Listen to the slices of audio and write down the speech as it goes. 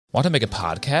Want to make a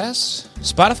podcast?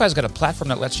 Spotify's got a platform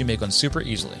that lets you make one super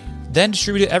easily, then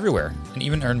distribute it everywhere and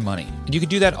even earn money. And you can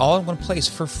do that all in one place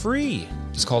for free.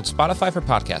 It's called Spotify for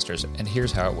Podcasters, and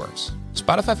here's how it works.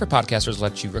 Spotify for Podcasters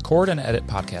lets you record and edit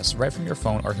podcasts right from your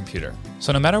phone or computer.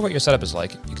 So no matter what your setup is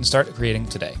like, you can start creating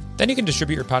today. Then you can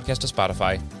distribute your podcast to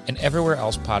Spotify and everywhere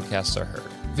else podcasts are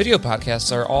heard. Video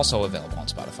podcasts are also available on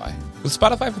Spotify. With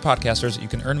Spotify for Podcasters, you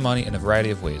can earn money in a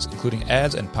variety of ways, including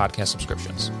ads and podcast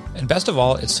subscriptions. And best of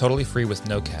all, it's totally free with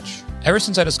no catch. Ever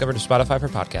since I discovered Spotify for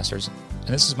Podcasters, and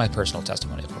this is my personal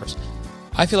testimony, of course,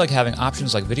 I feel like having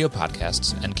options like video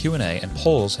podcasts and Q&A and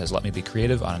polls has let me be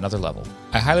creative on another level.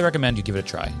 I highly recommend you give it a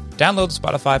try. Download the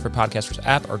Spotify for Podcasters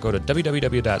app or go to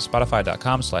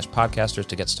www.spotify.com/podcasters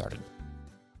to get started.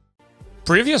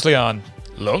 Previously on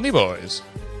Lonely Boys.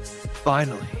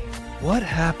 Finally, what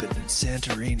happened in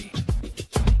Santorini?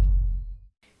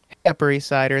 Hey, Upper East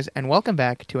Siders, and welcome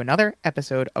back to another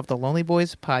episode of the Lonely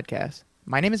Boys podcast.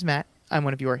 My name is Matt. I'm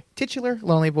one of your titular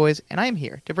Lonely Boys, and I'm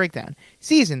here to break down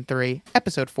Season 3,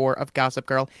 Episode 4 of Gossip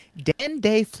Girl, Den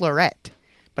de Fleurette.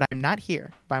 But I'm not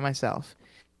here by myself.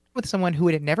 With someone who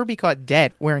would never be caught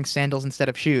dead wearing sandals instead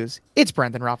of shoes. It's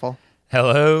Brendan Ruppel.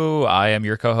 Hello, I am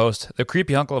your co-host, the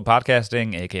creepy uncle of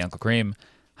podcasting, aka Uncle Cream.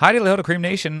 Hi, hello to Cream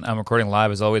Nation. I'm recording live,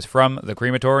 as always, from the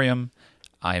Crematorium.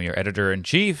 I am your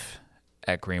editor-in-chief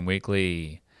at Cream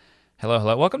Weekly. Hello,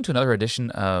 hello. Welcome to another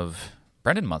edition of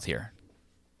Brendan Month here.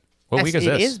 What week is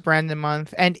this? It is Brendan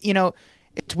Month, and you know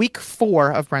it's week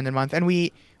 4 of Brendan Month, and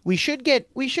we should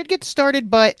get started,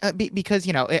 but because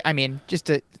I mean, just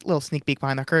a little sneak peek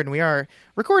behind the curtain, we are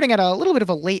recording at a little bit of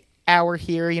a late hour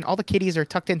here. You know, all the kiddies are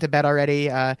tucked into bed already.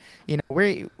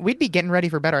 We'd be getting ready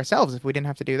for bed ourselves if we didn't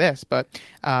have to do this, but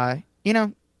I've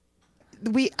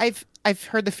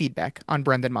heard the feedback on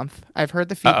Brendan Month. I've heard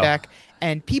the feedback,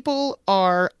 and people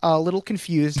are a little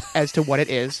confused as to what it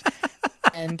is.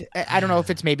 And I don't know if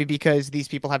it's maybe because these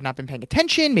people have not been paying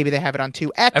attention. Maybe they have it on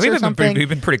 2X or something. We've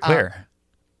been pretty clear.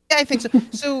 Yeah, I think so.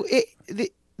 So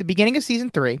the beginning of Season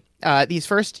 3, these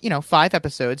first 5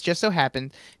 episodes just so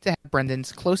happened to have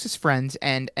Brendan's closest friends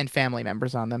and family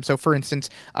members on them. So, for instance,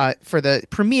 for the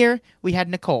premiere, we had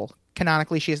Nicole.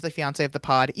 Canonically, she is the fiance of the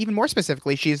pod. Even more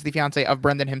specifically, she is the fiance of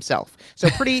Brendan himself. So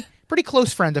pretty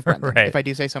close friend of Brendan, right. If I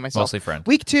do say so myself. Mostly friend.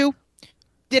 Week 2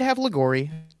 did have Ligori.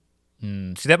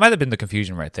 See, that might have been the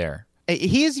confusion right there.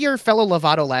 He is your fellow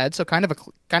Lovato lad, so kind of a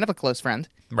close friend.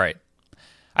 Right.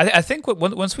 I think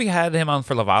once we had him on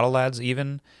for Lovato lads,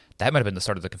 even that might have been the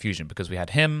start of the confusion because we had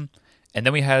him, and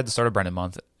then we had the start of Brendan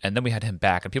Month, and then we had him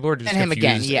back, and people were just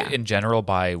confused in general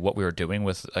by what we were doing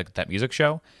with like that music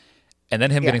show, and then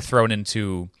him getting thrown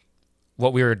into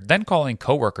what we were then calling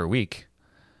Coworker Week.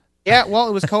 Yeah, well,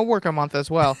 it was co-worker month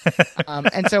as well,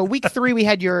 and so week 3 we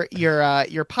had your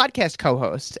podcast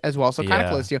co-host as well, so kind of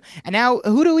close to you. And now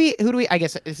who do we? I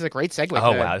guess this is a great segue.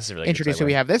 Oh wow, this is a really introduce good segue. Who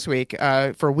we have this week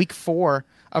for week 4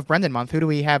 of Brendan Month. Who do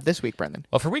we have this week, Brendan?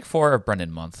 Well, for week 4 of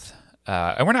Brendan Month,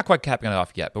 and we're not quite capping it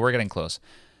off yet, but we're getting close.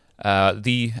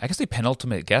 The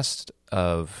penultimate guest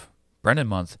of Brendan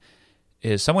Month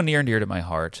is someone near and dear to my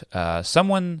heart,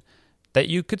 someone that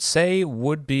you could say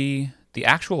would be the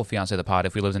actual fiance of the pod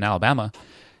if we lived in Alabama.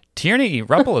 Tierney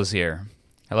Ruppel is here.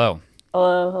 Hello.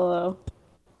 Hello.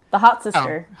 The hot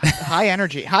sister. Oh, high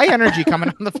energy coming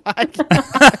on the pod.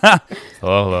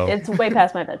 Hello. It's way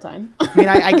past my bedtime. I mean,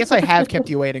 I guess I have kept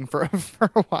you waiting for a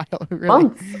while. Really.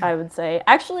 Months, I would say.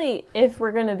 Actually, if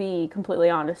we're going to be completely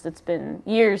honest, it's been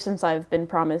years since I've been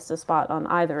promised a spot on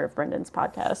either of Brendan's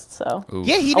podcasts. So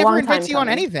yeah, he never invites you on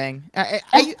anything.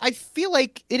 I feel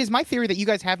like it is my theory that you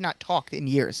guys have not talked in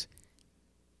years.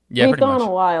 Yeah, we've gone a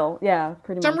while. Yeah,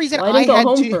 pretty much. For some reason, I didn't go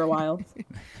home for a while. For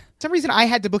some reason, I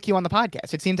had to book you on the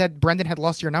podcast. It seemed that Brendan had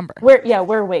lost your number.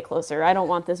 We're way closer. I don't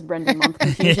want this Brendan Month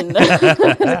confusion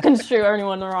to construe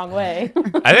anyone the wrong way.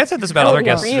 I said this about other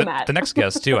guests. The next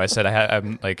guest too. I said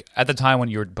I'm like at the time when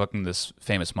you were booking this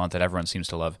famous month that everyone seems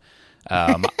to love.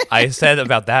 I said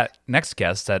about that next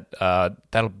guest that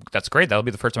that's great. That'll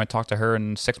be the first time I talk to her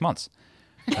in 6 months.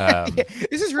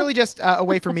 This is really just a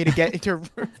way for me to get to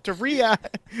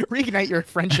reignite your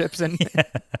friendships. And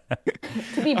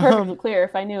to be perfectly clear,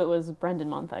 if I knew it was Brendan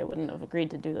Month, I wouldn't have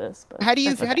agreed to do this. But how do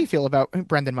you feel about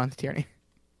Brendan Month, Tierney?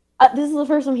 This is the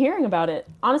first I'm hearing about it,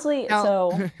 honestly.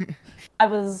 So I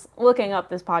was looking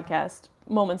up this podcast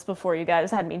moments before you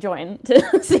guys had me join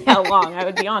to see how long I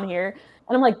would be on here.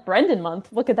 And I'm like, Brendan Month?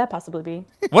 What could that possibly be?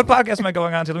 What podcast am I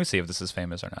going on to? Let me see if this is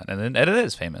famous or not. And it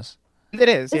is famous. It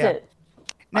is, yeah. Is it?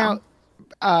 Now,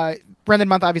 Brendan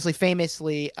month obviously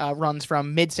famously runs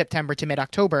from mid-September to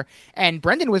mid-October, and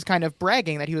Brendan was kind of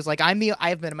bragging that he was like, I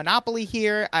have been a monopoly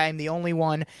here. I'm the only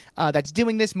one that's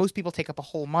doing this. Most people take up a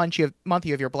whole month. You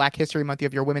have your Black History Month, you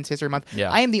have your Women's History Month.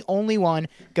 Yeah. I am the only one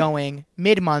going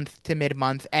mid-month to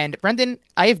mid-month. And Brendan,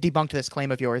 I have debunked this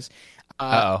claim of yours.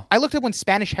 I looked up when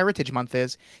Spanish Heritage Month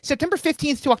is. September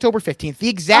 15th to October 15th, the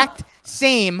exact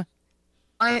same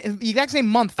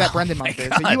month that Brendan month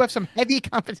is. So you have some heavy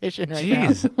competition right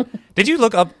now. Did you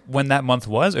look up when that month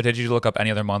was, or did you look up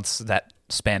any other months that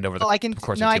spanned over the course of 2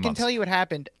 months? I can tell you what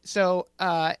happened. So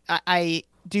I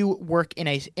do work in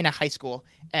a high school,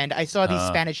 and I saw these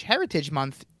Spanish Heritage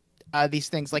Month these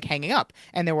things like hanging up,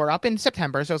 and they were up in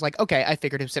September. So I was like, okay, I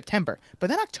figured it was September.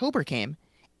 But then October came,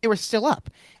 they were still up.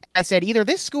 I said, either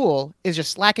this school is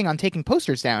just slacking on taking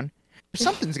posters down, or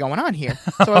something's going on here.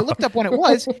 So I looked up when it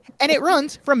was, and it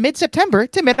runs from mid-September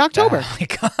to mid-October. Oh my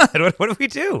God, what do we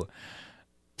do?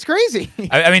 It's crazy.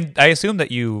 I mean, I assume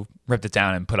that you ripped it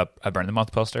down and put up a Brendan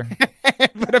month poster.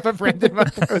 Put up a Brendan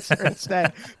month poster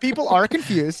instead. People are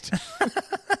confused.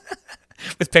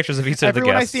 With pictures of each of the guests.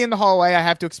 Everyone I see in the hallway, I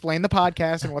have to explain the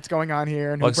podcast and what's going on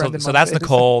here. And so that's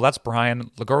Nicole, that's Brian.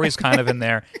 Lagori's kind of in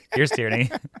there. Here's Tierney.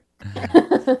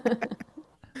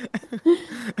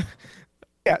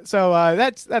 Yeah, so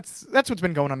that's what's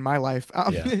been going on in my life.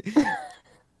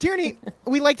 Tierney,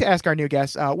 we like to ask our new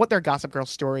guests what their Gossip Girl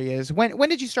story is. When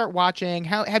did you start watching?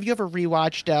 How have you ever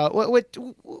rewatched?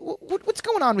 What's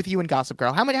going on with you and Gossip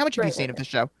Girl? How much have you seen of the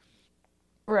show?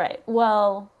 Right.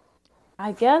 Well,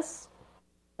 I guess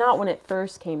not when it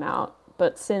first came out,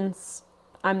 but since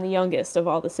I'm the youngest of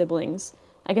all the siblings,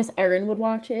 I guess Erin would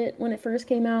watch it when it first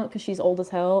came out because she's old as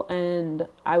hell, and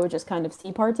I would just kind of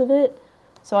see parts of it.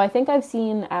 So I think I've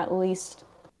seen at least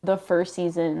the first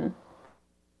season,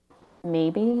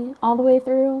 maybe all the way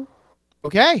through.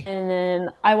 Okay. And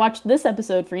then I watched this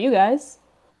episode for you guys.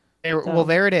 Well,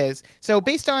 there it is. So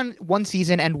based on one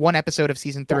season and one episode of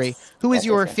season 3, who is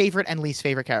your favorite and least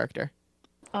favorite character?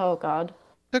 Oh, God.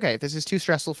 Okay, if this is too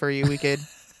stressful for you, we could...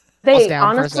 They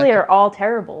honestly are all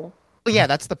terrible. Well, yeah,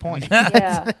 that's the point.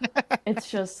 Yeah. It's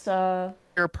just...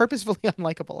 They're purposefully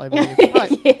unlikable, I believe.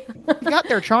 But you got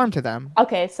their charm to them.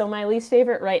 Okay, so my least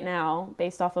favorite right now,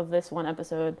 based off of this one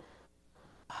episode...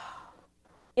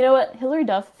 You know what? Hillary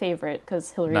Duff favorite,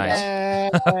 because Hillary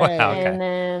Duff. Wow, okay. And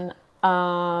then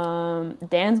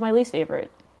Dan's my least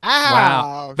favorite.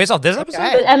 Wow. Based off this episode?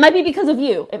 But it might be because of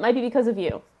you.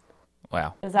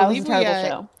 Wow. Because that was a terrible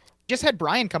show. Just had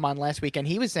Brian come on last week, and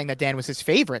he was saying that Dan was his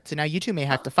favorite. So now you two may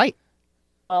have to fight.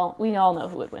 Well, we all know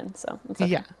who would win, so it's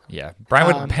okay. Yeah.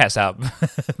 Brian would pass out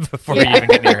before you even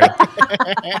get near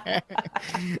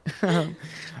him.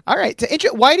 All right.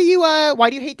 Why do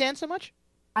you hate Dan so much?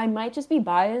 I might just be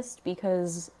biased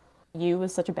because You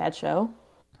was such a bad show.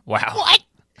 Wow. What?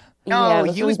 Yeah, No, it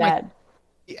was You really was bad.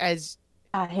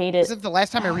 I hate it. As of the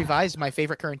last time I revised my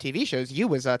favorite current TV shows, You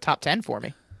was top 10 for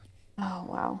me. Oh,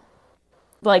 wow.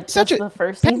 Like, the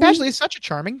first Penn season? Badgley is such a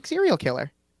charming serial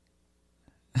killer.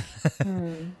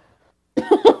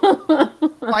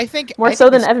 I think More so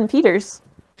than Evan Peters.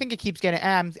 I think it keeps getting.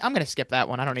 I'm going to skip that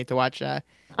one. I don't need to watch.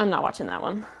 I'm not watching that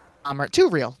one. Too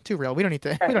real. We don't need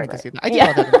to. We don't need to see that. I do Yeah.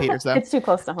 love Evan Peters though. It's too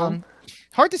close to home.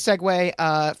 Hard to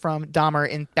segue from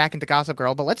Dahmer back into Gossip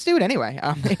Girl, but let's do it anyway.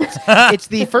 It's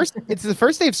the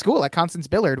first day of school at Constance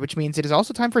Billard, which means it is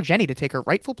also time for Jenny to take her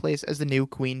rightful place as the new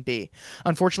queen bee.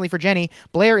 Unfortunately for Jenny,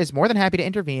 Blair is more than happy to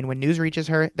intervene when news reaches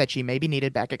her that she may be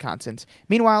needed back at Constance.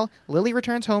 Meanwhile, Lily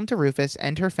returns home to Rufus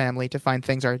and her family to find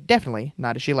things are definitely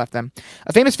not as she left them.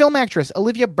 A famous film actress,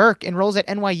 Olivia Burke, enrolls at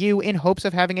NYU in hopes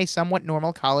of having a somewhat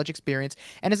normal college experience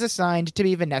and is assigned to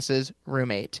be Vanessa's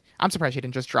roommate. I'm surprised she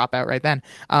didn't just drop out right then.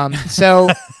 So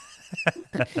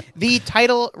the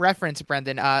title reference,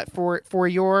 Brendan, for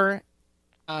your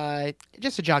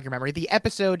just to jog your memory, the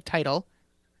episode title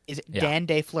is Dan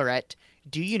de Fleurette.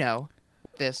 Do you know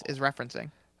what this is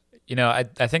referencing? You know, I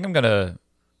think I'm gonna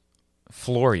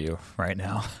floor you right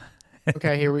now.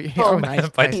 Okay, here we go. Nice.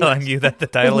 By telling you that the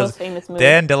title is famous movie.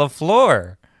 Dan de la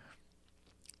Fleur.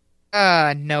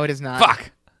 No, it is not.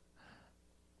 Fuck.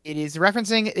 It is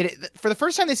referencing it for the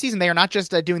first time this season. They are not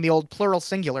just doing the old plural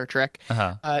singular trick.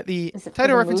 The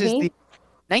title references the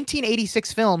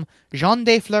 1986 film Jean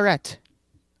de Fleurette.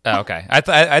 Oh, okay.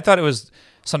 I thought it was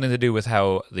something to do with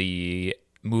how the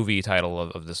movie title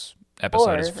of this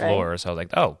episode is Floor. Right? So I was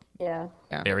like, oh, yeah.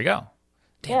 There we go.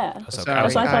 Damn. Yeah, That's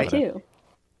what I thought too.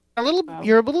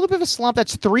 You're a little bit of a slump.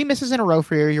 That's 3 misses in a row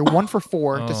for you. You're 1 for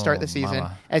 4 to start the season.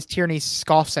 Mama. As Tierney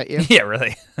scoffs at you. Yeah,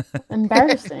 really.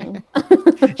 Embarrassing.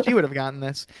 She would have gotten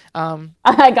this.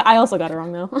 I also got it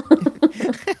wrong though.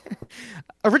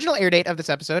 original air date of this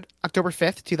episode, October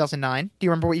 5th, 2009. Do you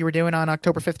remember what you were doing on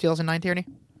October 5th, 2009, Tierney?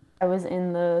 I was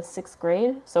in the 6th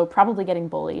grade, so probably getting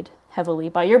bullied heavily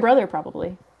by your brother,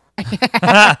 probably.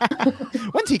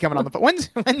 When's he coming on the phone?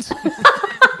 When's...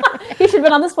 He should have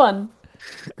been on this one.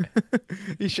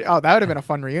 Oh, that would have been a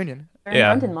fun reunion.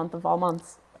 Brendan month of all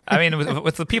months. I mean,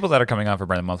 with the people that are coming on for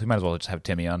Brendan month, we might as well just have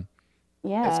Timmy on.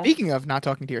 Yeah. Speaking of not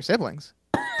talking to your siblings.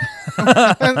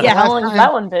 Yeah, how long has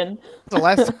that one been? The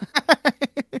last.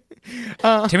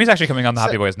 Timmy's actually coming on the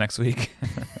Happy Boys next week.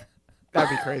 That'd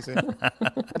be crazy.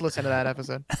 I'd listen to that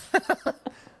episode.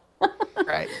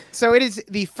 Right. So it is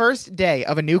the first day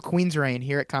of a new Queen's reign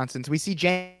here at Constance. We see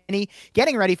Jenny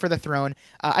getting ready for the throne.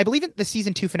 I believe in the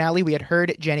season 2 finale, we had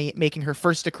heard Jenny making her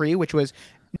first decree, which was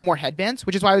more headbands,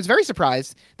 which is why I was very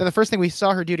surprised that the first thing we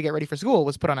saw her do to get ready for school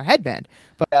was put on a headband.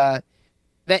 But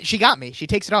that she got me. She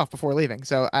takes it off before leaving.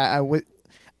 So I don't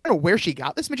know where she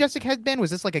got this majestic headband.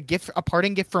 Was this like a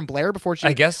parting gift from Blair before she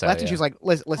I guess so, left? yeah. And she was like,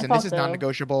 listen, this is so.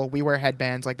 non-negotiable. We wear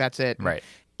headbands. Like, that's it. Right.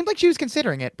 Seemed like she was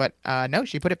considering it, but no,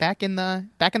 she put it back in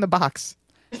the box.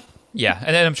 Yeah,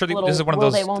 and I'm sure this is one of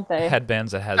those won't they?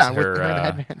 headbands that has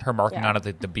her marking on it,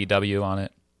 the BW on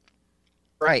it.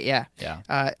 Right, yeah. Yeah.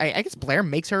 I guess Blair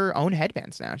makes her own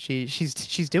headbands now.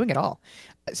 She's doing it all.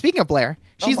 Speaking of Blair,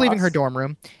 she's leaving her dorm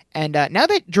room, and now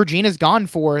that Georgina's gone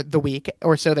for the week,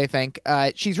 or so they think,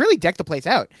 she's really decked the place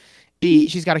out.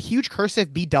 She's got a huge cursive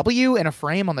BW in a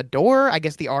frame on the door. I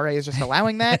guess the RA is just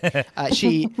allowing that.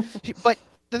 But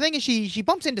the thing is, she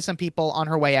bumps into some people on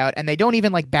her way out, and they don't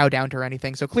even like bow down to her or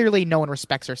anything. So clearly, no one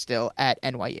respects her still at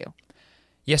NYU.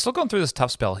 Yeah, still going through this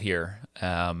tough spell here,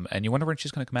 and you wonder when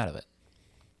she's going to come out of it.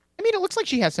 I mean, it looks like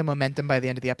she has some momentum by the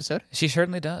end of the episode. She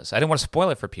certainly does. I didn't want to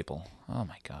spoil it for people. Oh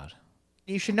my god.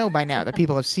 You should know by now that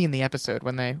people have seen the episode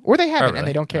when they haven't, really? and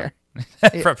they don't care.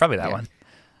 Probably that one.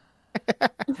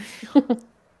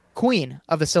 Queen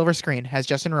of the Silver Screen has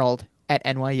just enrolled at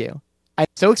NYU. I'm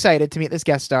so excited to meet this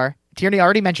guest star. Tierney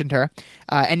already mentioned her,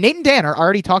 and Nate and Dan are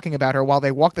already talking about her while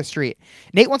they walk the street.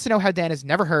 Nate wants to know how Dan has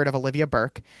never heard of Olivia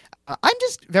Burke. I'm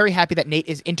just very happy that Nate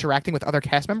is interacting with other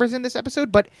cast members in this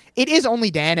episode, but it is only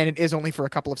Dan, and it is only for a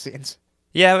couple of scenes.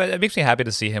 Yeah, it makes me happy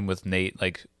to see him with Nate.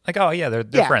 Like oh yeah,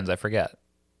 they're friends. I forget.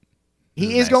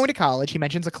 He is going to college. He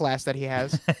mentions a class that he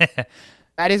has.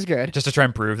 That is good. Just to try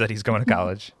and prove that he's going to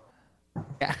college.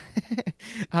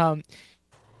 Yeah.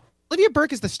 Olivia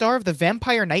Burke is the star of the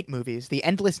Vampire Night movies, The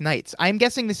Endless Nights. I'm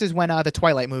guessing this is when the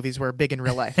Twilight movies were big in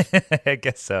real life. I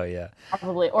guess so, yeah.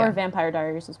 Probably. Or Vampire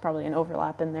Diaries was probably an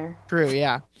overlap in there. True,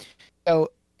 yeah. So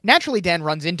naturally, Dan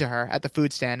runs into her at the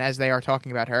food stand as they are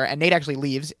talking about her, and Nate actually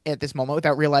leaves at this moment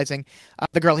without realizing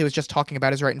the girl he was just talking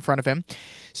about is right in front of him.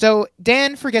 So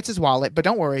Dan forgets his wallet, but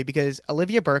don't worry, because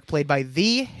Olivia Burke, played by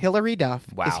the Hilary Duff,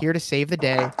 is here to save the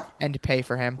day and to pay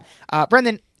for him.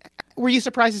 Brendan, were you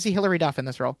surprised to see Hilary Duff in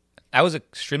this role? I was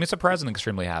extremely surprised and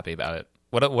extremely happy about it.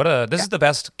 This is the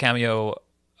best cameo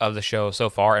of the show so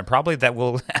far, and probably that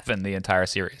will happen the entire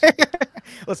series.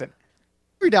 Listen,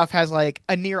 Hilary Duff has like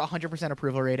a near 100%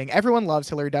 approval rating. Everyone loves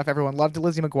Hilary Duff. Everyone loved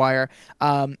Lizzie McGuire.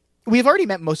 We've already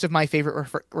met most of my favorite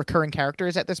recurring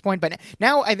characters at this point, but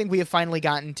now I think we have finally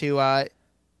gotten to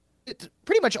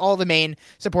pretty much all the main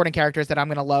supporting characters that I'm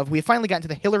going to love. We've finally gotten to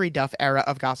the Hilary Duff era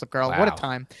of Gossip Girl. Wow. What a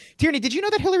time. Tierney, did you know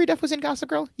that Hilary Duff was in Gossip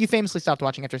Girl? You famously stopped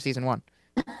watching after season 1.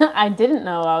 I didn't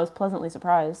know. I was pleasantly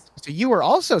surprised. So you were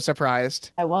also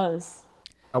surprised. I was.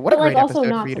 What a great also episode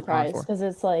not for you to come surprised, for. because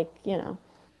it's like,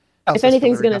 if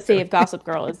anything's going to save Gossip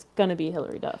Girl, it's going to be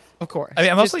Hilary Duff. Of course. I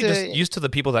mean, I'm mostly just used to the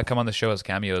people that come on the show as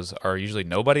cameos are usually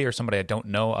nobody or somebody I don't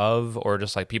know of, or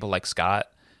just like people like Scott.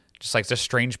 Just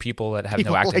strange people that have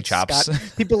no acting chops.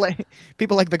 people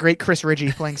like the great Chris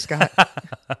Ridgey playing Scott.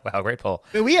 Wow, great pull.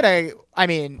 We had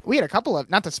a couple of,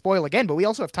 not to spoil again, but we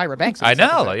also have Tyra Banks. I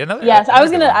know, Yes, I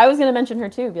was gonna mention her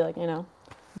too. Be like,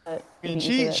 But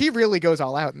she really goes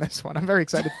all out in this one. I'm very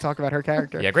excited to talk about her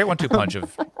character. Yeah, great 1-2 punch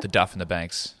of the Duff and the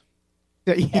Banks.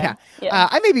 Yeah.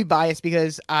 I may be biased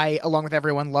because I, along with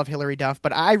everyone, love Hilary Duff,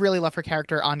 but I really love her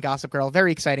character on Gossip Girl.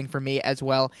 Very exciting for me as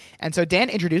well. And so Dan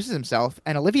introduces himself,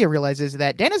 and Olivia realizes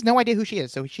that Dan has no idea who she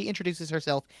is, so she introduces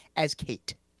herself as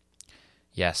Kate.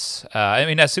 Yes. I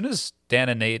mean, as soon as Dan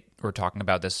and Nate were talking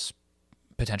about this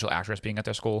potential actress being at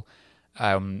their school,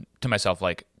 to myself,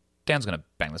 like, Dan's going to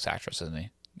bang this actress, isn't he?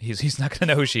 He's not going to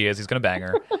know who she is. He's going to bang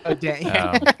her. Oh, dang.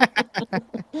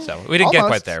 So we didn't get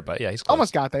quite there, but yeah, he's close.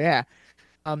 Almost got there, yeah.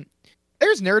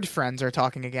 There's nerd friends are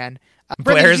talking again.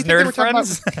 Blair's nerd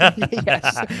friends?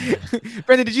 Yes.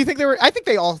 Brendan, did you think they were? I think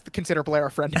they all consider Blair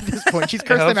a friend at this point. She's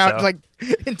cursed them out like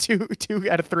in two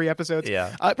out of 3 episodes.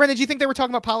 Yeah. Brendan, do you think they were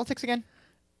talking about politics again?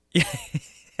 Yeah.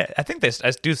 I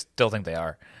do still think they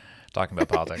are. talking about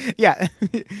politics. Yeah,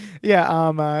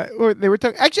 yeah. Or they were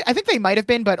talking. Actually, I think they might have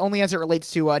been, but only as it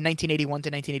relates to 1981 to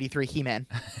 1983 He-Man.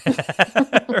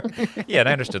 Yeah, and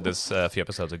I understood this a few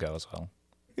episodes ago as well.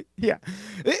 Yeah,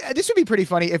 this would be pretty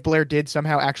funny if Blair did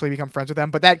somehow actually become friends with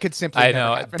them, but that could simply. I never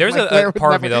know. happen. There's like, a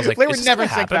part of me that was like, Blair is would this never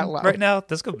gonna sink that happen low. right now.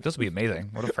 This would be amazing.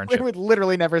 What a friendship. Blair would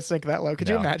literally never sink that low. Could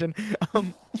you No. imagine?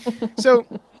 So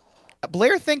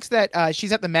Blair thinks that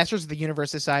she's at the Masters of the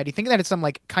Universe Society, thinking that it's some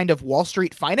like kind of Wall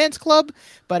Street finance club.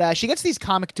 But she gets these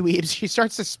comic dweebs. She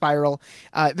starts to spiral.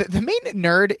 The main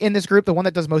nerd in this group, the one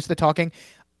that does most of the talking,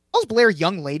 calls Blair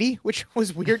young lady, which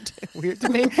was weird to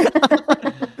me.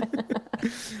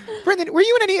 Brendan, were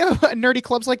you in any nerdy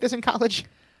clubs like this in college?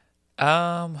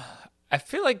 I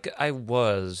feel like I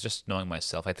was, just knowing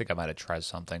myself. I think I might have tried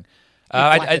something.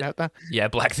 Blacked it out, though. Yeah,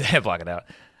 black it out.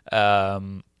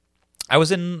 I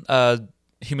was in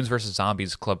Humans versus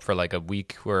Zombies club for like a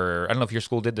week where, I don't know if your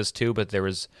school did this too, but there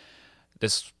was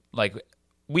this like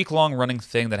week-long running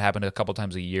thing that happened a couple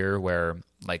times a year where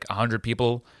like 100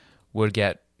 people would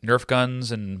get Nerf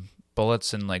guns and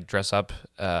bullets and like dress up,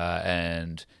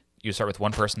 and you start with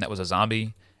one person that was a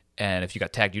zombie, and if you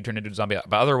got tagged, you turned into a zombie.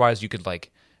 But otherwise, you could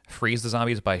like freeze the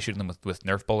zombies by shooting them with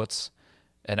Nerf bullets.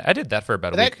 And I did that for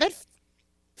about a week. That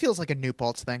feels like a New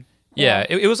Paltz thing. Yeah,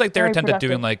 it was like their Very attempt at productive.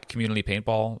 doing like community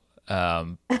paintball,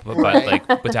 but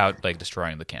like without like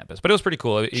destroying the campus. But it was pretty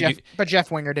cool. But Jeff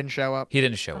Winger didn't show up. He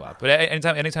didn't show up. But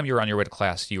anytime you were on your way to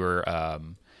class, you were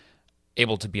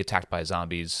able to be attacked by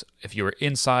zombies. If you were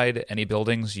inside any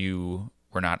buildings, you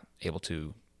were not able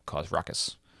to cause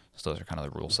ruckus. So those are kind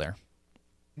of the rules there.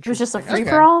 It was just a Okay. free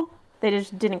for all. They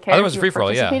just didn't care. Oh, it if was you free were for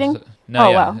all. Yeah. participating? No,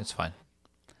 Oh, yeah, wow. it's fine.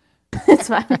 It's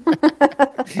fine.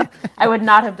 I would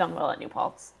not have done well at New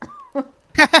Paltz.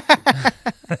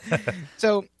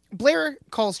 So Blair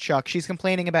calls Chuck. She's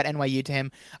complaining about NYU to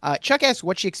him. Chuck asks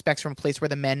what she expects from a place where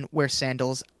the men wear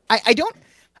sandals. I don't.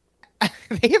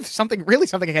 They have something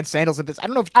against sandals in this. I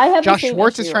don't know I have if the Josh same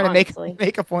Schwartz is issue, trying to honestly.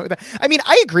 make a point with that. I mean,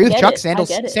 I agree with Get Chuck. it. I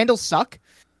get it. Sandals suck.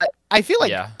 I feel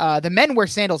like Yeah. the men wear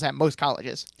sandals at most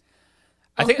colleges.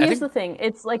 I think Here's the thing.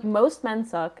 It's like most men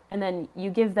suck, and then you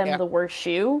give them Yeah. the worst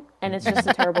shoe, and it's just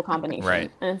a terrible combination.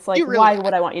 Right. And it's like, You really- why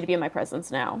would I want you to be in my presence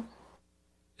now?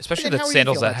 especially Then the how would you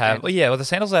sandals feel that about have sandals? the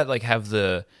sandals that like have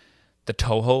the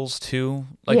toe holes too.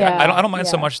 Like Yeah, I don't mind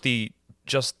so yeah. much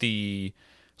the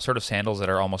sort of sandals that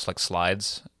are almost like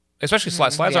slides. Especially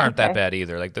slides yeah. aren't that Okay. bad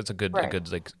either. Like that's a good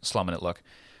Right. like slumming it look.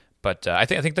 But I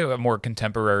think the more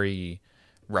contemporary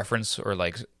reference or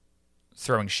like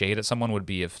throwing shade at someone would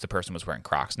be if the person was wearing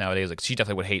Crocs nowadays. Like she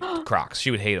definitely would hate Crocs.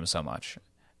 She would hate them so much.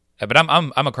 But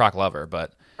I'm a Croc lover,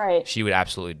 but Right. she would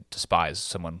absolutely despise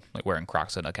someone like wearing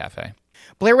Crocs in a cafe.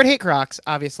 Blair would hate Crocs,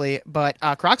 obviously, but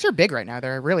Crocs are big right now.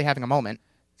 They're really having a moment.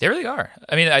 They really are.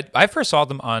 I mean, I first saw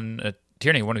them on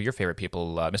Tierney, one of your favorite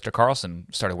people, Mr. Carlson,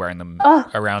 started wearing them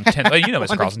around 10. Well, you know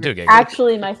Mr. Carlson too, Gage.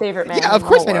 Actually, my favorite man. Yeah, in of the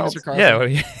course whole they know world. Mr.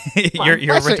 Carlson. Yeah, you're a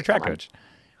That's winter it. track Come on. coach.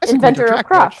 That's a Inventor winter of track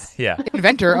Crocs. coach. Yeah,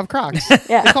 Inventor of Crocs.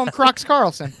 Yeah. They call him Crocs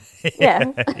Carlson.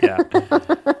 Yeah. yeah.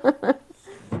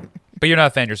 But you're not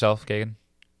a fan yourself, Kagan?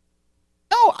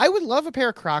 No, I would love a pair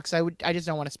of Crocs. I just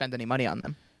don't want to spend any money on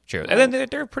them. True. And then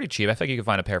they're pretty cheap. I think you can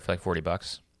find a pair for like $40.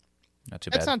 Not too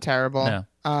bad. That's not terrible. No.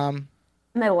 And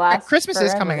they last. Christmas is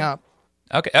forever. coming up.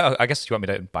 Okay. Oh, I guess you want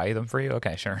me to buy them for you?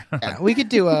 Okay, sure. Yeah, we could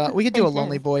do a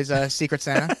Lonely Boys Secret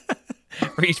Santa.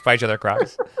 We each buy each other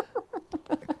Crocs.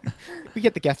 We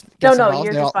get the guests No, involved.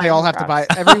 you're They just all buying have to buy.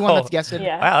 Crocs. Everyone that's guested.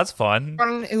 Yeah. Wow, that's fun.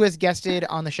 Everyone who has guested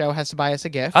on the show has to buy us a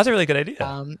gift. That's a really good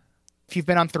idea. If you've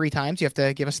been on 3 times, you have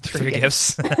to give us three Three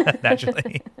gifts. gifts,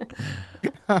 naturally.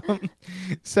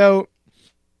 So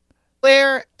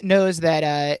Claire knows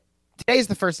that today is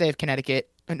the first day of Connecticut.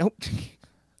 Nope.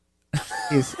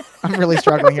 Jeez, I'm really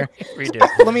struggling here. We do.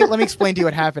 Let me explain to you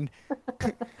what happened.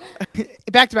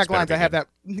 Back-to-back better lines. be I have good.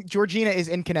 that Georgina is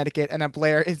in Connecticut, and that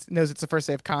Blair knows it's the first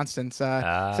day of Constance. So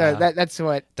that's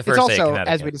what. The It's first day of also, as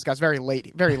Connecticut. we discussed, very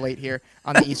late here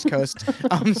on the East Coast.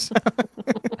 So-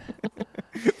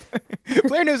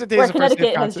 Blair knows that today Where is the first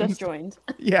day of Connecticut has Constance. just joined.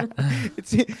 Yeah,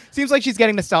 seems like she's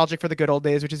getting nostalgic for the good old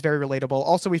days, which is very relatable.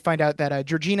 Also, we find out that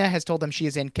Georgina has told them she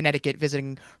is in Connecticut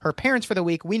visiting her parents for the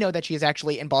week. We know that she is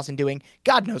actually in Boston doing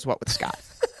God knows what with Scott.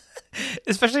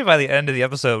 Especially by the end of the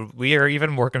episode, we are even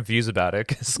more confused about it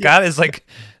because Scott is like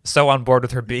so on board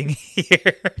with her being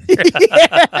here.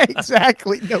 Yeah,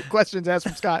 exactly. No questions asked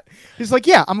from Scott. He's like,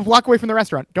 yeah, I'm a block away from the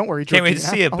restaurant. Don't worry, Can't Georgina. wait to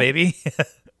see it, Oh. baby.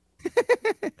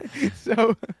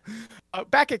 So,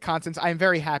 back at Constance, I am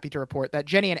very happy to report that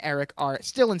Jenny and Eric are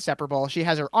still inseparable. She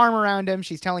has her arm around him.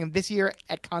 She's telling him this year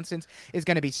at Constance is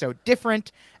going to be so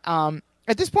different. And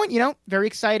at this point, very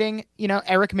exciting.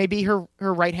 Eric may be her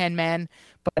right-hand man,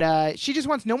 but she just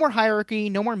wants no more hierarchy,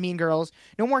 no more mean girls,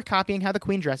 no more copying how the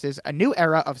queen dresses, a new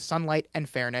era of sunlight and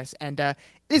fairness. And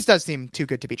this does seem too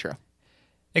good to be true.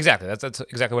 Exactly. That's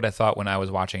exactly what I thought when I was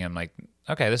watching him. Like,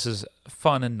 okay, this is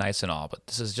fun and nice and all, but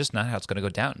this is just not how it's going to go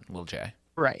down, Lil J.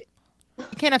 Right. You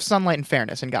can't have sunlight and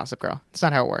fairness in Gossip Girl. It's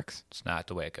not how it works. It's not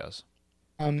the way it goes.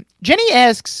 Jenny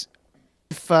asks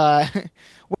if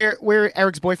where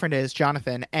Eric's boyfriend is,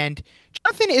 Jonathan, and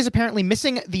Jonathan is apparently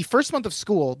missing the first month of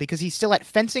school because he's still at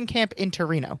fencing camp in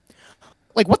Torino.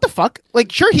 Like, what the fuck?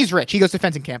 Like, sure, he's rich. He goes to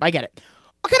fencing camp. I get it.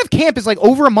 What kind of camp is like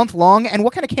over a month long, and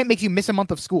what kind of camp makes you miss a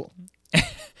month of school?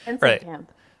 Fencing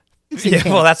camp. Yeah,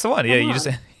 well, that's the one. Yeah, you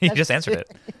just answered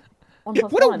it.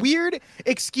 What a weird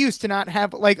excuse to not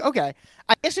have, like, okay,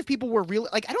 I guess if people were really,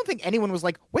 like, I don't think anyone was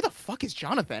like, where the fuck is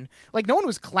Jonathan? Like, no one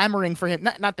was clamoring for him.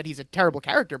 Not that he's a terrible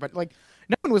character, but, like,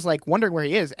 no one was, like, wondering where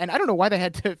he is. And I don't know why they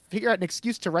had to figure out an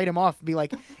excuse to write him off and be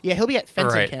like, yeah, he'll be at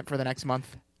fencing camp for the next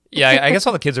month. Yeah, I guess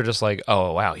all the kids are just like,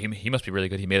 oh, wow, he must be really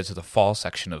good. He made it to the fall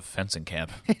section of fencing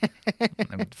camp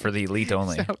for the elite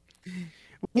only. So,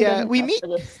 yeah, we meet... For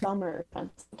the summer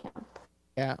fencing camp.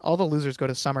 Yeah, all the losers go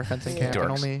to summer fencing camp,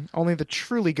 Dorks. and only the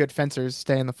truly good fencers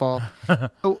stay in the fall.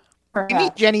 So we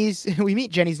meet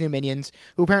Jenny's new minions,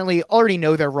 who apparently already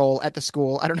know their role at the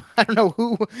school. I don't know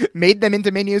who made them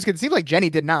into minions, because it seems like Jenny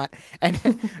did not. And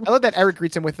I love that Eric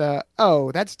greets him with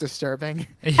 "Oh, that's disturbing."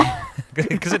 Yeah,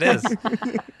 because it is.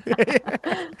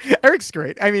 Eric's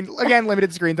great. I mean, again,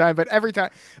 limited screen time, but every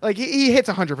time, like he hits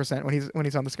 100% when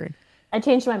he's on the screen. I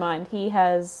changed my mind. He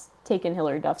has taken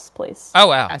Hilary Duff's place. Oh,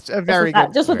 wow. That's a very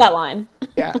good. Just with that line.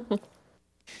 Yeah.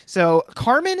 So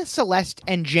Carmen, Celeste,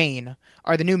 and Jane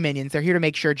are the new minions. They're here to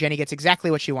make sure Jenny gets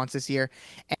exactly what she wants this year.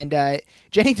 And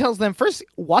Jenny tells them, first,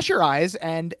 wash your eyes,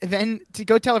 and then to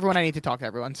go tell everyone I need to talk to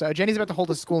everyone. So Jenny's about to hold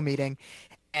a school meeting.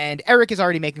 And Eric is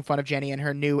already making fun of Jenny and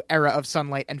her new era of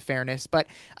sunlight and fairness, but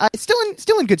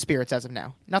still in good spirits as of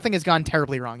now. Nothing has gone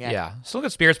terribly wrong yet. Yeah, still in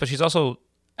good spirits, but she's also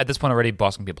at this point already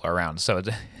bossing people around, so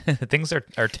things are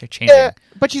changing. Yeah,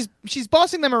 but she's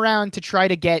bossing them around to try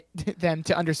to get them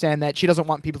to understand that she doesn't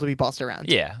want people to be bossed around.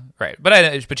 Yeah, right.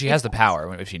 But she has the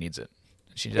power if she needs it.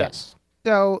 She does. Yes.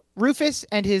 So Rufus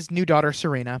and his new daughter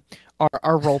Serena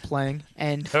are role playing,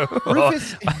 and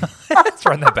Rufus. Let's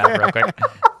run that back real quick.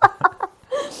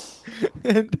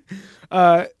 And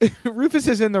Rufus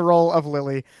is in the role of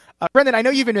Lily. Brendan, I know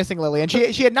you've been missing Lily, and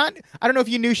she had not. I don't know if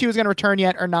you knew she was going to return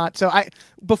yet or not. So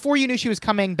before you knew she was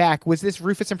coming back, was this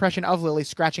Rufus impression of Lily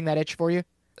scratching that itch for you?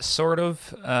 Sort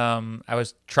of. I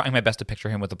was trying my best to picture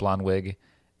him with the blonde wig,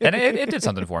 and it did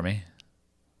something for me.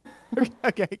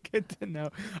 Okay, good to know.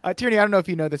 Tierney, I don't know if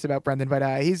you know this about Brendan,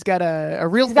 but he's got a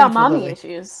real. He's thing got for mommy Lily.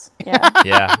 issues. Yeah.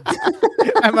 Yeah.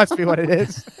 That must be what it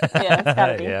is. Yeah, it's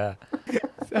gotta be. Yeah.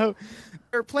 So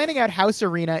they're planning out how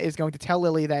Serena is going to tell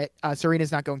Lily that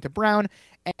Serena's not going to Brown.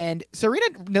 And Serena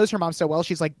knows her mom so well,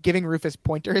 she's like giving Rufus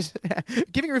pointers,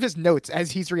 giving Rufus notes as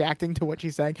he's reacting to what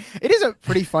she's saying. It is a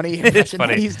pretty funny impression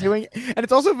that he's doing. And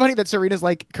it's also funny that Serena's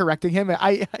like correcting him.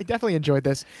 I definitely enjoyed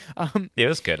this. Yeah, it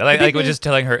was good. I like just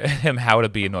telling him how to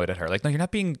be annoyed at her. Like, no, you're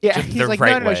not being he's the like,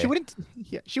 right no, way. she wouldn't.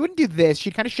 Yeah, she wouldn't do this.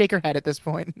 She'd kind of shake her head at this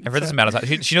point. And for this amount of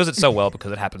time, she knows it so well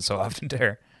because it happens so often to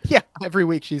her. Yeah, every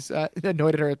week she's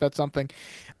annoyed at her about something.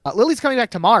 Lily's coming back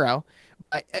tomorrow.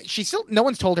 No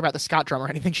one's told her about the Scott drum or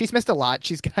anything. She's missed a lot.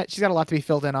 She's got a lot to be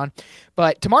filled in on.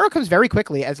 But tomorrow comes very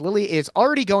quickly as Lily is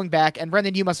already going back. And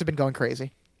Brendan, you must have been going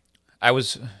crazy. I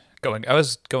was going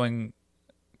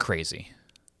crazy.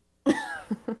 All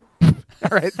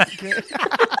right.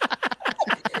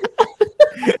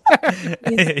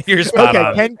 You're spot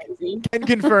on. Can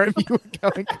confirm you were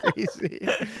going crazy.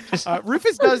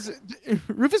 Rufus does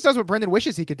what Brendan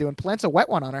wishes he could do and plants a wet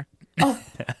one on her.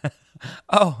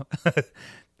 Oh,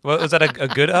 well, was that a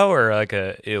good O or like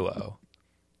a ew O?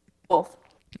 Both.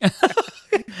 A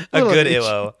good ew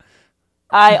O.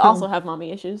 I also have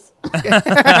mommy issues.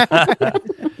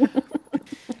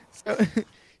 So,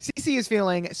 Cece is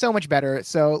feeling so much better,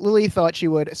 so Lily thought she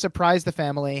would surprise the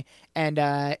family, and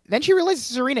then she realizes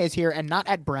Serena is here and not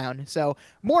at Brown. So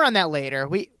more on that later.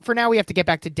 For now we have to get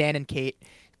back to Dan and Kate.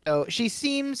 So she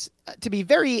seems to be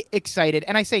very excited,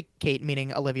 and I say Kate,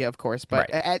 meaning Olivia, of course, but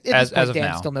right. at this point, of Dan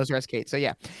now. still knows her as Kate. So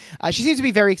yeah, she seems to be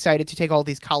very excited to take all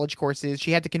these college courses. She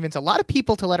had to convince a lot of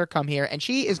people to let her come here, and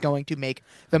she is going to make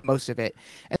the most of it.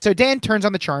 And so Dan turns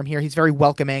on the charm here. He's very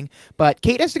welcoming, but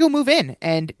Kate has to go move in,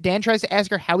 and Dan tries to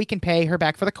ask her how he can pay her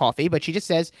back for the coffee, but she just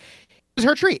says it was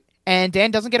her treat. And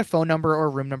Dan doesn't get a phone number or a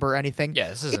room number or anything. Yeah,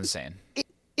 this is insane.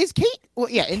 Is Kate? Well,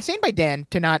 yeah, insane by Dan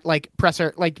to not like press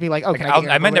her, like to be like, oh, can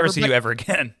I might never see you ever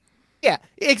again. Yeah,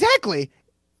 exactly.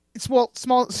 small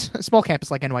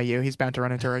campus like NYU. He's bound to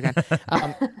run into her again.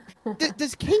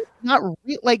 Does Kate not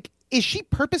is she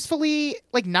purposefully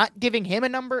like not giving him a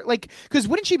number? Like, because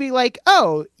wouldn't she be like,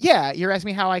 oh yeah, you're asking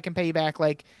me how I can pay you back?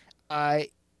 Like, I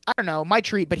don't know, my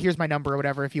treat, but here's my number or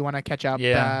whatever if you want to catch up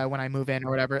when I move in or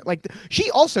whatever. Like,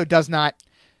 she also does not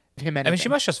give him anything. I mean, she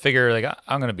must just figure like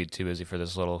I'm gonna be too busy for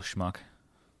this little schmuck.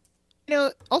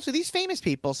 Also these famous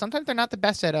people sometimes they're not the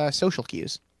best at social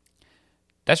cues.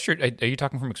 That's true. Are you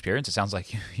talking from experience? It sounds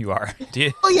like you are.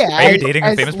 Oh yeah. Are you dating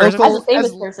a famous person? As a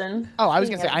famous person. Oh, I was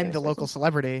gonna say I'm the local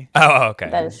celebrity. Oh, okay.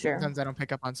 That is true. Sometimes I don't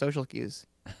pick up on social cues.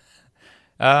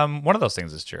 One of those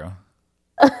things is true.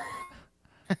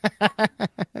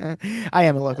 I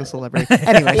am a local celebrity.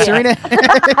 Anyway, Serena.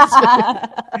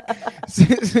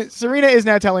 Serena is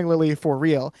now telling Lily for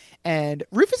real, and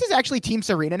Rufus is actually Team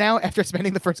Serena now after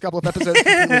spending the first couple of episodes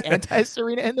completely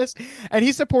anti-Serena in this, and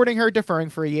he's supporting her, deferring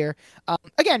for a year.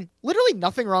 Again, literally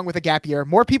nothing wrong with a gap year.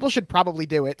 More people should probably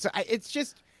do it. So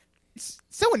it's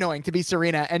so annoying to be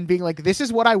Serena and being like, "This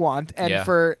is what I want," and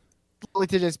for Lily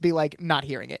to just be like, not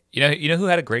hearing it. You know who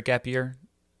had a great gap year?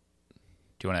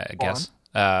 Do you want to guess?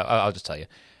 I'll just tell you.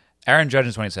 Aaron Judge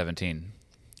in 2017.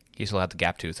 He still had the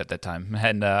gap tooth at that time.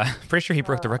 And pretty sure he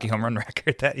broke the rookie home run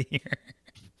record that year.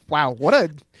 Wow, what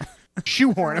a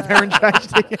shoehorn of Aaron Judge.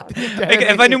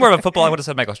 If I knew more about football, I would have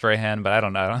said Michael Strahan, but I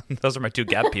don't know. Those are my two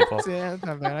gap people. Yeah, that's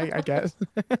not bad, I guess.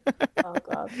 Oh,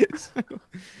 God.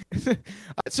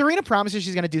 Serena promises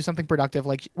she's going to do something productive,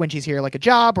 like when she's here, like a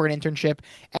job or an internship.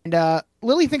 And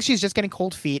Lily thinks she's just getting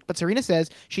cold feet, but Serena says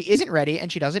she isn't ready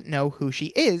and she doesn't know who she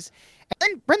is. And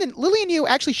then, Brendan, Lily and you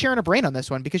actually sharing a brain on this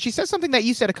one because she says something that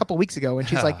you said a couple weeks ago, and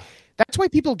she's like, that's why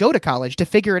people go to college, to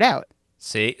figure it out.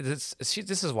 See, this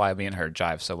is why me and her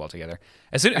jive so well together.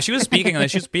 As soon as she was speaking,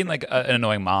 and she was being like an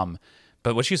annoying mom,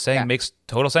 but what she's saying makes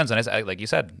total sense. And like you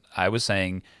said, I was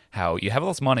saying how you have all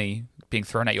this money being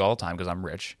thrown at you all the time because I'm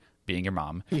rich, being your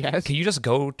mom. Yes. Can you just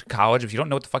go to college? If you don't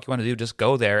know what the fuck you want to do, just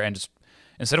go there and just,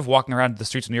 instead of walking around the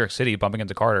streets of New York City bumping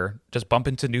into Carter, just bump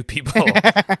into new people.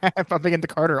 Bumping into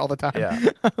Carter all the time. Yeah.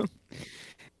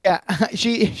 Yeah,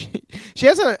 she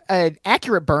has an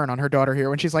accurate burn on her daughter here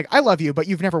when she's like, "I love you, but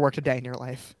you've never worked a day in your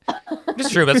life."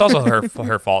 It's true, but it's also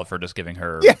her fault for just giving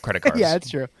her credit cards. Yeah, it's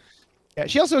true. Yeah,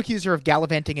 she also accused her of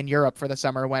gallivanting in Europe for the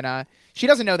summer when she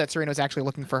doesn't know that Serena was actually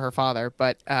looking for her father,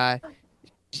 but and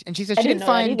she says she didn't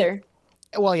find that either.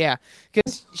 Well, yeah,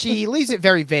 because she leaves it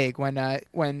very vague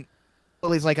when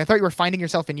Lily's like, "I thought you were finding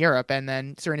yourself in Europe," and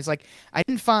then Serena's like, "I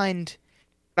didn't find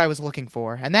what I was looking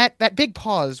for," and that big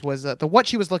pause was the what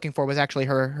she was looking for was actually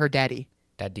her daddy.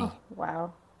 Daddy. Oh,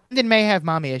 wow. Brendan may have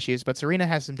mommy issues, but Serena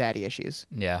has some daddy issues.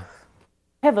 Yeah.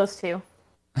 I have those too.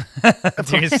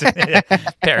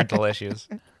 Parental issues.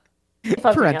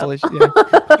 Parental issues.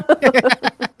 Yeah.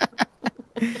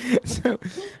 So,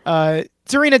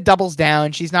 Serena doubles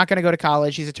down. She's not going to go to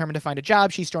college. She's determined to find a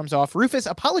job. She storms off. Rufus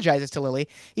apologizes to Lily.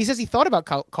 He says he thought about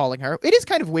calling her. It is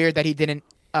kind of weird that he didn't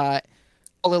call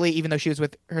Lily, even though she was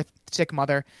with her sick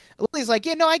mother. Lily's like,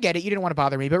 yeah, no, I get it. You didn't want to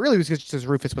bother me, but really it was just because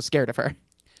Rufus was scared of her.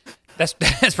 That's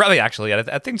probably actually it.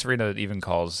 I think Serena even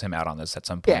calls him out on this at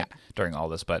some point during all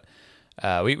this. But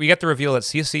we get the reveal that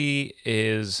Cece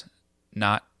is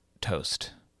not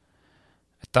toast.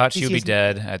 I thought she would be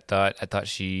dead. I thought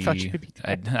she would be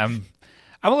dead. I'm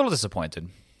a little disappointed.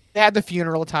 They had the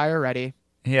funeral attire ready.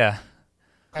 Yeah.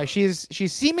 She's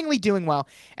seemingly doing well.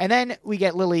 And then we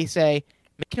get Lily say,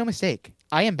 "Make no mistake,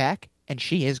 I am back, and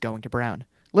she is going to Brown."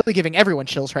 Lily giving everyone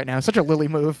chills right now. Such a Lily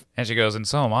move. And she goes, "And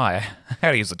so am I. I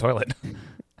gotta use the toilet."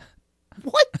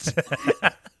 What?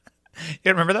 You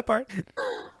don't remember that part?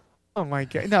 Oh my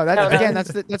god! No,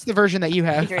 that's the version that you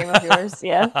have. Dream of yours,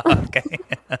 yeah. Okay.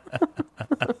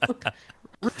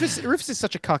 Rufus is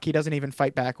such a cuck. He doesn't even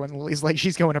fight back when Lily's like,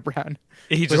 she's going to Brown.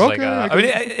 He's just like, I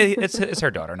mean, it's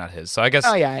her daughter, not his. So I guess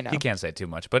I know. He can't say too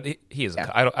much. But he is.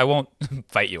 I won't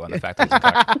fight you on the fact that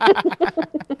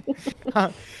he's a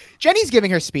cuck. Jenny's giving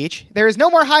her speech. There is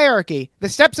no more hierarchy. The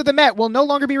steps of the Met will no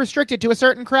longer be restricted to a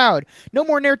certain crowd. No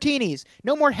more Nertinis.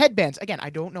 No more headbands. Again,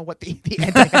 I don't know what the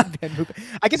anti-headband movement.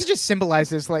 I guess it just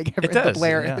symbolizes like the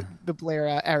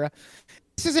Blair era.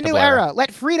 This is a new era.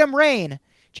 Let freedom reign.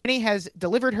 Jenny has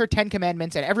delivered her 10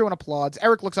 commandments, and everyone applauds.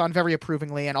 Eric looks on very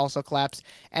approvingly and also claps.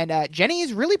 And Jenny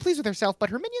is really pleased with herself, but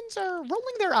her minions are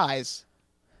rolling their eyes.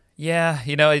 Yeah,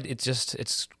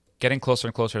 it's getting closer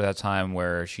and closer to that time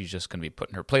where she's just going to be put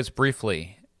in her place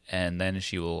briefly, and then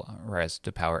she will rise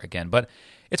to power again. But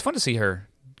it's fun to see her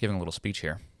giving a little speech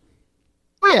here.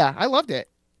 Oh yeah, I loved it.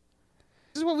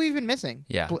 This is what we've been missing.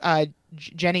 Yeah.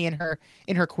 Jenny in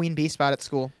her queen bee spot at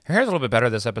school. Her hair's a little bit better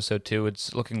this episode too.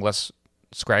 It's looking less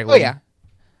scraggly. Oh yeah.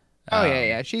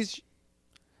 Yeah.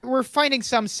 we're finding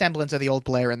some semblance of the old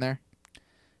Blair in there.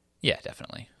 Yeah,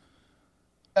 definitely.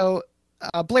 So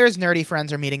Blair's nerdy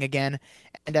friends are meeting again,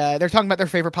 and they're talking about their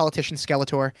favorite politician,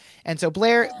 Skeletor. And so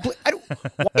why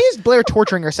is Blair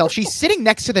torturing herself? She's sitting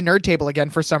next to the nerd table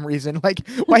again for some reason. Like,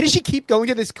 why does she keep going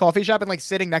to this coffee shop and like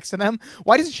sitting next to them?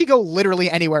 Why doesn't she go literally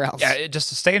anywhere else? Yeah, just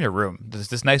to stay in your room.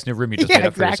 This nice new room you just made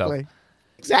up for yourself.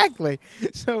 Exactly.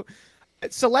 So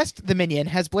Celeste the Minion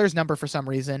has Blair's number for some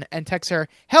reason and texts her,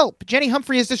 "Help! Jenny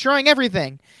Humphrey is destroying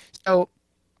everything." So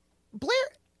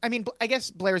I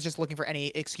guess Blair is just looking for any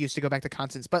excuse to go back to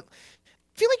Constance, but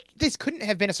I feel like this couldn't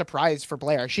have been a surprise for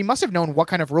Blair. She must have known what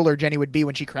kind of ruler Jenny would be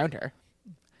when she crowned her.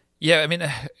 Yeah, I mean,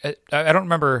 I don't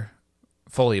remember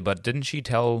fully, but didn't she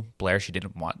tell Blair she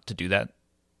didn't want to do that?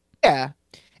 Yeah.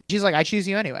 She's like, "I choose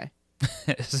you anyway."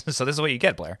 So this is what you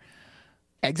get, Blair.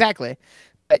 Exactly.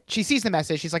 But she sees the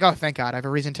message. She's like, "Oh, thank God. I have a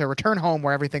reason to return home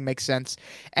where everything makes sense."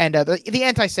 And the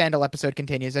anti-sandal episode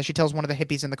continues as she tells one of the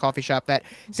hippies in the coffee shop that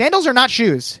sandals are not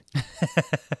shoes.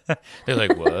 They're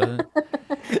like, "What?"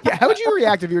 Yeah, how would you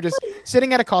react if you were just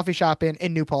sitting at a coffee shop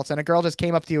in New Paltz and a girl just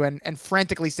came up to you and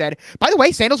frantically said, "By the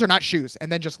way, sandals are not shoes,"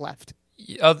 and then just left?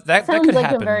 Oh, that Sounds could like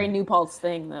happen. a very New Paltz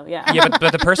thing, though. Yeah. Yeah,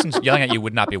 but the person yelling at you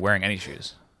would not be wearing any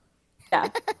shoes. Yeah.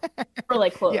 Or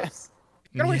like clothes. Yeah.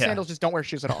 You don't wear sandals, just don't wear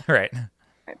shoes at all. Right.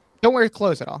 Don't wear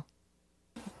clothes at all.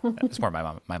 That's more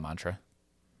my mantra.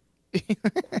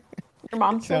 Your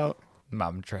mom. So,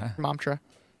 Mantra. Momtra.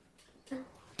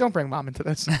 Don't bring mom into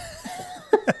this.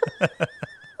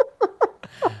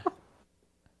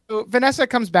 So Vanessa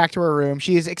comes back to her room.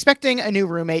 She's expecting a new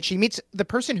roommate. She meets the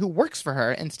person who works for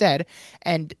her instead,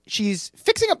 and she's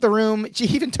fixing up the room. She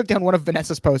even took down one of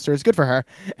Vanessa's posters. Good for her.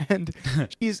 And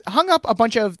she's hung up a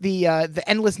bunch of the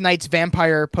Endless Nights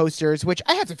vampire posters, which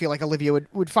I have to feel like Olivia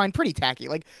would find pretty tacky.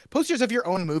 Like posters of your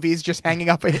own movies just hanging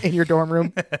up in your dorm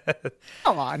room.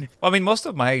 Come on. Well, I mean, most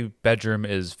of my bedroom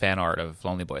is fan art of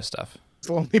Lonely Boy stuff. It's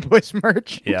Lonely Boys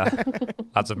merch. Yeah,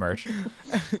 lots of merch.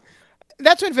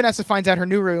 That's when Vanessa finds out her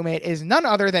new roommate is none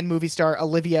other than movie star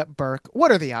Olivia Burke. What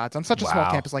are the odds? On such a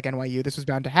small campus like NYU, this was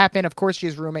bound to happen. Of course, she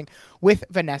is rooming with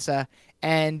Vanessa.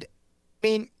 And, I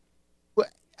mean,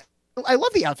 I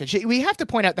love the outfit. We have to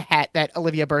point out the hat that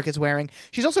Olivia Burke is wearing.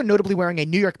 She's also notably wearing a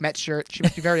New York Mets shirt. She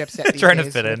must be very upset these Trying days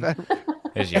to fit in.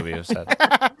 As you'll be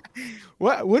upset.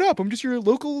 What up? I'm just your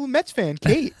local Mets fan,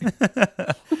 Kate.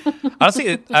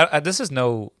 Honestly, this is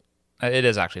no... It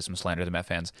is actually some slander to the Met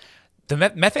fans. The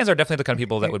Met fans are definitely the kind of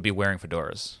people that would be wearing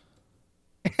fedoras.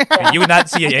 You would not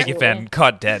see a Yankee fan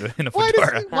caught dead in a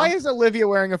fedora. Why is Olivia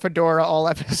wearing a fedora all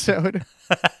episode?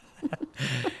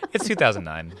 It's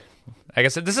 2009. I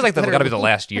guess this is like got to be the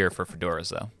last year for fedoras,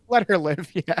 though. Let her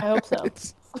live, yeah. I hope so.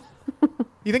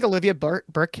 You think Olivia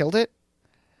Burke killed it?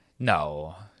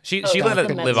 No. She let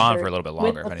it live on for a little bit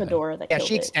longer. With the fedora that killed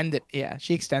she it. extended. Yeah,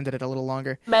 she extended it a little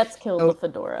longer. Mets killed the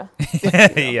fedora.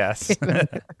 Yes.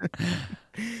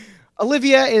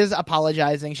 Olivia is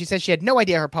apologizing. She says she had no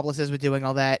idea her publicist was doing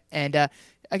all that. And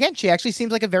again, she actually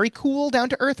seems like a very cool,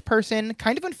 down-to-earth person.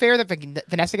 Kind of unfair that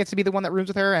Vanessa gets to be the one that rooms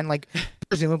with her and, like,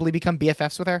 presumably become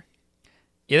BFFs with her.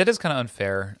 Yeah, that is kind of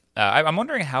unfair. I'm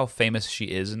wondering how famous she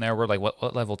is in there. We're like,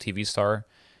 what level TV star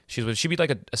would she be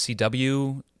like a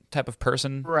CW type of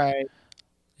person? Right.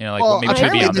 You know, like maybe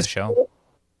she'd be on this show.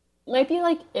 Might be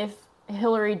like if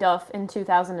Hilary Duff in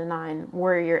 2009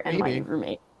 were your NYU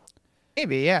roommate.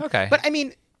 Maybe, yeah. Okay. But I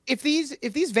mean, if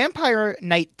these Vampire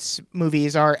Nights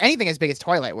movies are anything as big as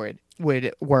Twilight were,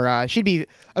 she'd be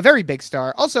a very big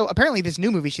star. Also, apparently, this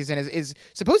new movie she's in is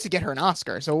supposed to get her an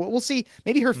Oscar. So we'll see.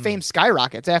 Maybe her fame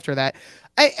skyrockets after that.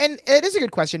 And it is a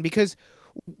good question because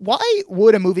why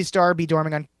would a movie star be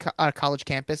dorming on a college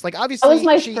campus? Like, obviously, that was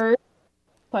my first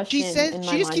question.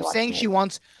 She just keeps saying she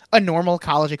wants a normal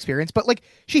college experience, but like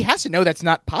she has to know that's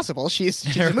not possible.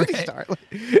 She's a movie star.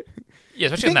 Yeah,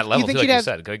 especially on that level, too, like you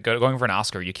said. Going for an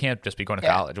Oscar, you can't just be going to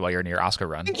college while you're in your Oscar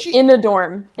run. In a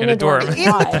dorm. In a dorm. In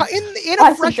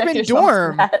a freshman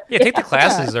dorm. Yeah, take the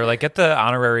classes or like get the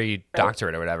honorary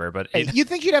doctorate or whatever. But you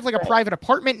think she'd have like a private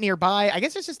apartment nearby. I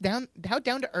guess it's just how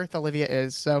down to earth Olivia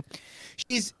is. So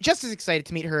she's just as excited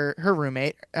to meet her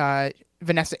roommate,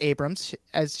 Vanessa Abrams,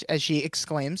 as she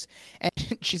exclaims. And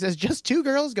she says, "Just two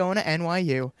girls going to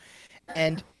NYU."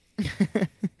 And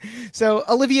so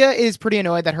Olivia is pretty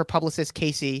annoyed that her publicist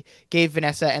Casey gave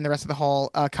Vanessa and the rest of the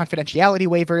hall confidentiality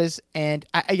waivers, and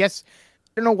I guess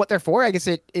I don't know what they're for. I guess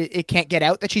it can't get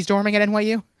out that she's dorming at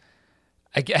NYU.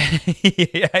 I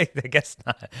guess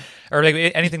not, or like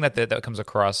anything that comes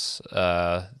across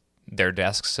their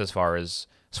desks as far as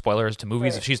spoilers to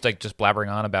movies. If she's like just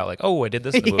blabbering on about like, oh, I did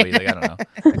this in the movie, like I don't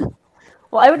know.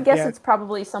 Well, I would guess it's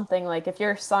probably something like if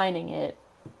you're signing it,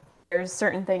 there's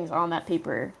certain things on that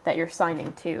paper that you're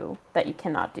signing to that you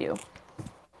cannot do.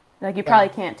 Like, you probably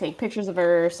can't take pictures of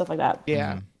her, stuff like that.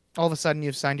 Yeah. All of a sudden,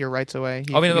 you've signed your rights away.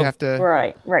 You have to...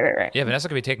 Right. Yeah, Vanessa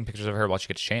could be taking pictures of her while she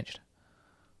gets changed.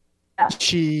 Yeah.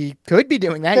 She could be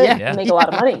doing that, yeah. Make a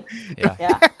lot of money.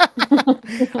 Yeah.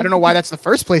 I don't know why that's the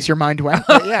first place your mind went,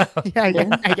 but yeah,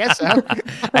 I guess so.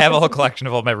 I have a whole collection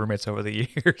of all my roommates over the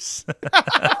years.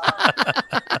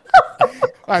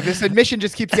 Wow, this admission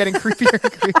just keeps getting creepier and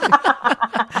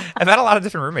creepier. I've had a lot of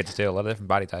different roommates too, a lot of different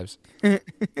body types.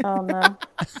 Oh no.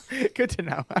 Good to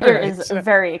know. Peter is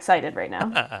very excited right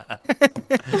now.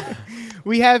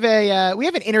 We have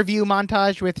an interview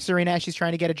montage with Serena as she's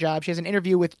trying to get a job. She has an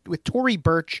interview with Tory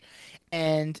Burch,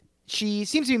 and she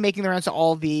seems to be making the rounds to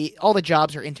all the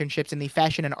jobs or internships in the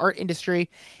fashion and art industry.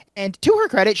 And to her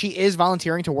credit, she is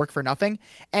volunteering to work for nothing.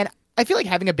 And I feel like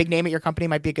having a big name at your company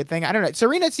might be a good thing. I don't know.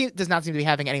 Serena does not seem to be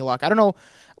having any luck. I don't know.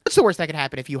 What's the worst that could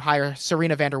happen if you hire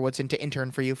Serena Vanderwoodson to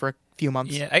intern for you for a few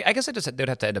months? Yeah, I guess they'd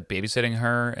have to end up babysitting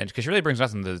her, and because she really brings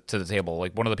nothing to the table.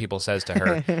 Like, one of the people says to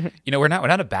her, we're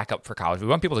not a backup for college. We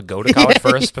want people to go to college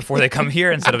first before they come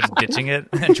here instead of ditching it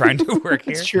and trying to work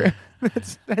here. That's true.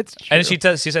 That's true. And she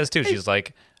says too, she's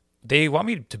like, they want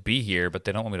me to be here, but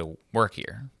they don't want me to work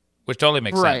here, which totally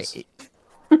makes sense.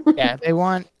 Yeah, they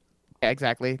want. Yeah,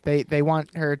 exactly. They want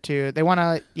her to. They want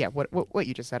to. Yeah, what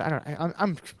you just said. I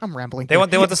don't. I'm rambling. They want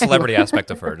the celebrity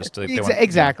aspect of her. Just to,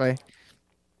 exactly. Yeah.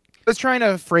 I was trying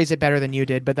to phrase it better than you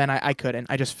did, but then I couldn't.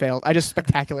 I just failed. I just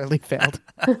spectacularly failed.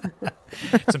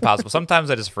 It's impossible. Sometimes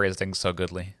I just phrase things so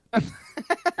goodly.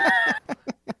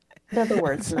 They're the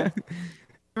words.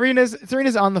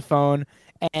 Serena's on the phone.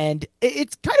 And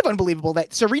it's kind of unbelievable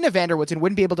that Serena Vanderwoodson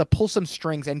wouldn't be able to pull some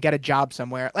strings and get a job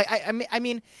somewhere. Like, I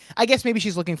mean, I guess maybe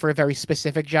she's looking for a very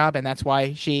specific job, and that's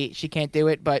why she can't do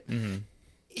it. But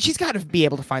she's got to be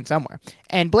able to find somewhere.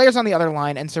 And Blair's on the other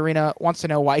line, and Serena wants to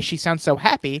know why she sounds so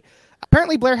happy.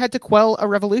 Apparently, Blair had to quell a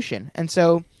revolution, and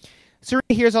so Serena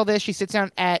hears all this. She sits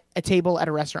down at a table at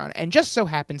a restaurant and just so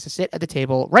happens to sit at the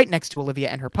table right next to Olivia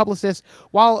and her publicist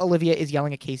while Olivia is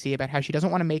yelling at Casey about how she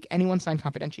doesn't want to make anyone sign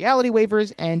confidentiality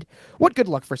waivers, and what good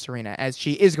luck for Serena, as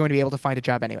she is going to be able to find a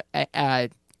job anyway,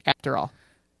 after all.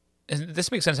 And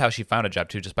this makes sense how she found a job,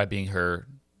 too, just by being her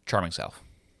charming self.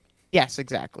 Yes,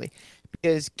 exactly.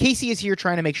 Because Casey is here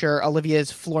trying to make sure Olivia's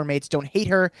floor mates don't hate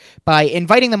her by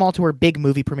inviting them all to her big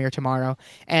movie premiere tomorrow.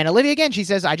 And Olivia, again, she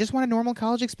says, I just want a normal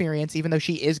college experience, even though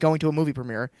she is going to a movie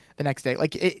premiere the next day.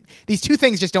 Like, these two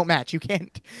things just don't match. You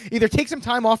can't either take some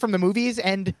time off from the movies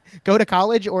and go to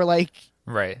college, or, like,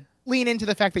 lean into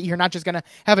the fact that you're not just going to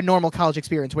have a normal college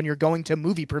experience when you're going to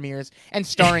movie premieres and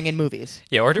starring in movies.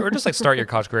 Yeah, or just, like, start your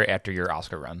college career after your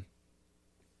Oscar run.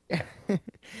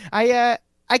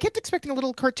 I kept expecting a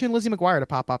little cartoon Lizzie McGuire to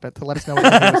pop up to let us know what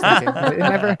I was thinking.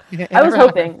 But I was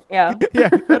hoping, yeah. Yeah,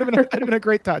 that'd have been a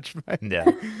great touch. Yeah.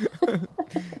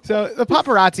 So the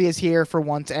paparazzi is here for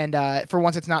once, and for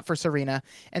once it's not for Serena.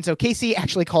 And so Casey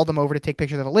actually called them over to take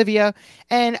pictures of Olivia.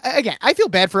 And again, I feel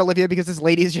bad for Olivia because this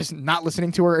lady is just not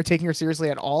listening to her or taking her seriously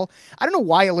at all. I don't know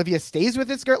why Olivia stays with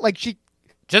this girl. Like, she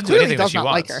just do anything does that she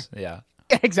wants. Like her. Yeah,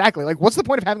 exactly. Like, what's the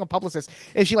point of having a publicist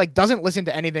if she, like, doesn't listen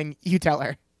to anything you tell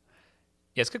her?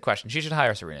 Yeah, it's a good question. She should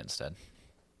hire Serena instead.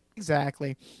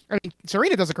 Exactly. I mean,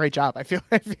 Serena does a great job. I feel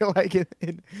like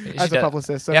as a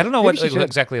publicist. So yeah, I don't know what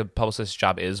exactly a publicist's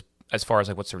job is as far as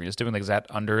like what Serena's doing. Like, is that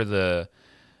under the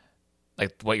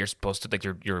like what you're supposed to like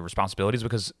your responsibilities?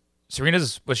 Because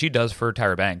Serena's what she does for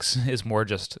Tyra Banks is more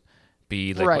just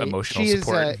be like emotional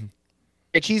support.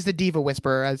 She's the diva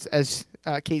whisperer, as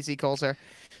Casey calls her.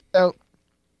 So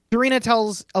Serena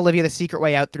tells Olivia the secret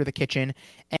way out through the kitchen,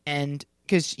 and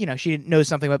because, you know, she knows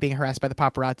something about being harassed by the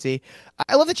paparazzi.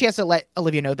 I love that she has to let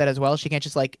Olivia know that as well. She can't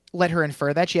just, like, let her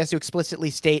infer that. She has to explicitly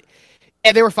state,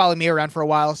 and they were following me around for a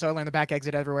while, so I learned the back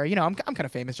exit everywhere. You know, I'm kind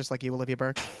of famous, just like you, Olivia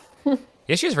Burke.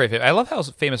 Yeah, she is very famous. I love how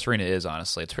famous Serena is,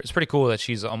 honestly. It's pretty cool that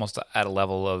she's almost at a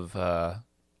level of a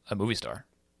movie star.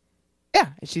 Yeah,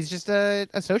 she's just a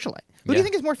socialite. Who do you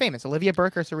think is more famous, Olivia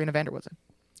Burke or Serena Vanderwoodson?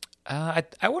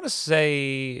 I want to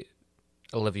say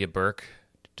Olivia Burke,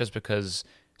 just because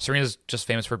Serena's just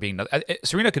famous for being...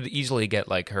 Serena could easily get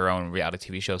like her own reality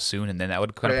TV show soon, and then that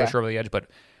would kind of push her over the edge. But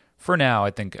for now,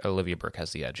 I think Olivia Burke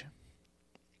has the edge.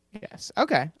 Yes.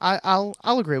 Okay. I'll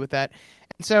agree with that.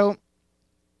 And so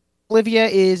Olivia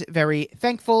is very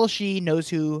thankful. She knows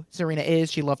who Serena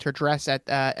is. She loved her dress at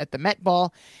the Met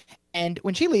Ball. And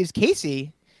when she leaves,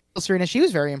 Casey tells Serena she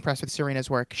was very impressed with Serena's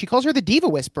work. She calls her the diva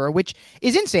whisperer, which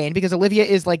is insane because Olivia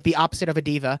is like the opposite of a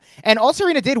diva. And all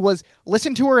Serena did was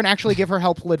listen to her and actually give her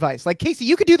helpful advice. Like, Casey,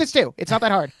 you could do this too. It's not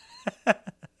that hard.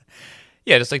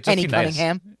 Yeah, just Annie be nice.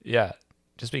 Cunningham. Yeah.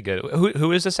 Just be good.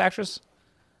 Who is this actress?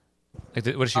 Like,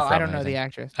 what is she from? I don't know the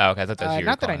actress. Oh, okay. I thought that's you.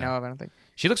 Not that I know of. I don't think.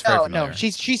 She looks very familiar. No. She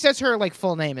says her like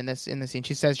full name in the scene.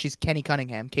 She says she's Kenny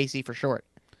Cunningham, Casey for short.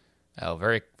 Oh,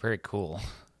 very, very cool.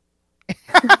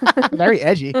 Very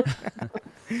edgy.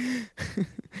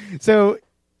 So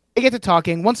they get to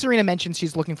talking. Once Serena mentions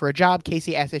she's looking for a job,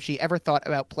 Casey asks if she ever thought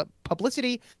about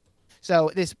publicity.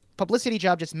 So this publicity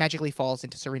job just magically falls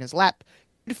into Serena's lap.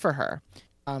 Good for her.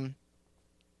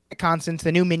 Constance,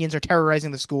 the new minions are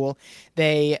terrorizing the school.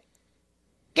 I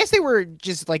guess they were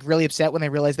just like really upset when they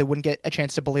realized they wouldn't get a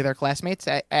chance to bully their classmates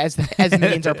as the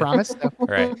minions are promised. So,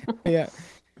 right. Yeah.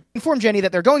 Inform Jenny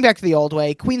that they're going back to the old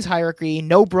way. Queen's hierarchy,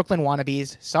 no Brooklyn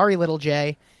wannabes. Sorry, little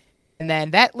Jay. And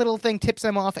then that little thing tips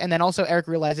them off. And then also Eric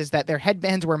realizes that their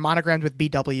headbands were monogrammed with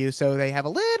BW, so they have a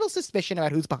little suspicion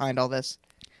about who's behind all this.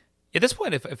 At this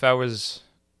point, if I was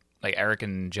like Eric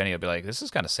and Jenny, I'd be like, "This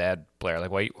is kind of sad, Blair.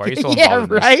 Like, why are you still involved in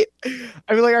this?" Right.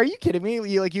 I'd be like, "Are you kidding me?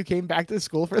 You came back to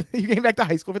school you came back to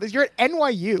high school for this. You're at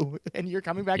NYU and you're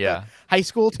coming back to high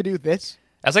school to do this."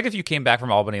 That's like if you came back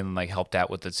from Albany and like helped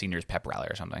out with the seniors pep rally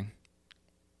or something.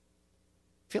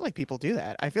 I feel like people do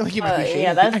that. I feel like you might be ashamed.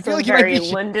 Yeah, that's a very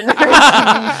Lyndon thing.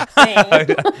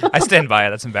 I stand by it.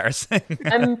 That's embarrassing.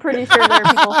 I'm pretty sure there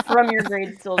are people from your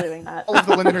grade still doing that. All of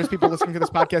the Lindoners people listening to this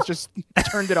podcast just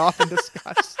turned it off in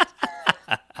disgust.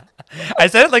 I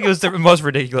said it like it was the most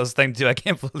ridiculous thing too. I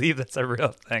can't believe that's a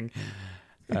real thing.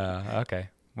 Okay.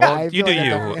 Well, Yeah, you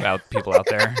do like people out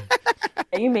there.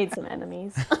 You made some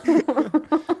enemies.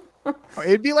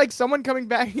 It'd be like someone coming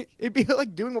back. It'd be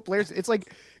like doing what Blair's. It's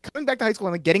like coming back to high school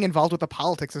and like getting involved with the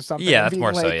politics of something. Yeah, that's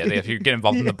more so. Yeah, if you get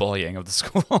involved in the bullying of the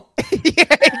school.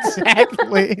 Yeah,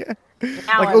 exactly.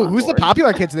 Like, who's the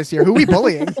popular kids this year? Who are we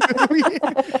bullying?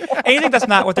 Anything that's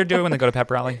not what they're doing when they go to pep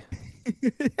rally.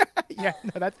 Yeah,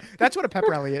 no, that's what a pep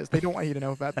rally is. They don't want you to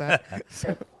know about that.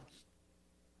 So.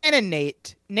 And then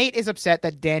Nate is upset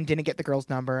that Dan didn't get the girl's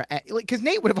number because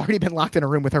Nate would have already been locked in a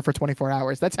room with her for 24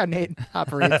 hours. That's how Nate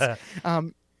operates.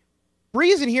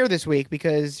 Bree isn't here this week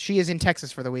because she is in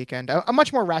Texas for the weekend. A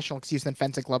much more rational excuse than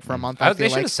fencing club for a month. They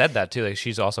should have said that too. Like,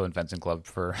 she's also in fencing club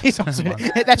for.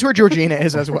 That's where Georgina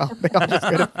is as well. They all just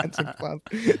go to fencing club.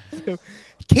 So,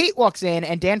 Kate walks in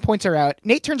and Dan points her out.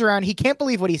 Nate turns around. He can't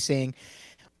believe what he's seeing.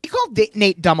 He called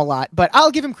Nate dumb a lot, but I'll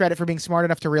give him credit for being smart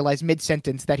enough to realize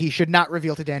mid-sentence that he should not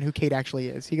reveal to Dan who Kate actually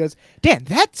is. He goes, Dan,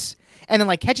 that's... And then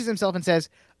like catches himself and says,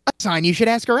 a sign you should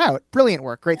ask her out. Brilliant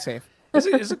work. Great save.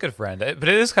 He's a good friend. But it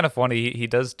is kind of funny. He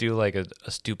does do like a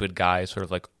stupid guy sort of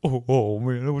like, oh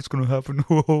man, what's going to happen?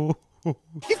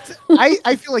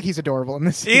 I feel like he's adorable in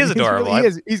this scene. He is adorable.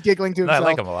 He's giggling to himself. I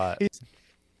like him a lot.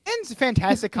 Dan's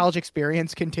fantastic college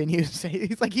experience continues.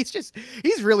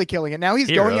 He's really killing it. Now he's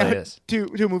going really out to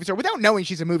a movie star without knowing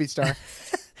she's a movie star.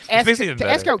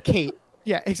 Ask out Kate.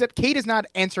 Yeah, except Kate is not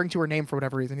answering to her name for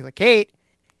whatever reason. He's like, Kate.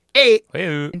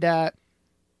 And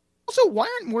also, why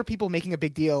aren't more people making a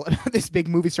big deal about this big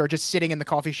movie star just sitting in the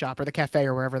coffee shop or the cafe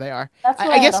or wherever they are? That's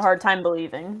what I guess, had a hard time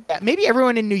believing. Yeah, maybe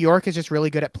everyone in New York is just really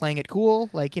good at playing it cool.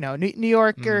 Like, New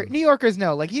Yorkers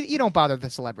know. Like, you don't bother the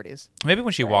celebrities. Maybe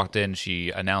when she walked in, she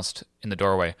announced in the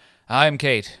doorway, I'm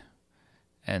Kate.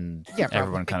 And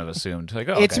everyone kind of assumed, like,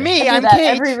 oh, it's okay. me, I'm Kate.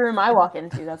 Every room I walk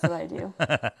into, that's what I do.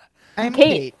 I'm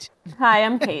Kate. Hi,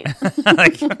 I'm Kate.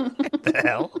 Like, what the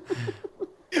hell?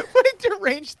 What a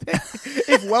deranged thing.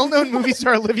 If well-known movie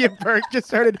star Olivia Burke just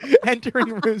started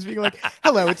entering rooms being like,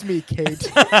 hello, it's me,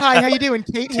 Kate. Hi, how you doing,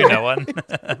 Kate? To no one.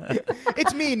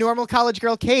 It's me, normal college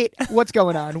girl Kate. What's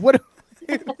going on? What?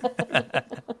 But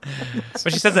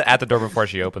she says it at the door before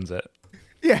she opens it.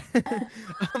 Yeah.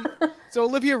 So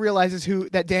Olivia realizes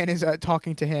that Dan is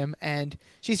talking to him, and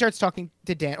she starts talking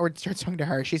to Dan, or starts talking to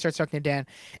her. She starts talking to Dan,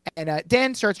 and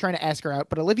Dan starts trying to ask her out,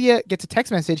 but Olivia gets a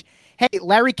text message. Hey,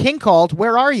 Larry King called.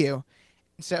 Where are you?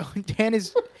 And so Dan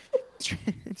is...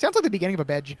 It sounds like the beginning of a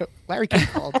bad joke. Larry King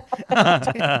called.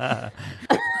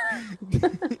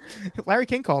 Larry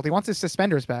King called. He wants his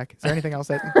suspenders back. Is there anything else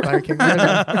that Larry King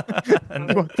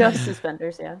wants? Just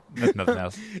suspenders, yeah. Nothing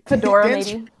else. Fedora,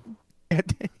 maybe. Yeah,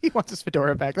 he wants his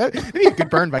fedora back. That'd be a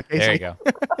good burn by Casey. There you go.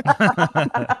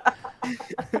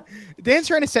 Dan's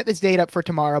trying to set this date up for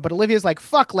tomorrow, but Olivia's like,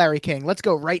 fuck Larry King. Let's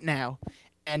go right now.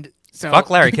 And so fuck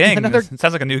Larry King. It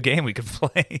sounds like a new game we could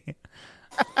play.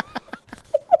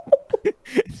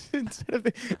 Instead of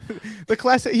the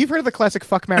classic, you've heard of the classic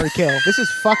fuck, marry, kill. This is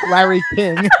fuck Larry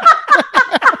King.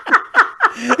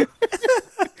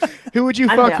 Who would you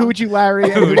fuck? Who would you Larry?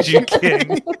 Who would you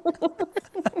king?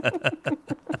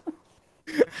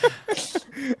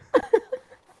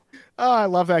 Oh, I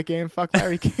love that game. Fuck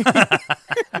Larry King.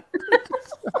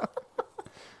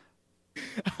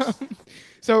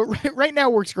 So So right now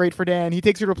works great for Dan. He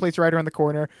takes her to a place right around the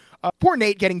corner. Poor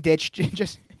Nate getting ditched,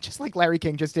 just like Larry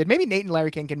King just did. Maybe Nate and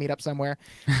Larry King can meet up somewhere.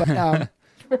 But,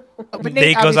 but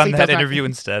Nate goes on that interview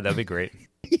instead. That'd be great.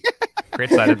 Great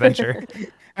side adventure.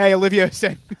 Hey, Olivia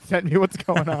sent me what's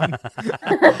going on.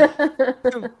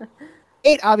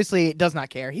 Nate obviously does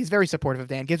not care. He's very supportive of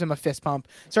Dan, gives him a fist pump,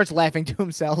 starts laughing to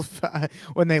himself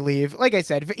when they leave. Like I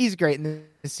said, he's great in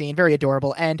this scene, very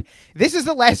adorable. And this is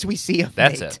the last we see of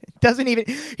Nate. That's it.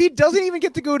 He doesn't even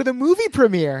get to go to the movie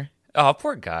premiere. Oh,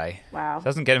 poor guy. Wow.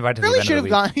 Doesn't get invited to Really the should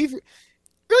event have of the week. gone. He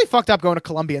really fucked up going to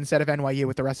Columbia instead of NYU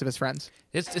with the rest of his friends.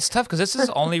 It's tough because this is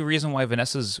the only reason why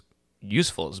Vanessa's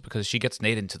useful is because she gets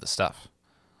Nate into the stuff.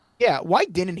 Yeah, why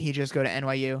didn't he just go to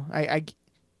NYU? I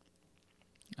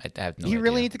have no he idea.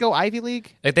 really need to go Ivy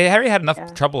League? Like, they already had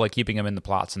enough trouble keeping him in the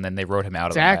plots, and then they wrote him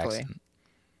out of them by accident.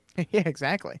 Yeah,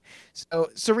 exactly. So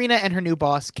Serena and her new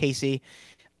boss, Casey,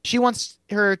 she wants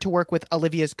her to work with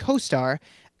Olivia's co-star.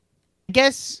 I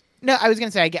guess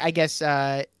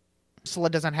Ursula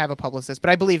doesn't have a publicist, but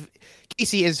I believe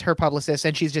Casey is her publicist,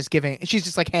 and she's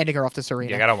just like handing her off to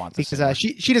Serena. Yeah, I don't want this because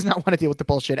she does not want to deal with the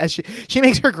bullshit. As she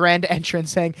makes her grand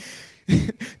entrance saying,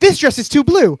 "This dress is too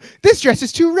blue. This dress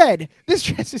is too red. This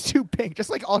dress is too pink."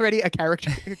 Just like already a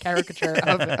caricature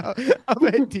of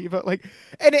a diva. Like,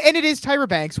 and it is Tyra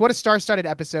Banks. What a star-studded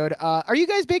episode. Are you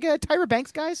guys big Tyra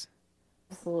Banks guys?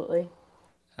 Absolutely.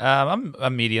 I'm a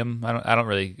medium. I don't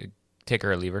really take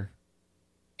her or leave her.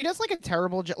 She does like a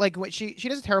terrible job. Like she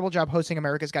does a terrible job hosting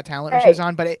America's Got Talent when she was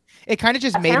on, but it kind of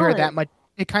just made her that much.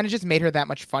 It kind of just made her that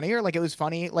much funnier. Like it was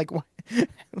funny, like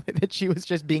that she was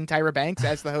just being Tyra Banks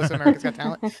as the host of America's Got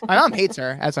Talent. My mom hates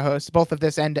her as a host, both of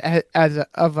this and as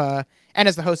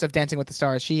the host of Dancing with the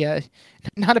Stars. She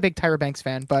not a big Tyra Banks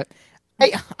fan, but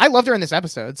I loved her in this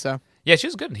episode. So yeah, she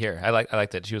was good in here. I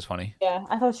liked it. She was funny. Yeah,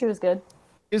 I thought she was good.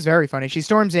 It was very funny. She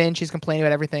storms in. She's complaining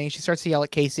about everything. She starts to yell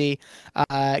at Casey.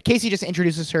 Casey just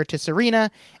introduces her to Serena.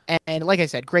 And like I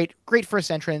said, great first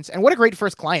entrance. And what a great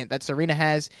first client that Serena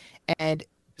has. And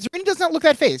Serena does not look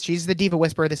that phased. She's the diva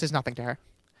whisperer. This is nothing to her.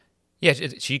 Yeah,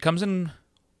 she comes in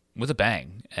with a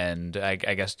bang. And I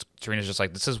guess Serena's just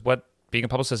like, this is what being a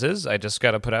publicist is. I just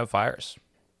got to put out fires.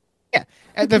 Yeah.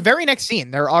 At the very next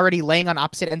scene, they're already laying on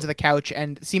opposite ends of the couch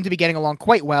and seem to be getting along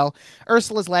quite well.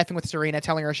 Ursula's laughing with Serena,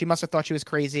 telling her she must have thought she was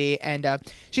crazy. And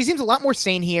she seems a lot more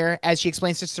sane here as she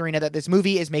explains to Serena that this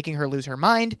movie is making her lose her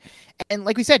mind. And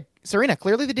like we said, Serena,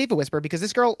 clearly the diva whisperer, because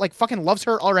this girl like fucking loves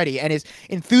her already and is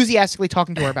enthusiastically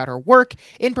talking to her about her work.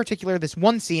 In particular, this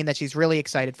one scene that she's really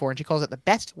excited for, and she calls it the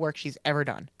best work she's ever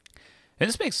done. And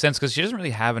this makes sense because she doesn't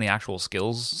really have any actual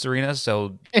skills, Serena.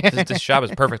 So this job is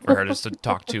perfect for her, just to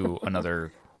talk to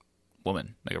another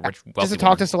woman, like a rich, wealthy just to talk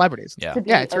woman. to celebrities. Yeah, To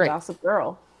be it's a right. gossip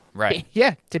girl. Right.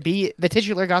 Yeah, to be the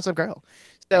titular gossip girl.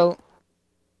 So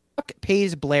Chuck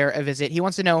pays Blair a visit. He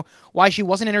wants to know why she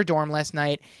wasn't in her dorm last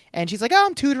night. And she's like, "Oh,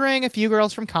 I'm tutoring a few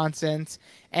girls from Constance."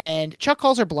 And Chuck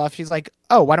calls her bluff. She's like,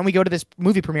 "Oh, why don't we go to this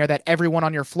movie premiere that everyone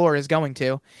on your floor is going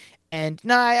to?" And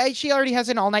she already has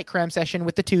an all-night cram session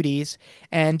with the 2Ds.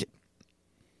 And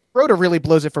Rhoda really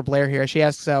blows it for Blair here. She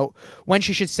asks when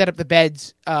she should set up the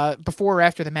beds before or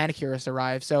after the manicurist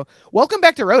arrives. So welcome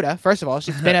back to Rhoda, first of all. It's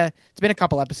been a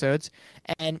couple episodes.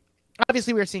 And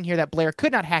obviously we're seeing here that Blair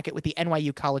could not hack it with the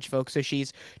NYU college folks. So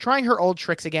she's trying her old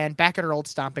tricks again, back at her old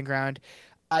stomping ground.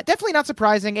 Definitely not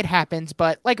surprising. It happens.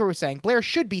 But like we were saying, Blair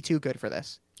should be too good for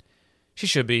this. She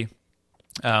should be.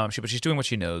 But she's doing what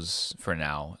she knows for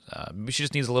now. She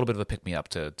just needs a little bit of a pick-me-up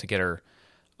to get her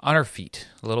on her feet,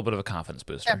 a little bit of a confidence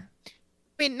booster. Yeah.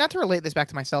 I mean, not to relate this back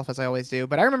to myself as I always do,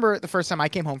 but I remember the first time I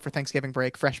came home for Thanksgiving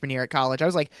break freshman year at college. I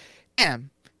was like,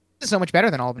 damn, this is so much better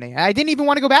than Albany. I didn't even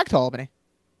want to go back to Albany.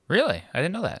 Really? I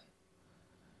didn't know that.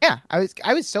 Yeah,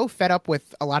 I was so fed up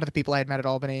with a lot of the people I had met at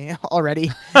Albany already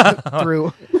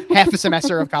through half a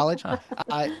semester of college.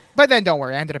 But then don't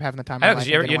worry, I ended up having the time of my life.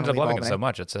 You and didn't ended up wanna loving leave it so Albany.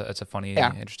 much. It's a funny,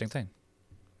 interesting thing.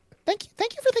 Thank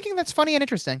you for thinking that's funny and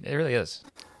interesting. It really is.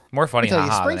 More funny, Let me tell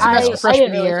you, haha. spring than I, anything semester else. I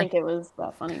didn't freshman really year. think it was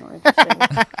that funny or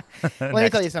interesting. Let me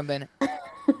tell you something.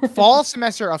 Fall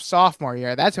semester of sophomore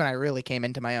year, that's when I really came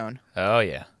into my own. Oh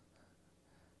yeah.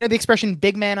 You know the expression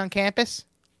 "big man on campus"?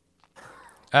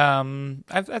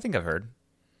 I think I've heard.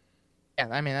 Yeah,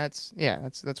 I mean that's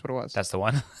what it was. That's the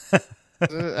one.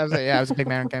 I was a big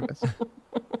man on campus.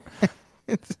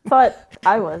 But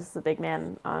I was the big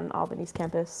man on Albany's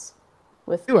campus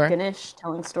with You were. Ganesh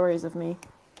telling stories of me.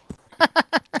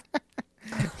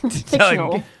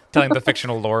 telling the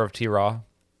fictional lore of T-Raw.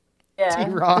 Yeah,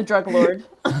 T-Raw. the drug lord.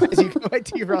 As you go by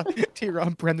T-Raw,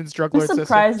 Brendan's drug I'm lord sister.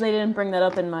 surprised they didn't bring that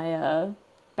up in my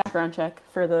background check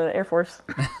for the Air Force.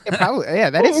 Yeah,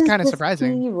 that is kind of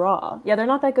surprising. Raw. Yeah, they're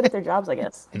not that good at their jobs, I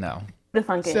guess. No. The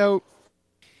fun game. So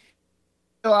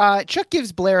Chuck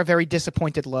gives Blair a very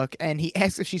disappointed look, and he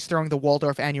asks if she's throwing the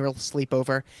Waldorf annual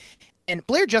sleepover. And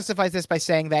Blair justifies this by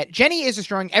saying that Jenny is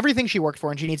destroying everything she worked for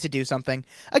and she needs to do something.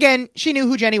 Again, she knew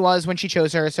who Jenny was when she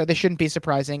chose her, so this shouldn't be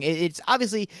surprising. It's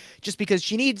obviously just because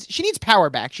she needs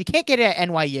power back. She can't get it at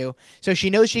NYU, so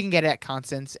she knows she can get it at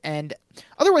Constance. And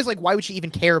otherwise, like, why would she even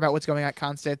care about what's going on at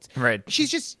Constance? Right.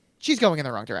 She's going in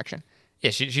the wrong direction. Yeah,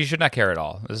 she should not care at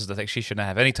all. This is the thing. She should not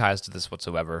have any ties to this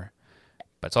whatsoever.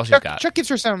 But it's all she's got. Chuck gives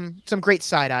her some great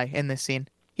side eye in this scene.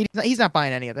 He's not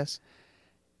buying any of this.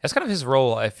 That's kind of his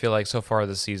role, I feel like, so far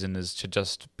this season is to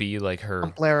just be like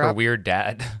her weird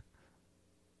dad.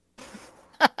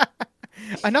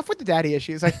 Enough with the daddy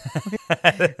issues. Like,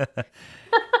 that's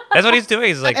what he's doing.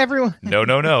 He's like, everyone.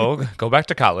 No, go back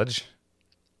to college.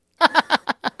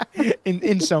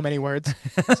 in so many words.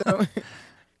 So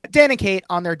Dan and Kate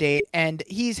on their date, and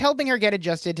he's helping her get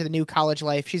adjusted to the new college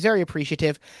life. She's very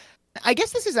appreciative. I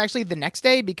guess this is actually the next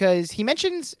day because he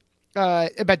mentions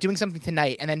about doing something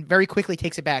tonight and then very quickly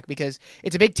takes it back because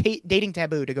it's a big dating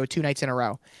taboo to go 2 nights in a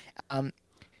row.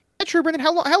 That's true, Brendan.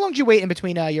 How long did you wait in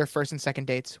between your first and second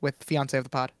dates with Fiancé of the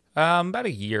Pod? About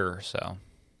a year or so.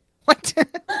 What?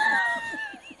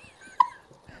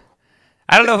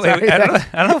 I don't know. I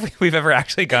don't know if we've ever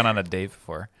actually gone on a date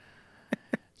before.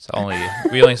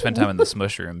 We only spend time in the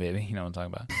smush room, baby. You know what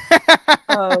I'm talking about.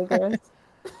 Oh, okay.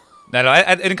 No.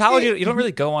 In college, you don't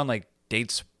really go on like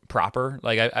dates proper.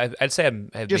 Like I'd say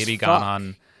I've maybe gone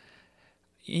on.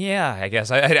 Yeah, I guess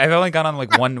I've only gone on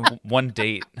like one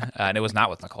date, and it was not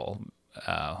with Nicole.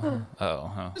 Who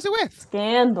was it with?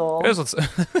 Scandal. It was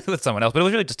with someone else, but it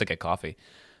was really just to get coffee.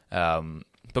 But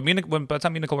by the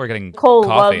time me and Nicole were getting Nicole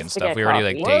coffee loves and to stuff, get we were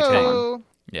already like coffee. dating. Whoa.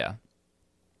 Yeah,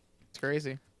 It's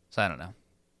crazy. so I don't know.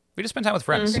 We just spend time with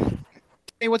friends.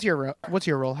 Hey, what's your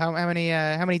role? How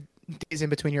many days in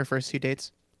between your first 2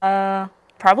 dates?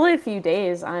 Probably a few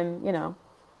days. I'm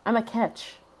a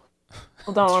catch.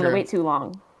 People don't want to wait too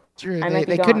long. True.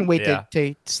 They couldn't wait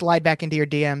to slide back into your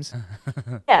DMs.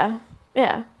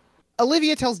 Yeah.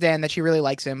 Olivia tells Dan that she really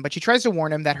likes him, but she tries to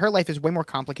warn him that her life is way more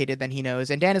complicated than he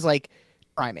knows. And Dan is like,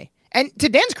 try me. And to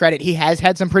Dan's credit, he has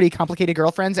had some pretty complicated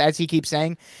girlfriends, as he keeps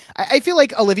saying. I feel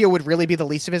like Olivia would really be the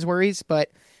least of his worries,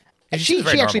 but she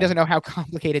actually doesn't know how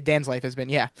complicated Dan's life has been.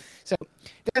 Yeah. So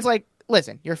Dan's like,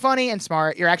 listen, you're funny and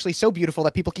smart. You're actually so beautiful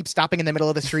that people keep stopping in the middle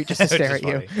of the street just to stare at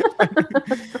you.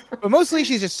 But mostly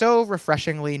she's just so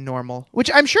refreshingly normal, which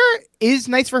I'm sure is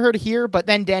nice for her to hear. But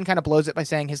then Dan kind of blows it by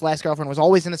saying his last girlfriend was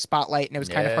always in the spotlight and it was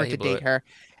kind of hard to date her.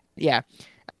 Yeah.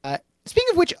 Speaking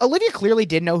of which, Olivia clearly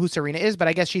did know who Serena is, but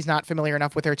I guess she's not familiar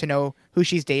enough with her to know who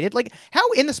she's dated. Like, how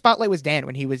in the spotlight was Dan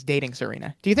when he was dating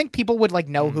Serena? Do you think people would like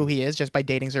know who he is just by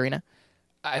dating Serena?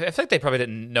 I feel like they probably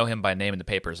didn't know him by name in the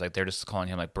papers. Like they're just calling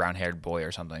him like brown-haired boy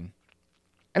or something.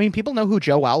 I mean, people know who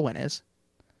Joe Alwyn is.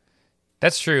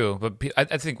 That's true, but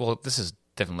I think this is a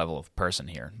different level of person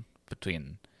here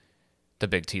between the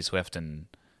big T Swift and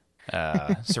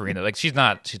Serena. Like she's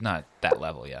not that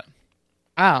level yet.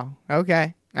 Oh,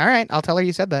 okay. All right. I'll tell her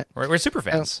you said that. We're super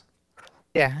fans.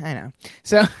 Yeah, I know.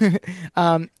 So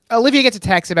Olivia gets a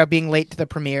text about being late to the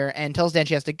premiere and tells Dan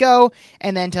she has to go,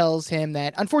 and then tells him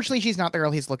that unfortunately she's not the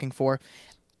girl he's looking for.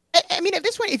 I mean, at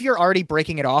this point, if you're already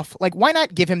breaking it off, like, why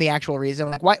not give him the actual reason?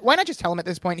 Like, why not just tell him at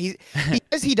this point? He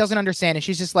says he doesn't understand, and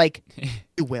she's just like,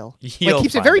 you will. Like,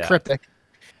 keeps it very cryptic.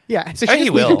 Yeah, so she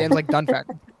will. Dan's like, done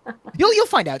fact. You'll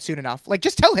find out soon enough. Like,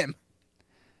 just tell him.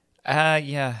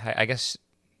 Yeah, I guess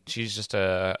she's just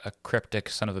a cryptic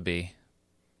son of a bee.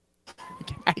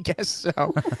 I guess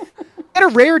so. At a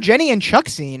rare Jenny and Chuck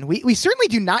scene. We certainly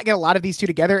do not get a lot of these two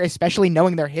together, especially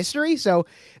knowing their history. So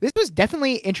this was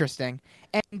definitely interesting.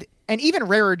 And even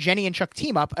rarer, Jenny and Chuck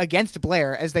team up against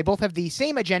Blair as they both have the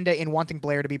same agenda in wanting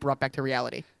Blair to be brought back to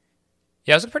reality.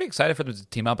 Yeah, I was pretty excited for them to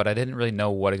team up, but I didn't really know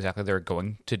what exactly they were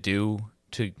going to do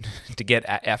to get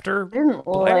after I didn't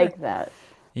Blair. like that.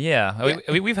 Yeah.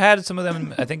 We've had some of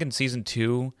them, I think, in season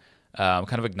 2,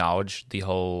 kind of acknowledge the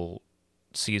whole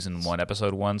season 1,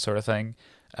 episode 1 sort of thing.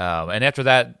 And after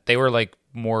that, they were like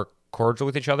more cordial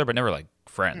with each other, but never like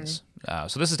friends.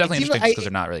 So this is definitely interesting because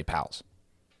they're not really pals.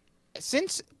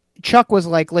 Since Chuck was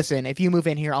like, listen, if you move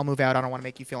in here, I'll move out. I don't want to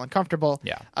make you feel uncomfortable.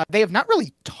 Yeah. They have not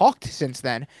really talked since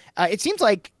then. It seems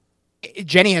like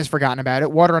Jenny has forgotten about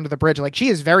it. Water under the bridge. Like, she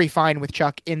is very fine with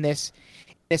Chuck in this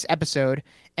episode.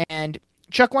 And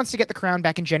Chuck wants to get the crown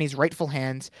back in Jenny's rightful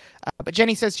hands. But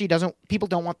Jenny says people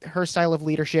don't want her style of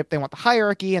leadership. They want the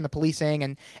hierarchy and the policing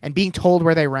and being told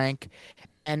where they rank.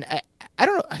 And I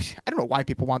don't know why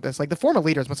people want this. Like the former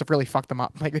leaders must have really fucked them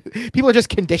up. Like people are just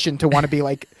conditioned to want to be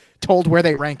like told where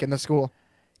they rank in the school.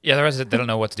 Yeah, the rest of it, they don't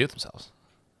know what to do with themselves.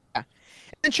 Yeah.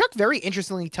 And Chuck very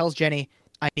interestingly tells Jenny,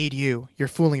 "I need you. You're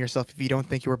fooling yourself if you don't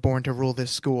think you were born to rule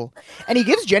this school." And he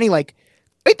gives Jenny like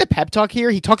quite the pep talk here.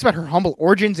 He talks about her humble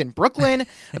origins in Brooklyn,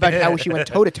 about how she went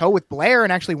toe to toe with Blair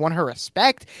and actually won her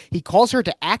respect. He calls her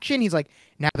to action. He's like,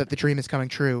 "Now that the dream is coming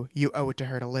true, you owe it to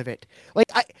her to live it." Like,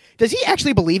 does he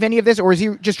actually believe any of this, or is he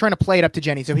just trying to play it up to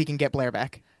Jenny so he can get Blair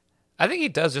back? I think he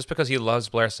does just because he loves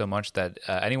Blair so much that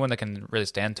anyone that can really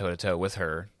stand toe to toe with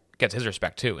her gets his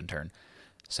respect too in turn.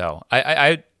 So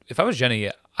I if I was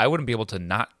Jenny, I wouldn't be able to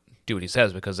not do what he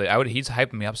says because he's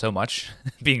hyping me up so much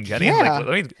being Jenny. Yeah. I'm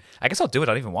like, I guess I'll do it.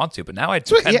 I don't even want to, but now I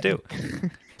kind of do.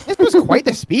 This was quite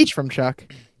the speech from Chuck.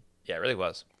 Yeah, it really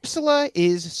was. Ursula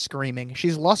is screaming.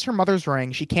 She's lost her mother's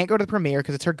ring. She can't go to the premiere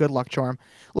because it's her good luck charm.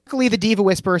 Luckily, the diva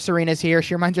whisperer Serena's here.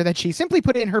 She reminds her that she simply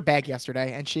put it in her bag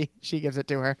yesterday, and she gives it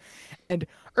to her. And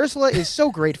Ursula is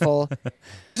so grateful.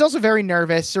 She's also very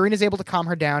nervous. Serena's able to calm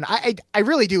her down. I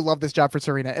really do love this job for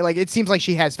Serena. Like it seems like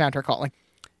she has found her calling.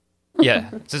 Yeah,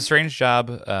 it's a strange job.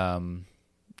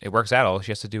 It works out. All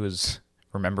she has to do is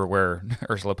remember where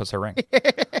Ursula puts her ring.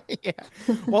 Yeah.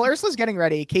 While Ursula's getting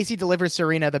ready, Casey delivers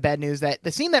Serena the bad news that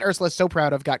the scene that Ursula's so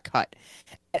proud of got cut.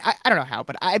 I don't know how,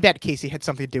 but I bet Casey had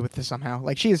something to do with this somehow.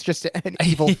 Like she is just an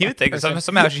evil. You would think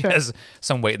somehow she has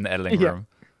some weight in the editing room.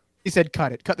 He said,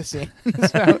 cut the scene.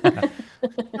 So,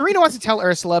 Serena wants to tell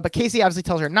Ursula, but Casey obviously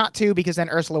tells her not to because then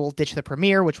Ursula will ditch the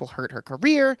premiere, which will hurt her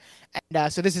career.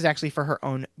 And so this is actually for her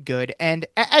own good. And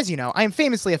as you know, I am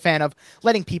famously a fan of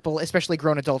letting people, especially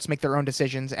grown adults, make their own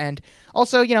decisions. And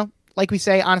also, like we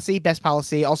say, honesty, best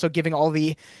policy, also giving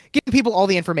people all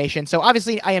the information. So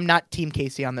obviously I am not Team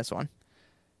Casey on this one.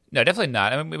 No, definitely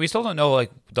not. I mean, we still don't know like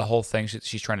the whole thing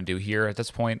she's trying to do here at this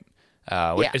point.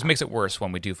 It makes it worse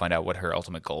when we do find out what her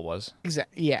ultimate goal was.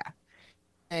 Exactly. Yeah.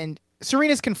 And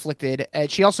Serena's conflicted.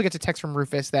 She also gets a text from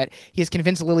Rufus that he has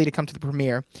convinced Lily to come to the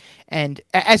premiere. And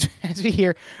as we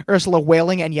hear Ursula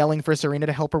wailing and yelling for Serena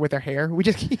to help her with her hair, we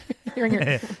just keep hearing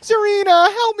her,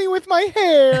 "Serena, help me with my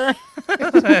hair."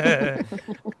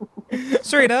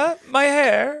 Serena, my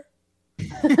hair.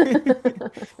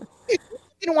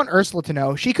 Didn't want Ursula to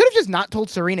know. She could have just not told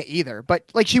Serena either, but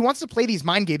like she wants to play these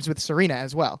mind games with Serena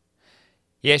as well.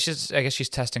 Yeah, I guess she's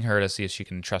testing her to see if she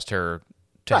can trust her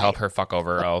to help her fuck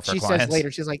over all of her she clients. Says later,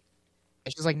 she's like,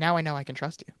 "Now I know I can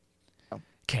trust you." So.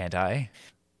 Can't I?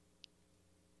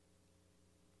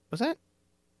 Was that?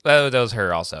 That was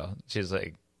her also. She's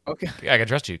like, "Okay, I can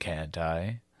trust you, can't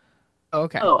I?"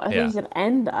 Okay. Oh, I think you said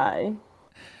 "and I."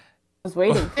 I was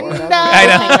waiting for it.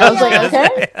 I was like,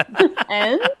 okay.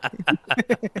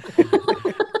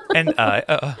 And I.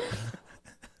 Oh.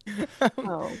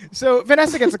 So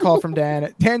Vanessa gets a call from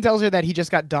Dan. Dan tells her that he just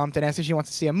got dumped and asks if she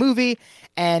wants to see a movie.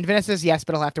 And Vanessa says yes,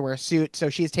 but he'll have to wear a suit. So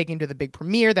she's taking him to the big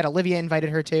premiere that Olivia invited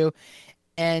her to.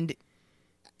 And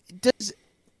does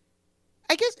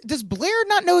Blair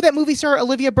not know that movie star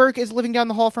Olivia Burke is living down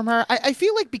the hall from her? I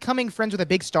feel like becoming friends with a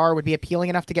big star would be appealing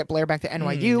enough to get Blair back to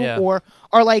NYU, or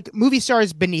are like movie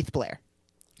stars beneath Blair?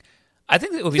 I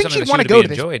think it would be something that she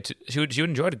would enjoy. She would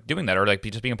enjoy doing that, or like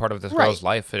just being a part of this girl's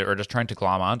life, or just trying to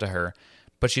glom onto her.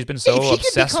 But she's been so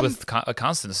obsessed with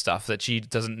constant stuff that she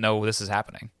doesn't know this is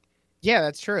happening. Yeah,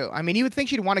 that's true. I mean, you would think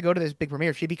she'd want to go to this big premiere.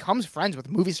 If she becomes friends with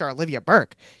movie star Olivia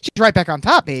Burke, she's right back on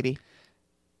top, baby.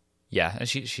 Yeah, and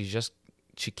she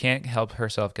can't help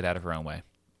herself get out of her own way.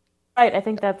 Right, I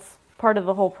think that's part of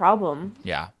the whole problem.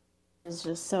 Yeah, is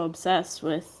just so obsessed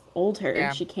with old her.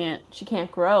 Yeah. She can't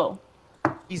grow.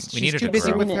 She's too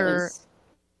busy with her.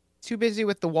 Too busy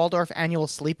with the Waldorf annual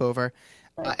sleepover.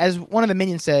 Right. As one of the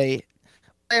minions say,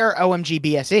 Blair OMG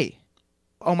BSE.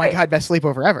 Oh my God, best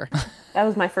sleepover ever. That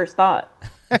was my first thought.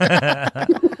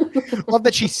 Love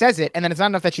that she says it, and then it's not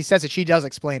enough that she says it. She does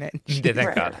explain it. Thank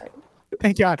God. Right.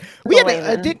 Thank God. We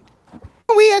had did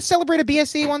we celebrate a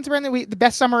BSE once around the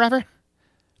best summer ever?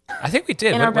 I think we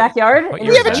did In our backyard.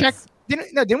 We have a check.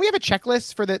 Didn't we have a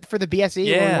checklist for the BSE?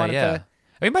 Yeah.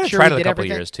 We might have tried it a couple of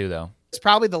years too, though. It's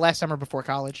probably the last summer before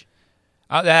college.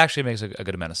 That actually makes a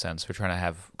good amount of sense. We're trying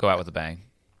to go out with a bang.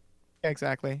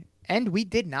 Exactly, and we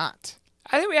did not.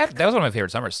 I think that was one of my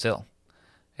favorite summers. Still,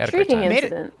 had a great Streaking time.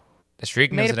 incident. The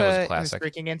streaking incident was a classic. The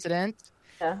streaking incident.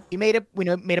 Yeah. We made up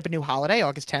a new holiday,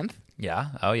 August 10th. Yeah.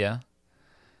 Oh yeah.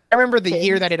 I remember the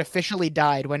year that it officially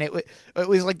died when it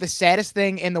was like the saddest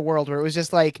thing in the world, where it was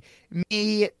just like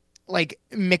me, like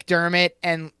McDermott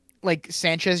and like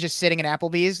Sanchez just sitting in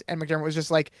Applebee's, and McDermott was just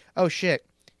like, "Oh shit,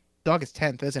 it's August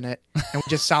 10th, isn't it?" And we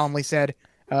just solemnly said,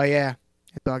 "Oh yeah,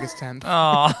 It's August 10th.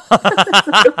 Oh.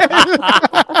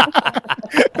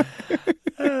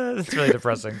 That's really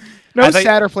depressing. No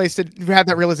sadder place to have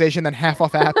that realization than half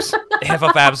off apps. Half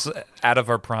off apps out of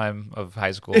our prime of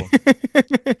high school. I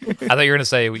thought you were going to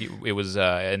say it was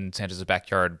in Santa's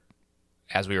backyard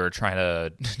as we were trying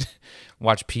to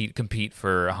watch Pete compete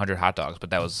for 100 hot dogs, but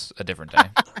that was a different day.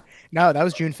 No, that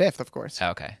was June 5th, of course.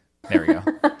 Okay. There we go.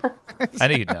 I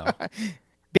knew you'd know.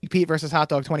 Big Pete versus Hot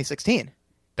Dog 2016.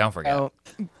 Don't forget. So,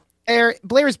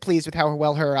 Blair is pleased with how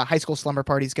well her high school slumber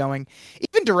party's going.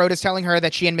 Even Dorota's telling her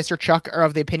that she and Mr. Chuck are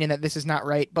of the opinion that this is not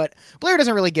right, but Blair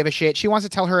doesn't really give a shit. She wants to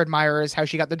tell her admirers how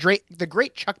she got the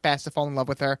great Chuck Bass to fall in love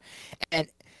with her. And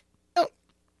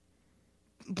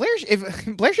Blair should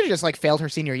have just like failed her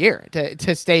senior year to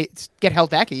get held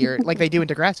back a year like they do in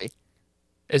Degrassi.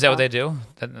 Is that what they do?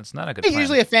 That's not a good plan.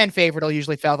 Usually a fan favorite will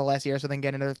usually fail the last year so then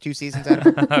get another 2 seasons out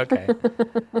of it. Okay.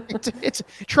 It's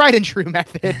tried and true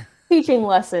method. Teaching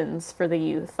lessons for the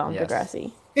youth on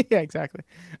Degrassi. Yeah, exactly.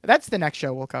 That's the next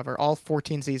show we'll cover. All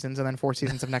 14 seasons and then 4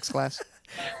 seasons of Next Class.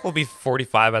 We'll be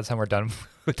 45 by the time we're done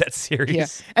with that series. Yeah.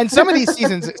 And some of these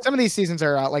seasons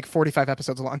are like 45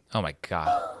 episodes long. Oh my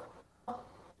God.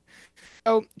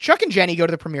 So Chuck and Jenny go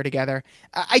to the premiere together.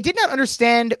 I did not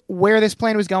understand where this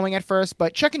plan was going at first,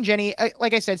 but Chuck and Jenny,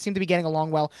 like I said, seem to be getting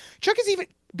along well. Chuck is even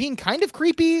being kind of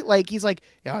creepy. Like he's like,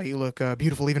 "Yeah, you look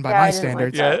beautiful even by my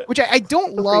standards," which I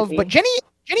don't love. Creepy. But Jenny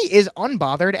is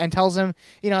unbothered and tells him,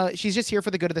 she's just here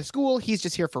for the good of the school. He's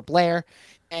just here for Blair.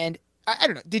 And I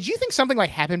don't know. Did you think something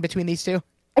might happen between these two?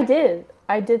 I did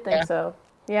think so.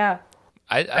 Yeah.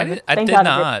 I did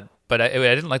not. But I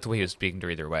didn't like the way he was speaking to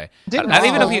her either way. I don't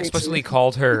even know if he explicitly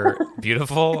called her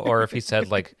beautiful or if he said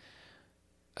like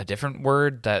a different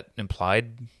word that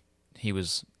implied he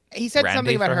was. He said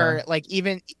something about her like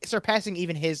even surpassing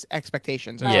even his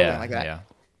expectations or something like that. Yeah.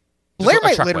 Blair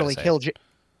might literally kill.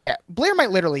 Blair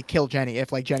might literally kill Jenny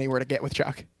if like Jenny were to get with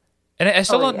Chuck. And I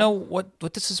still don't know what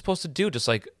this is supposed to do.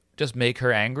 Just make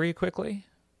her angry quickly.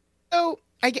 So.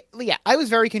 I was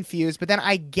very confused, but then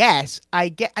I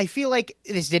feel like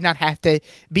this did not have to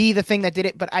be the thing that did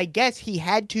it, but I guess he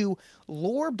had to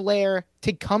lure Blair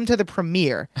to come to the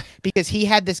premiere because he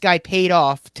had this guy paid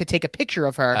off to take a picture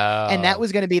of her, and that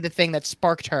was going to be the thing that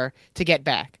sparked her to get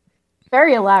back.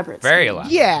 Very elaborate. Very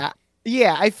elaborate.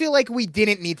 Yeah, I feel like we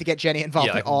didn't need to get Jenny involved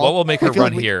at all. What will make her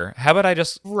run here? How about I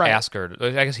just ask her? I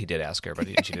guess he did ask her, but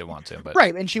she didn't want to. But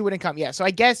right, and she wouldn't come. Yeah, so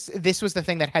I guess this was the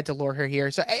thing that had to lure her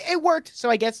here. So it worked. So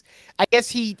I guess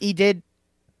he did.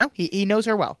 Oh, he knows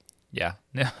her well. Yeah.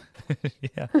 Yeah.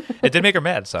 It did make her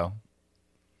mad. So.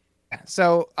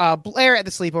 So Blair at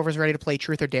the sleepover is ready to play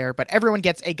Truth or Dare, but everyone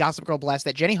gets a Gossip Girl blast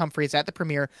that Jenny Humphrey is at the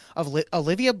premiere of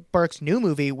Olivia Burke's new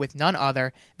movie with none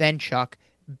other than Chuck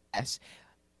Bass.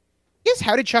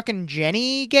 How did Chuck and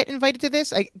Jenny get invited to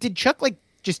this? Did Chuck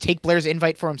just take Blair's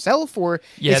invite for himself, or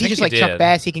is he just like Chuck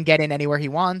Bass? He can get in anywhere he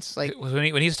wants. Like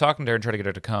when he's talking to her and trying to get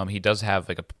her to come, he does have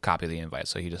like a copy of the invite,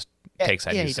 so he just takes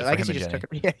that. Yeah, he does. I guess he just took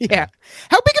it. Yeah.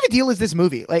 How big of a deal is this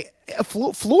movie? Like,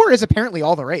 Floor is apparently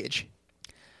all the rage.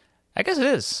 I guess it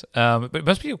is. But it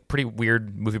must be a pretty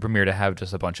weird movie premiere to have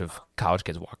just a bunch of college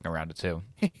kids walking around it too.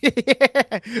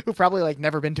 Who've probably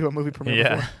never been to a movie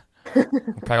premiere before.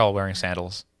 Probably all wearing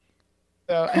sandals.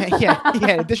 So,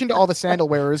 in addition to all the sandal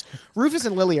wearers, Rufus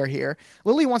and Lily are here.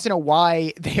 Lily wants to know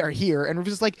why they are here, and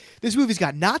Rufus is like, this movie's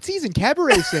got Nazis and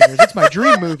cabaret singers. It's my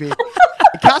dream movie.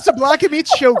 Casablanca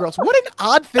meets Showgirls. What an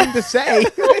odd thing to say.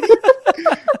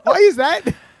 Why is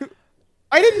that?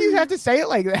 Why didn't you have to say it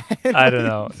like that? I don't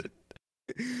know.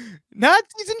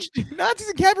 Nazis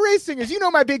and cabaret singers. You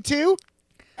know my big two.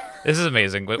 This is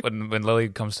amazing. When Lily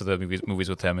comes to the movies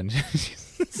with him, and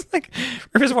she's like,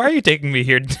 Rufus, why are you taking me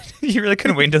here? You really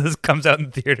couldn't wait until this comes out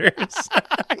in theaters.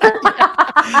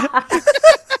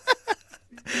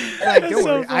 Don't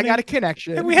worry, I got a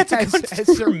connection. And we had to go to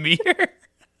the premiere.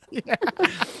 Yeah.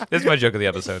 This is my joke of the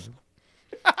episode.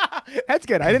 That's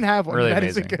good. I didn't have one. Really that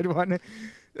amazing. Is a good one.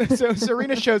 So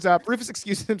Serena shows up. Rufus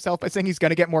excuses himself by saying he's going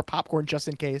to get more popcorn just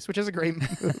in case, which is a great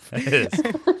move. It is.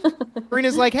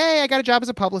 Serena's like, hey, I got a job as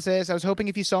a publicist. I was hoping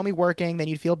if you saw me working, then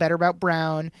you'd feel better about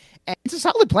Brown. And it's a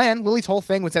solid plan. Lily's whole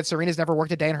thing was that Serena's never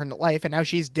worked a day in her life, and now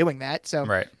she's doing that. So,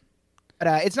 right.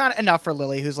 But it's not enough for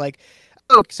Lily, who's like,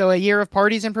 oh, so a year of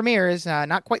parties and premieres,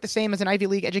 not quite the same as an Ivy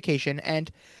League education. And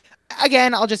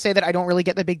again, I'll just say that I don't really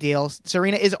get the big deal.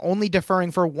 Serena is only deferring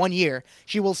for 1 year.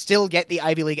 She will still get the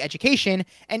Ivy League education,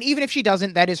 and even if she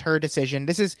doesn't, that is her decision.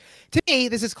 To me,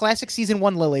 this is classic season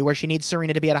 1 Lily, where she needs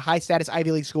Serena to be at a high-status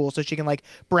Ivy League school so she can,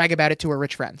 brag about it to her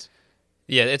rich friends.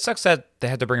 Yeah, it sucks that they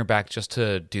had to bring her back just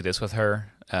to do this with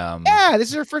her. Yeah, this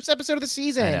is her first episode of the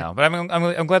season. I know, but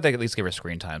I'm glad they at least gave her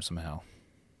screen time somehow.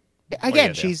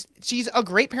 Again, she's a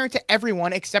great parent to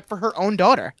everyone except for her own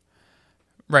daughter.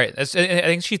 Right. I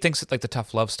think she thinks that, like, the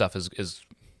tough love stuff is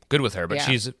good with her, but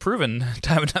she's proven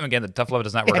time and time again that tough love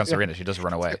does not work on Serena. She does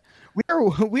run away.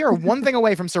 We are one thing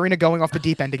away from Serena going off the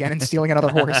deep end again and stealing another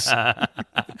horse.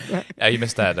 Yeah, you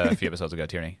missed that a few episodes ago,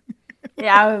 Tierney.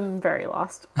 Yeah, I'm very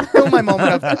lost. Still my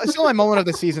moment of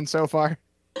the season so far.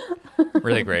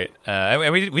 Really great.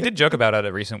 And we did joke about at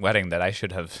a recent wedding that I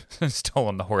should have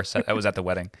stolen the horse that was at the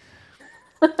wedding.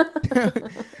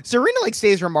 Serena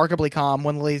stays remarkably calm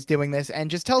when Lily's doing this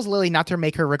and just tells Lily not to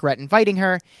make her regret inviting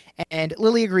her. And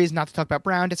Lily agrees not to talk about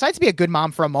Brown, decides to be a good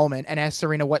mom for a moment, and asks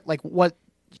Serena what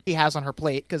she has on her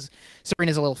plate, because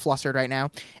Serena's a little flustered right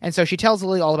now. And so she tells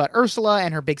Lily all about Ursula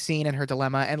and her big scene and her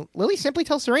dilemma. And Lily simply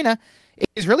tells Serena,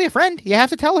 "Is really a friend. You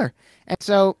have to tell her." And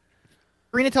so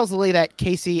Serena tells Lily that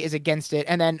Casey is against it,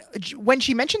 and then when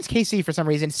she mentions Casey for some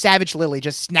reason, Savage Lily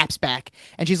just snaps back,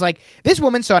 and she's like, "This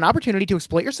woman saw an opportunity to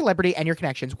exploit your celebrity and your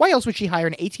connections. Why else would she hire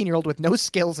an 18-year-old with no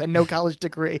skills and no college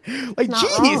degree?" Like,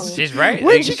 jeez. She's right.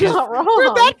 Where'd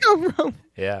that come from?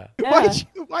 Yeah.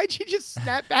 Why'd she just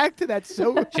snap back to that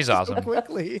so She's awesome. so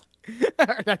quickly?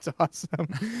 That's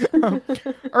awesome.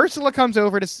 Ursula comes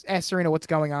over to ask Serena what's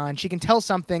going on. She can tell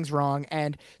something's wrong,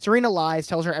 and Serena lies,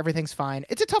 tells her everything's fine.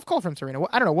 It's a tough call from Serena.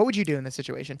 I don't know. What would you do in this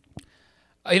situation?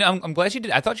 I'm glad she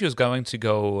did. I thought she was going to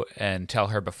go and tell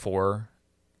her before,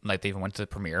 like, they even went to the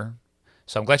premiere.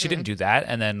 So I'm glad she didn't do that.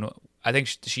 And then I think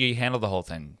she handled the whole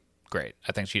thing great.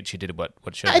 I think she did what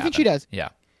should happen. I think she does. Yeah.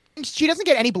 She doesn't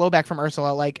get any blowback from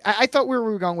Ursula. Like, I thought where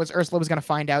we were going was Ursula was going to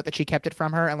find out that she kept it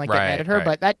from her and get mad at her,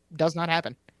 but that does not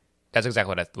happen. That's exactly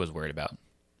what I was worried about.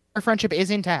 Her friendship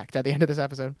is intact at the end of this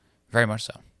episode. Very much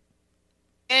so.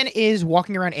 Dan is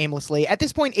walking around aimlessly. At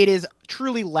this point, it is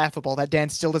truly laughable that Dan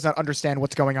still does not understand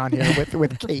what's going on here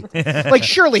with Kate. Like,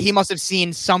 surely he must have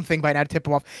seen something by now to tip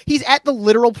him off. He's at the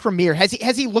literal premiere. Has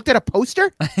he looked at a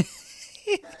poster?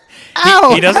 He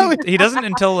doesn't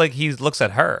until he looks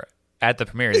at her at the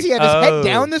premiere. Does he have his head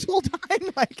down this whole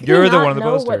time? You're the one on the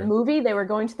poster. What movie they were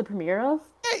going to the premiere of?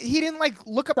 Yeah, he didn't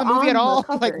look up the movie at all.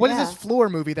 Cover, what is this floor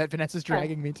movie that Vanessa's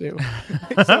dragging me to?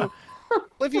 So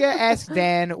Olivia asks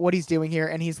Dan what he's doing here,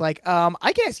 and he's like,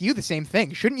 "I can ask you the same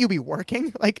thing. Shouldn't you be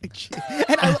working?"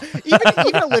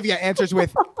 Even Olivia answers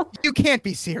with, "You can't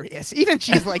be serious." Even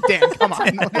she's like, "Dan, come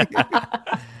on."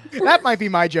 That might be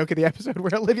my joke of the episode,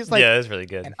 where Olivia's like, "Yeah, that's really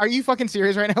good. Are you fucking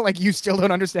serious right now? You still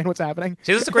don't understand what's happening?"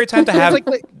 See, this is a great time to have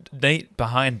Nate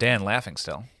behind Dan laughing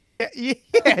still. Yeah,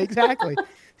 exactly.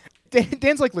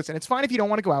 Dan's like, "Listen, it's fine if you don't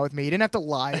want to go out with me. You didn't have to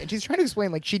lie." And she's trying to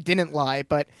explain she didn't lie,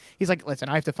 but he's like, "Listen,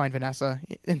 I have to find Vanessa."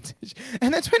 And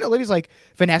that's when Olivia's like,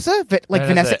 "Vanessa?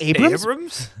 Vanessa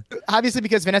Abrams?" Obviously,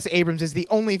 because Vanessa Abrams is the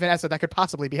only Vanessa that could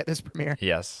possibly be at this premiere.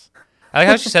 Yes. I like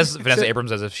how she says Vanessa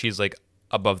Abrams as if she's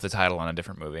above the title on a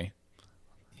different movie.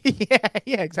 Yeah,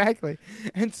 exactly.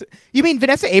 And so, you mean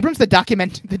Vanessa Abrams, the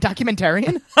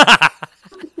documentarian?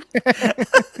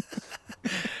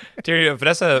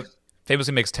 Vanessa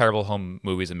famously makes terrible home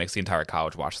movies and makes the entire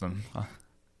college watch them.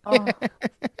 Oh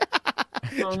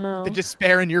no. The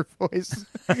despair in your voice.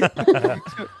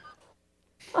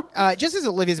 Just as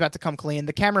Olivia's about to come clean,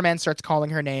 the cameraman starts calling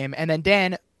her name, and then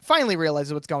Dan finally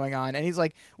realizes what's going on, and he's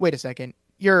like, "Wait a second,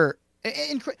 you're..."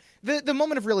 The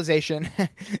moment of realization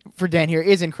for Dan here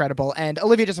is incredible, and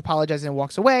Olivia just apologizes and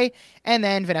walks away, and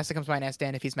then Vanessa comes by and asks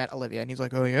Dan if he's met Olivia, and he's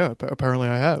like, "Oh yeah, apparently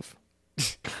I have."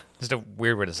 Just a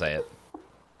weird way to say it.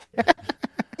 It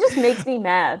just makes me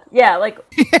mad. Yeah,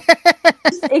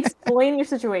 just explain your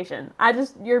situation.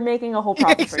 You're making a whole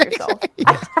problem for yourself.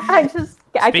 I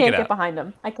can't get behind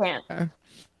him. I can't.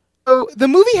 So the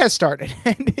movie has started,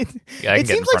 and it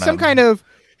seems like some kind of...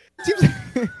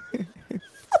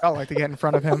 I like to get in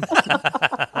front of him.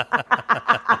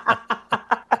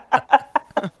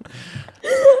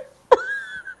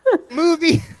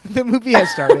 The movie has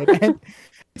started, and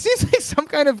it seems like some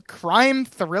kind of crime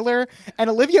thriller, and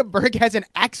Olivia Berg has an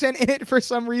accent in it for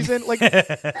some reason.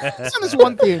 Just on this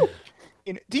one theme.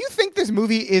 Do you think this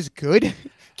movie is good?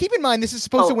 Keep in mind, this is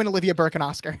supposed to win Olivia Berg an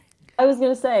Oscar. I was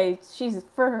going to say, she's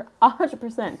for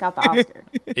 100% got the Oscar.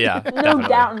 Yeah, no definitely.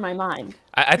 doubt in my mind.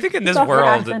 I think in this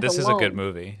world, this is a good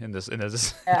movie. In this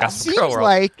Gossip Girl world.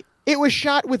 Like it was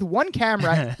shot with one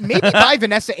camera, maybe by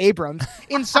Vanessa Abrams,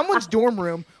 in someone's dorm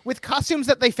room with costumes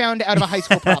that they found out of a high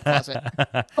school prop closet.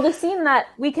 Well, the scene that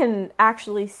we can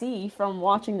actually see from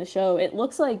watching the show, it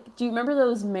looks like, do you remember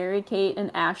those Mary-Kate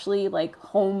and Ashley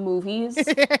home movies?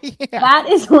 Yeah. That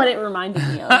is what it remanded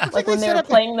me of. When they were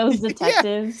playing those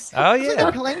detectives. Yeah. Oh yeah.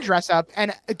 They're playing dress up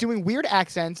and doing weird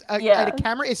accents. And a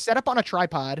camera is set up on a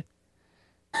tripod.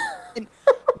 And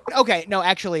Okay, no,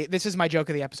 actually, this is my joke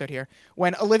of the episode here.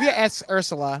 When Olivia asks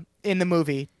Ursula in the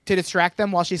movie to distract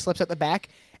them while she slips at the back,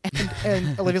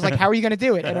 and Olivia's like, how are you going to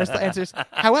do it? And Ursula answers,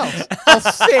 how else? I'll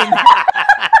sing.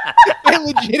 I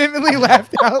legitimately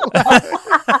laughed out loud.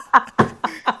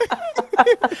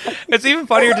 It's even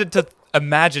funnier to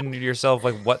imagine yourself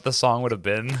like what the song would have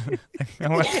been.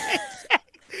 How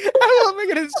am I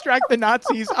going to distract the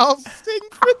Nazis? I'll sing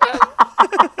for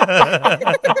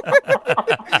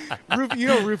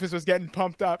them. Rufus was getting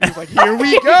pumped up. He was like, here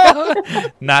we go.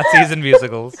 Nazis and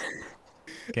musicals.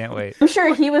 Can't wait. I'm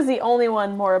sure he was the only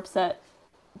one more upset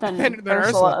than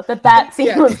Ursula. That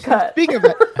scene was cut. Speaking of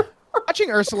that,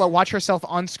 watching Ursula watch herself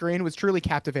on screen was truly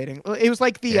captivating. It was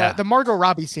like the Margot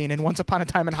Robbie scene in Once Upon a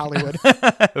Time in Hollywood.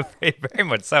 very, very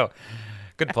much so.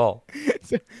 Good pull.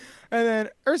 And then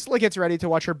Ursula gets ready to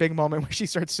watch her big moment where she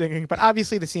starts singing, but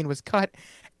obviously the scene was cut.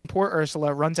 Poor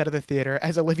Ursula runs out of the theater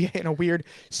as Olivia, in a weird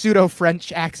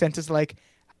pseudo-French accent, is like,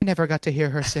 I never got to hear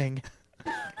her sing.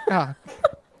 Ah.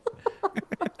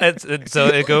 So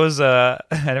it goes, I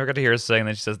never got to hear her sing, and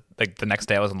then she says, like, the next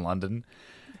day I was in London.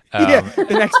 The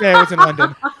next day I was in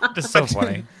London. Just so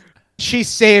funny. She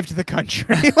saved the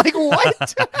country. Like,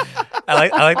 what? I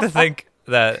like to think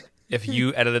that if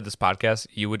you edited this podcast,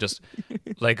 you would just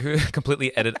like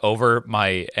completely edit over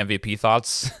my MVP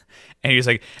thoughts. And you're just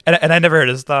like, and I never heard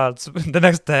his thoughts. The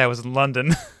next day I was in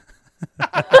London.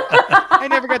 I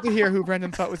never got to hear who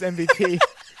Brendan thought was MVP.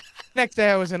 Next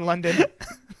day I was in London.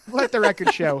 Let the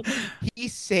record show. He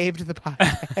saved the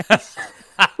podcast.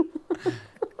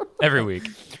 Every week.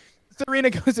 Serena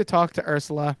goes to talk to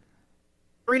Ursula.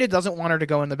 Serena doesn't want her to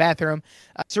go in the bathroom.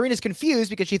 Serena's confused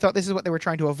because she thought this is what they were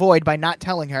trying to avoid by not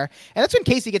telling her. And that's when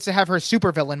Casey gets to have her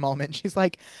supervillain moment. She's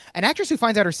like, an actress who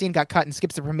finds out her scene got cut and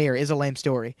skips the premiere is a lame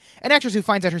story. An actress who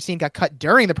finds out her scene got cut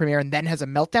during the premiere and then has a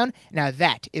meltdown, now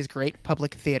that is great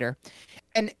public theater.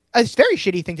 And a very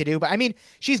shitty thing to do, but I mean,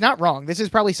 she's not wrong. This is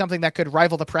probably something that could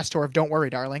rival the press tour of Don't Worry,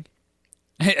 Darling.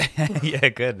 Yeah,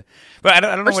 good. But I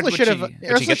don't know Ursula should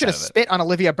have spit on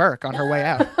Olivia Burke on her way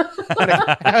out. Would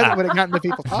have gotten the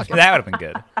people talking. That would have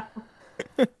been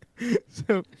good.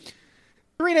 So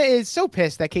Serena is so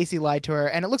pissed that Casey lied to her,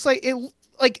 and it looks like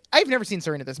I've never seen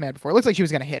Serena this mad before. It looks like she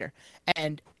was gonna hit her,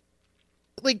 and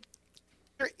like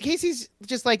Casey's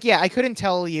just like, yeah, I couldn't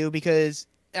tell you because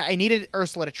I needed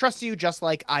Ursula to trust you just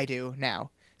like I do now.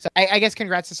 So I guess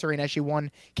congrats to Serena. She won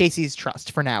Casey's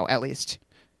trust for now, at least.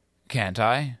 Can't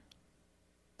I?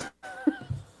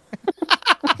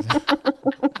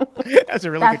 That's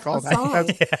a really good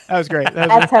callback. That was great.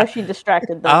 That's how she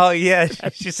distracted them. Oh, yeah.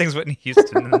 She sings Whitney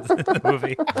Houston in the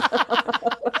movie.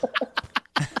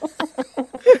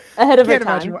 Ahead of her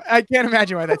time. I can't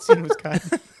imagine why that scene was cut.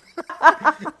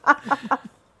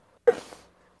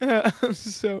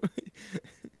 So...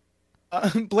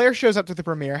 Blair shows up to the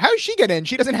premiere. How does she get in?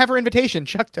 She doesn't have her invitation.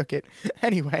 Chuck took it.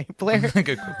 Anyway, Blair's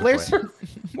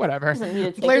whatever.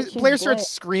 Blair starts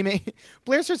screaming.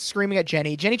 Blair starts screaming at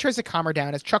Jenny. Jenny tries to calm her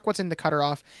down as Chuck wants in to cut her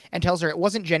off and tells her it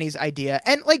wasn't Jenny's idea.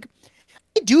 And like,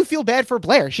 I do feel bad for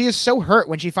Blair. She is so hurt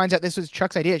when she finds out this was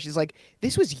Chuck's idea. She's like,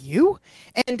 this was you?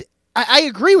 And I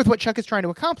agree with what Chuck is trying to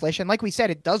accomplish. And like we said,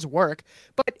 it does work,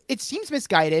 but it seems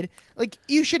misguided. Like,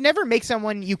 you should never make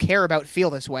someone you care about feel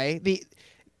this way. The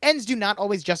ends do not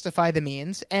always justify the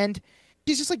means. And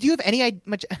she's just like, do you have any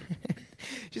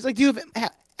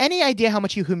any idea how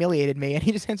much you humiliated me? And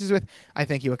he just answers with, I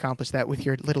think you accomplished that with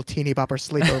your little teeny bopper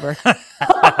sleepover.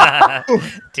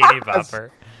 Teeny bopper.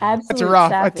 That's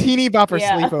rough. Savage. A teeny bopper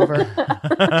sleepover.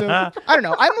 So, I don't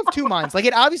know. I'm of two minds. Like,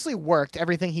 it obviously worked,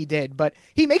 everything he did, but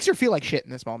he makes her feel like shit in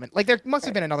this moment. Like, there must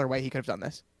have been another way he could have done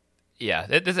this. Yeah,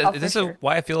 this is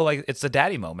why I feel like it's the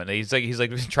daddy moment. He's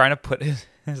like trying to put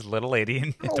his little lady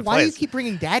into place. Why do you keep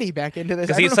bringing daddy back into this?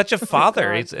 Because he's such a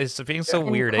father. It's being so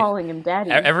weird. Calling him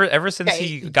daddy. Ever since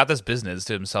he got this business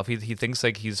to himself, he thinks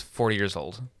like he's 40 years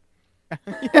old.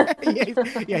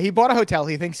 Yeah, he bought a hotel.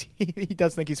 He thinks he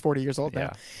does think he's 40 years old now.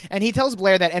 Yeah. And he tells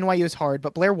Blair that NYU is hard,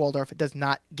 but Blair Waldorf does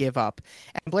not give up.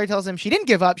 And Blair tells him she didn't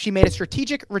give up. She made a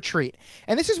strategic retreat.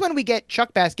 And this is when we get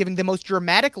Chuck Bass giving the most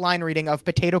dramatic line reading of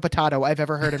potato I've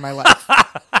ever heard in my life.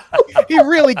 He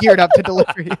really geared up to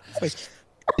delivery. It's like,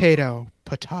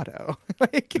 potato.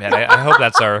 Like, man, I hope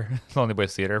that's our Lonely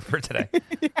Boys Theater for today.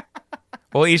 Yeah.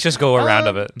 We'll each just go a round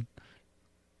of it.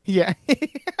 Yeah.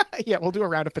 Yeah, we'll do a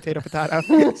round of potato.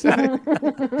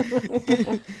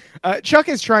 Chuck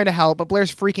is trying to help, but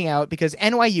Blair's freaking out because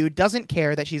NYU doesn't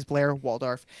care that she's Blair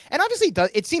Waldorf. And obviously,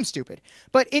 it seems stupid,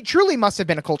 but it truly must have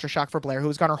been a culture shock for Blair,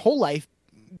 who's gone her whole life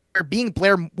where being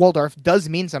Blair Waldorf does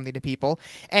mean something to people.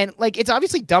 And, like, it's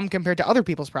obviously dumb compared to other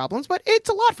people's problems, but it's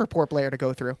a lot for poor Blair to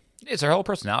go through. It's her whole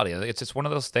personality. It's just one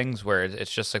of those things where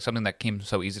it's just like something that came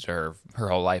so easy to her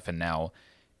whole life, and now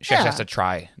she actually has to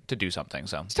try to do something.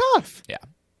 So it's tough. Yeah.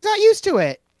 She's not used to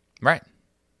it. Right.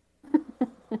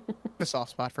 A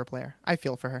soft spot for Blair. I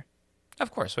feel for her.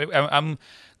 Of course. I'm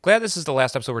glad this is the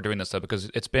last episode we're doing this, though,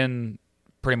 because it's been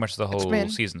pretty much the whole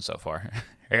season so far.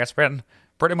 It's been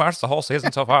pretty much the whole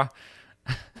season so far.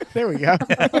 There we go.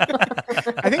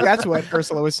 I think that's what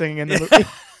Ursula was singing in the movie.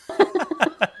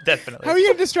 Definitely. How are you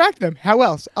going to distract them? How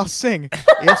else? I'll sing.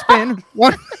 It's been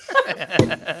one.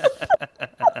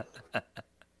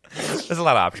 There's a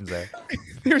lot of options there.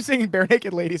 They were singing Bare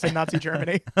Naked Ladies in Nazi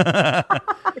Germany.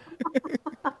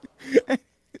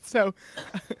 So,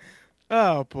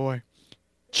 oh boy.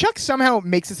 Chuck somehow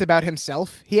makes this about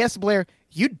himself. He asks Blair,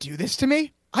 "You'd do this to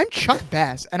me? I'm Chuck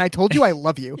Bass, and I told you I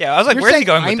love you." Yeah, I was like, where's he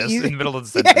going with this in the middle of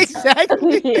the sentence? Yeah,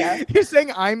 exactly. Yeah. You're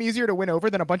saying I'm easier to win over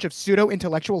than a bunch of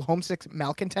pseudo-intellectual homesick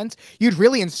malcontents? You'd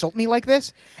really insult me like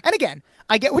this? And again,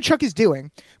 I get what Chuck is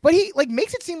doing, but he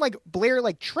makes it seem like Blair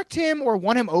tricked him or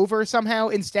won him over somehow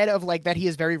instead of that he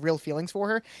has very real feelings for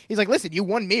her. He's like, listen, you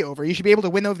won me over. You should be able to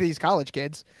win over these college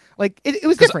kids. It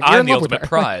was different. I'm the ultimate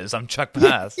prize. I'm Chuck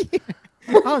Bass.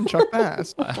 I'm Chuck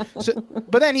Bass.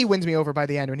 But then he wins me over by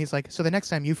the end when he's like, so the next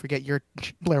time you forget you're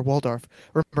Blair Waldorf,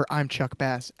 remember I'm Chuck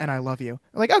Bass and I love you.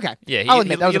 I'm like, okay. Yeah, I'll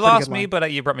admit, that was you a pretty lost good me, line.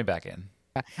 but you brought me back in.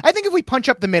 I think if we punch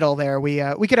up the middle there, we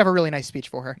could have a really nice speech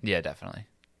for her. Yeah, definitely.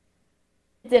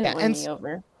 It didn't win me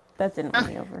over. That didn't win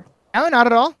me over. No, not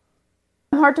at all.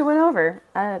 Hard to win over.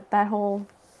 That whole...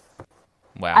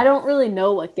 Wow. I don't really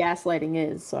know what gaslighting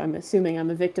is, so I'm assuming I'm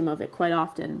a victim of it quite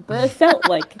often. But it felt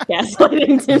like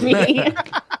gaslighting to me.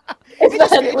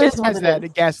 It just has that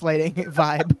gaslighting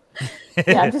vibe.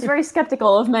 Yeah, I'm just very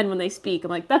skeptical of men when they speak. I'm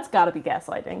like, that's got to be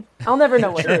gaslighting. I'll never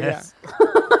know what it is.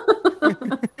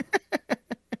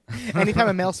 Anytime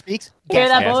a male speaks, hear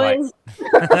that, boys?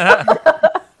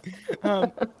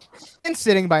 And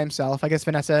sitting by himself. I guess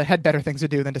Vanessa had better things to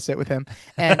do than to sit with him.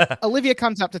 And Olivia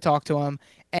comes up to talk to him,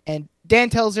 and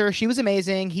Dan tells her she was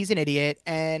amazing, he's an idiot,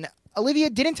 and Olivia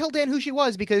didn't tell Dan who she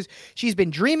was because she's been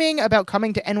dreaming about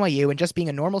coming to NYU and just being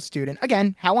a normal student.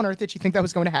 Again, how on earth did she think that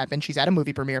was going to happen? She's at a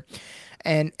movie premiere.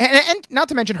 And not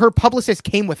to mention, her publicist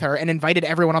came with her and invited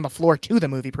everyone on the floor to the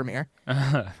movie premiere.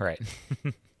 Right.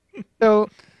 So...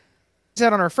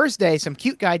 said on her first day, some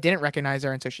cute guy didn't recognize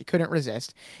her, and so she couldn't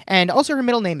resist. And also, her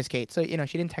middle name is Kate, so, she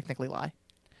didn't technically lie.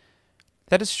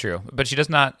 That is true, but she does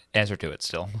not answer to it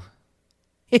still.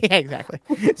 Yeah, exactly.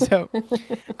 So,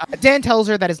 Dan tells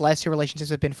her that his last two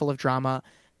relationships have been full of drama.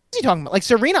 What's he talking about?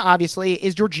 Serena, obviously.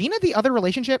 Is Georgina the other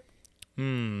relationship?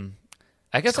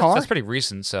 I guess that's pretty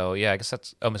recent, so, yeah, I guess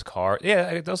that's... Oh, Miss Carr.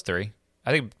 Yeah, those three.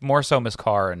 I think more so Miss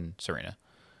Carr and Serena.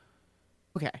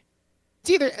 Okay. It's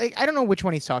either, I don't know which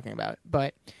one he's talking about,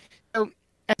 but so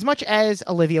as much as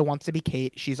Olivia wants to be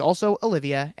Kate, she's also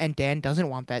Olivia, and Dan doesn't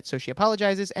want that, so she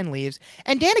apologizes and leaves.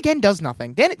 And Dan again does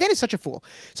nothing. Dan is such a fool.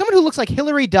 Someone who looks like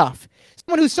Hillary Duff,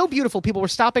 someone who's so beautiful, people were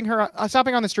stopping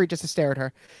on the street just to stare at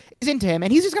her, is into him,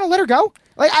 and he's just gonna let her go.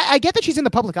 I get that she's in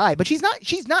the public eye, but she's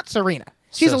not Serena.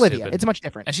 She's So Olivia. stupid. It's much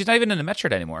different. And she's not even in the Met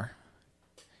shirt anymore.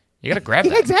 You gotta grab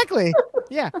that. Yeah, exactly.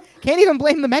 Yeah, can't even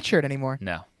blame the Met shirt anymore.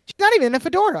 No. She's not even in a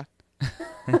fedora.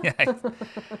 I'm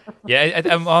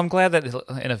glad that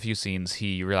in a few scenes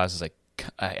he realizes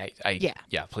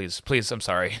please, I'm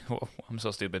sorry, I'm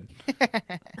so stupid.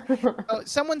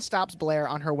 Someone stops Blair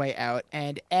on her way out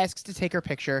and asks to take her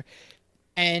picture,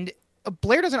 and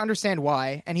Blair doesn't understand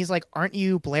why, and he's like, "Aren't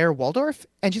you Blair Waldorf?"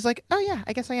 And she's like, "Oh yeah,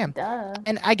 I guess I am." Duh.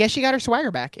 And I guess she got her swagger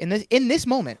back in this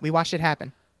moment. We watched it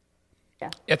happen.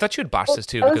 Yeah, I thought you would botch this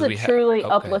too. That because was a truly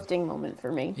uplifting moment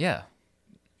for me. Yeah.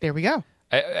 There we go.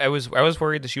 I was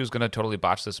worried that she was going to totally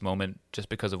botch this moment just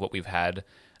because of what we've had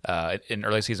in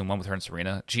early season 1 with her and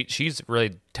Serena. She's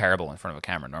really terrible in front of a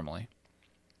camera normally.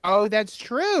 Oh, that's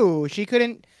true. She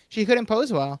couldn't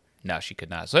pose well. No, she could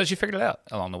not. So she figured it out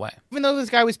along the way. Even though this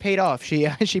guy was paid off, she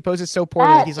poses so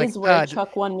poorly that he's like, is where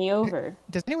Chuck won me over.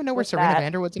 Does anyone know where With Serena that.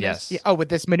 Vanderwood's in Yes. this? Yeah, with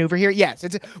this maneuver here? Yes.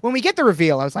 It's when we get the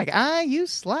reveal, I was like, you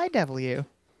sly devil, you.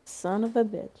 Son of a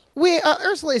bitch.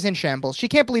 Ursula is in shambles. She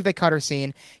can't believe they cut her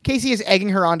scene. Casey is egging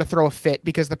her on to throw a fit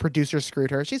because the producer screwed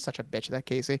her. She's such a bitch, that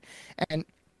Casey. And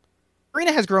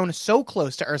Serena has grown so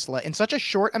close to Ursula in such a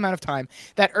short amount of time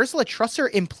that Ursula trusts her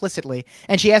implicitly,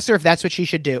 and she asks her if that's what she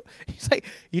should do. He's like,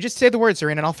 "You just say the word,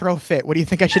 Serena, and I'll throw a fit. What do you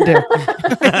think I should do?"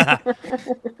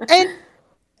 And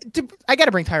I got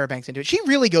to bring Tyra Banks into it. She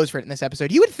really goes for it in this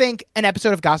episode. You would think an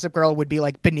episode of Gossip Girl would be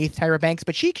beneath Tyra Banks,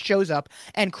 but she shows up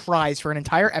and cries for an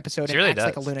entire episode and She really acts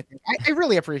like a does. lunatic. I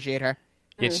really appreciate her.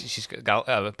 Yeah, she's got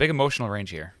a big emotional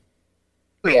range here.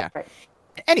 Oh, yeah. Right.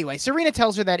 Anyway, Serena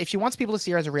tells her that if she wants people to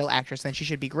see her as a real actress, then she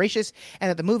should be gracious and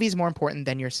that the movie is more important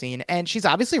than your scene. And she's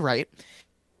obviously right.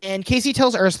 And Casey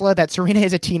tells Ursula that Serena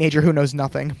is a teenager who knows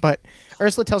nothing, but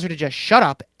Ursula tells her to just shut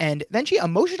up, and then she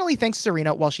emotionally thanks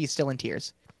Serena while she's still in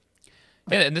tears.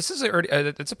 Yeah, and this is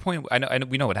it's a point. I know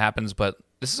we know what happens, but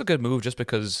this is a good move just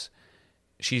because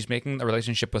she's making a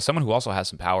relationship with someone who also has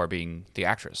some power, being the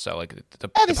actress. So like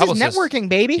This is networking,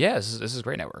 baby. Yeah, this is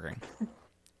great networking.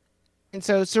 And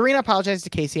so Serena apologizes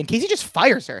to Casey, and Casey just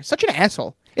fires her. Such an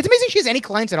asshole. It's amazing she has any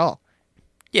clients at all.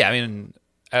 Yeah, I mean,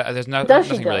 there's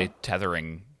nothing really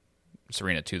tethering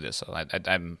Serena to this. So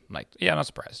I'm like, yeah, I'm not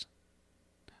surprised.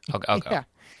 I'll go.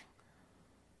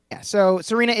 Yeah, so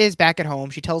Serena is back at home.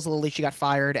 She tells Lily she got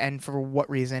fired and for what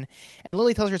reason. And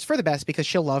Lily tells her it's for the best because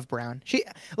she'll love Brown.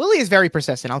 Lily is very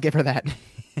persistent. I'll give her that.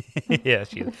 Yeah,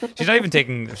 she's not even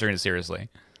taking Serena seriously.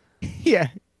 Yeah.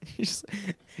 You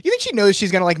think she knows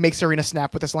she's going to like make Serena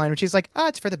snap with this line when she's like,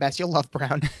 it's for the best. You'll love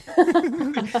Brown.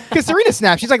 Because Serena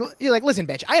snaps. She's like, you're like, listen,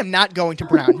 bitch, I am not going to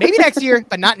Brown. Maybe next year,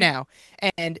 but not now.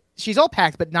 And she's all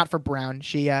packed, but not for Brown.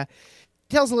 She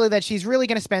tells Lily that she's really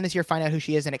going to spend this year find out who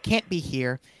she is and it can't be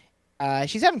here.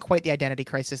 She's having quite the identity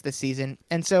crisis this season.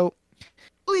 And so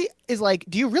Lily is like,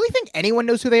 do you really think anyone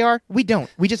knows who they are? We don't.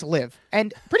 We just live.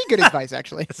 And pretty good advice,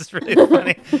 actually. This is really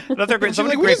funny. So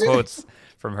many great quotes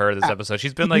from her this episode.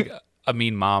 She's been like a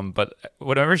mean mom, but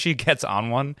whenever she gets on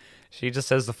one, she just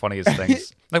says the funniest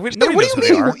things. Like, nobody knows who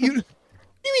they are. What do you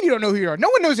mean you don't know who you are? No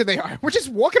one knows who they are. We're just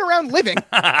walking around living.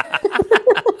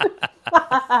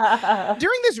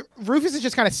 During this, Rufus is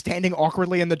just kind of standing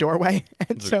awkwardly in the doorway.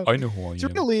 And so I know who I am.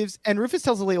 Serena leaves, and Rufus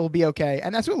tells Lily it will be okay.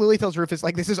 And that's what Lily tells Rufus,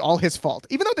 like, this is all his fault.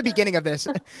 Even though at the beginning of this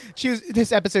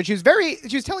episode, she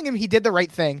was telling him he did the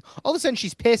right thing. All of a sudden,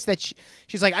 she's pissed that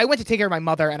she's like, I went to take care of my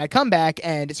mother, and I come back,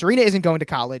 and Serena isn't going to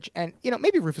college. And,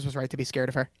 maybe Rufus was right to be scared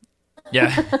of her.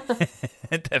 Yeah,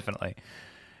 definitely.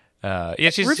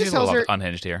 She's a little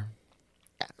unhinged here.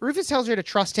 Rufus tells her to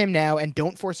trust him now and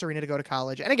don't force Serena to go to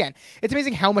college. And again, it's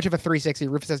amazing how much of a 360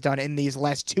 Rufus has done in these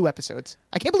last 2 episodes.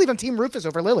 I can't believe I'm Team Rufus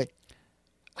over Lily.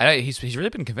 I know, he's really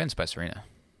been convinced by Serena.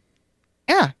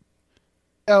 Yeah.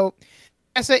 So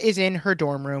Vanessa is in her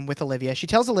dorm room with Olivia. She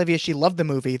tells Olivia she loved the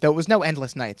movie, though it was no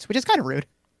Endless Nights, which is kind of rude.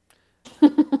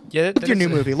 Yeah, your new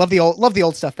movie. Love the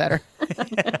old stuff better.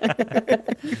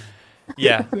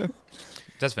 Yeah,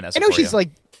 that's Vanessa.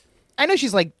 I know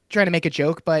she's like trying to make a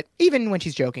joke, but even when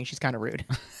she's joking, she's kind of rude.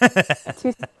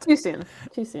 Too soon.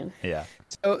 Yeah.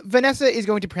 So Vanessa is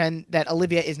going to pretend that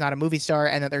Olivia is not a movie star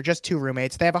and that they're just 2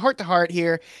 roommates. They have a heart-to-heart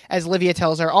here as Olivia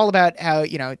tells her all about how,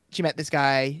 she met this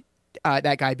guy,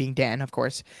 that guy being Dan, of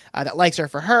course, that likes her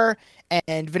for her.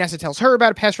 And Vanessa tells her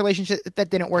about a past relationship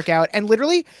that didn't work out. And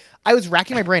literally, I was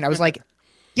racking my brain. I was like,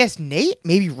 yes, Nate,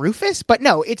 maybe Rufus, but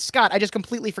no, it's Scott. I just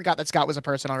completely forgot that Scott was a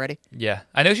person already. Yeah.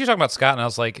 I know she was talking about Scott, and I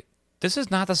was like, this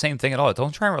is not the same thing at all.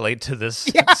 Don't try and relate to this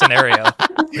scenario.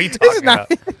 What are you talking about?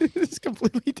 This is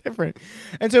completely different.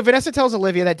 And so Vanessa tells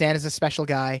Olivia that Dan is a special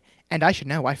guy, and I should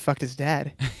know, I fucked his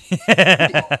dad.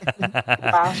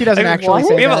 She doesn't actually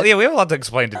say that. We have a lot to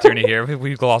explain to Tierney here.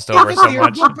 We've glossed over so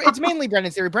much. It's mainly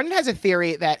Brendan's theory. Brendan has a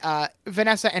theory that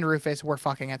Vanessa and Rufus were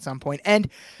fucking at some point, and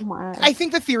I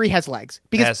think the theory has legs.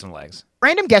 Because it has some legs.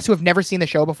 Random guests who have never seen the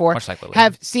show before like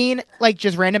have seen like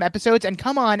just random episodes and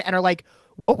come on and are like,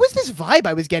 what was this vibe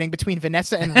I was getting between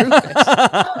Vanessa and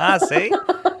Rufus? See?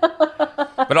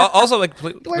 But also,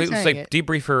 please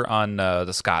debrief her on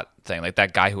the Scott thing, like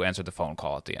that guy who answered the phone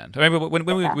call at the end. I mean, when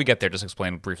we get there, just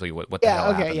explain briefly what the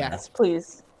hell happened. Yes,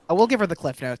 please. We'll give her the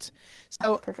cliff notes.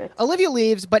 So Perfect. Olivia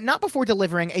leaves, but not before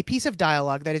delivering a piece of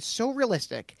dialogue that is so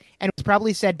realistic and was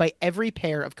probably said by every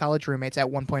pair of college roommates at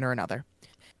one point or another.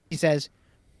 She says,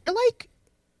 "You're like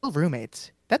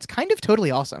roommates. That's kind of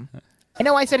totally awesome." I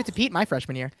know I said it to Pete my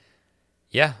freshman year.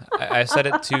 Yeah, I said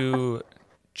it to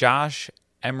Josh,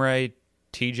 Emre,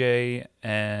 TJ,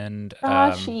 and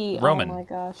Roman. Oh my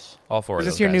gosh! All 4 of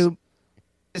those guys. Is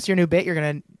this your new bit? You're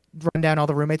gonna run down all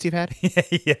the roommates you've had?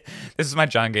 Yeah. This is my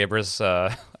John Gabris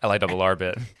LIRR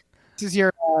bit. This is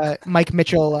your Mike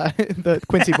Mitchell, the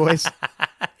Quincy boys.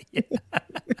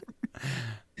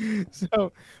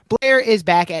 So Blair is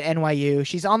back at NYU.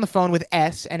 She's on the phone with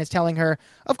S and is telling her,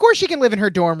 of course she can live in her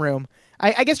dorm room.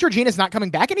 I guess Georgina's not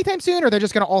coming back anytime soon, or they're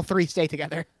just going to all 3 stay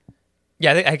together.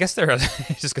 Yeah, I guess they're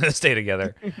just going to stay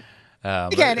together.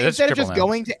 Again, instead of just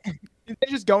going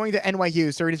to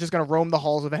NYU, Serena's just going to roam the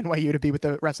halls of NYU to be with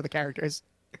the rest of the characters.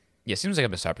 Yeah, seems like a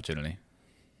missed opportunity.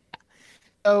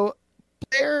 So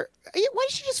Blair, why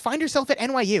don't she just find herself at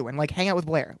NYU and like hang out with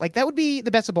Blair? Like that would be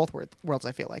the best of both worlds,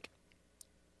 I feel like.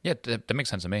 Yeah, that makes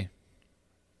sense to me.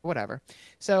 Whatever.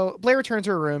 So Blair returns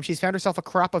to her room. She's found herself a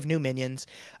crop of new minions.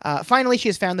 Finally, she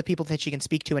has found the people that she can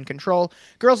speak to and control.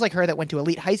 Girls like her that went to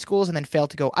elite high schools and then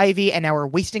failed to go Ivy and now are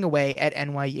wasting away at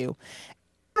NYU.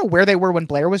 I don't know where they were when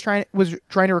Blair was trying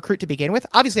to recruit to begin with.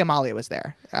 Obviously, Amalia was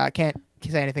there. Can't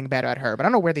say anything bad about her, but I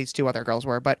don't know where these two other girls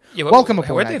were. But welcome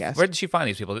aboard, I guess. Where did she find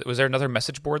these people? Was there another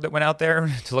message board that went out there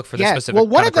to look for the specific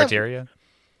kind of criteria?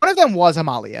 One of them was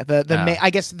Amalia. I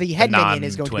guess the head minion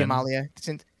is going to be Amalia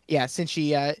since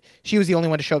she was the only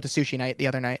one to show up to sushi night the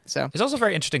other night. So it's also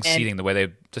very interesting seating the way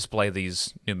they display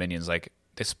these new minions. Like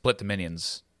they split the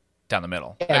minions down the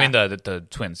middle. Yeah. I mean the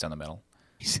twins down the middle.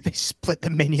 They split the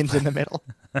minions in the middle.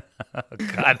 Oh,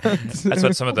 God, that's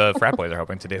what some of the frat boys are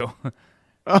hoping to do.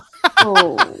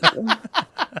 Oh.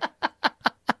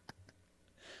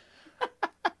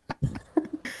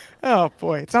 Oh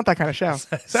boy, it's not that kind of show.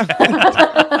 So,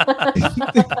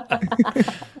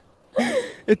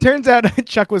 it turns out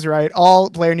Chuck was right.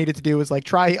 All Blair needed to do was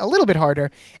try a little bit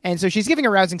harder, and so she's giving a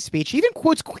rousing speech. She even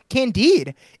quotes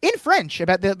Candide in French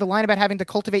about the line about having to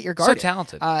cultivate your garden. So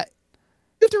talented.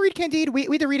 You have to read Candide. We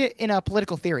had to read it in a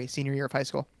political theory senior year of high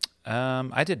school.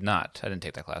 I did not. I didn't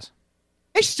take that class.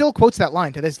 Ish still quotes that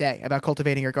line to this day about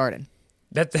cultivating your garden.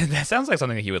 That sounds like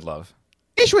something that he would love.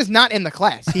 Ish was not in the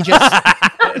class. He just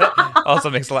also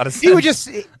makes a lot of sense. He would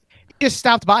just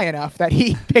stopped by enough that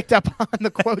he picked up on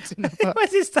the quotes in the book.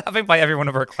 Was he stopping by every one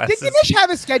of our classes? Did Ish have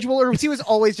a schedule, or was he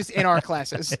always just in our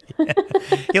classes?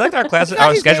 He liked our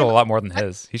schedule a lot more than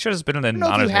his. He should have been in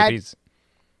honors APs.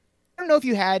 I don't know if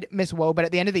you had Miss Woe, but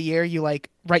at the end of the year, you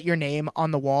write your name on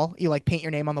the wall. You paint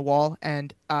your name on the wall,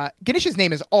 and Ganesh's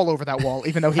name is all over that wall,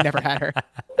 even though he never had her.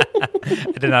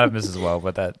 I did not have Mrs. Woe,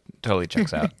 but that totally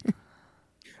checks out.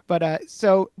 But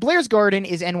so Blair's garden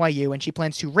is NYU, and she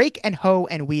plans to rake and hoe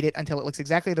and weed it until it looks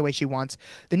exactly the way she wants.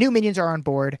 The new minions are on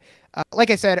board.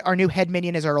 Like I said, our new head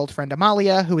minion is our old friend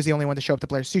Amalia, who was the only one to show up to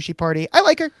Blair's sushi party. I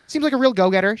like her. Seems like a real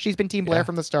go-getter. She's been Team Blair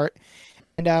from the start.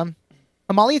 And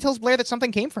Amalia tells Blair that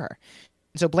something came for her.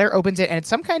 So Blair opens it, and it's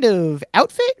some kind of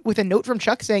outfit with a note from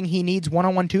Chuck saying he needs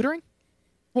one-on-one tutoring.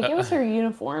 I think it was her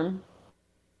uniform.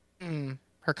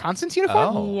 Her Constance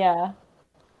uniform? Oh. Yeah.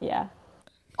 Yeah.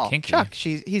 Oh, kinky. Chuck,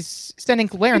 he's sending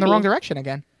Blair in the wrong direction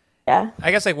again. Yeah.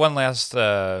 I guess one last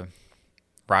ride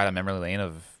on memory lane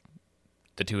of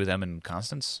the two of them and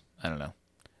Constance. I don't know.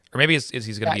 Or maybe he's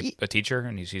going to be a teacher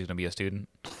and she's going to be a student.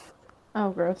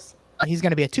 Oh, gross. He's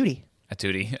going to be a tootie. A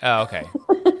tootie. Oh, okay.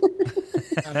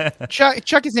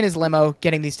 Chuck is in his limo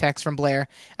getting these texts from Blair.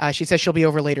 She says she'll be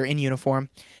over later in uniform.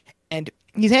 And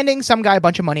he's handing some guy a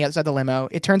bunch of money outside the limo.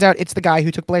 It turns out it's the guy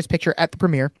who took Blair's picture at the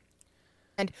premiere.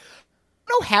 And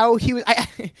I don't know how he was...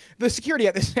 the security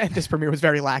at this premiere was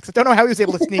very lax. I don't know how he was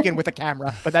able to sneak in with a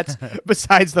camera, but that's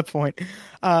besides the point.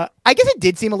 I guess it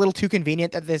did seem a little too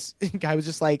convenient that this guy was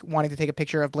just wanting to take a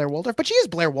picture of Blair Waldorf, but she is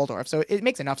Blair Waldorf, so it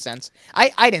makes enough sense.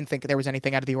 I didn't think there was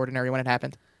anything out of the ordinary when it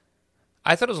happened.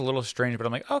 I thought it was a little strange, but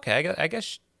I'm like, okay, I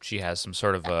guess she has some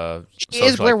sort of she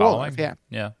is Blair Waldorf,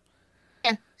 yeah.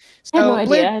 So I had no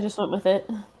idea. I just went with it.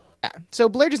 Yeah. So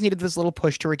Blair just needed this little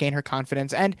push to regain her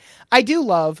confidence, and I do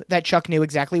love that Chuck knew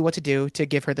exactly what to do to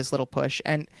give her this little push,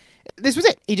 and this was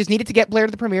it. He just needed to get Blair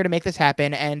to the premiere to make this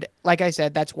happen, and like I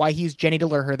said, that's why he used Jenny to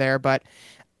lure her there, but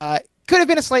could have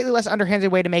been a slightly less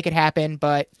underhanded way to make it happen,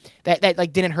 but that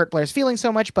didn't hurt Blair's feelings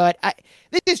so much, but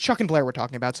this is Chuck and Blair we're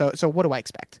talking about, so what do I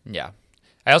expect? Yeah.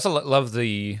 I also love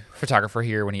the photographer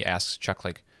here when he asks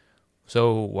Chuck,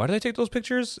 so why do they take those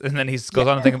pictures? And then he goes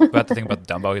on to think about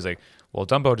Dumbo. He's like, well,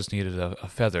 Dumbo just needed a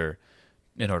feather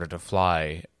in order to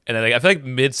fly. And then I feel like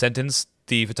mid-sentence,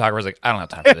 the photographer's like, I don't have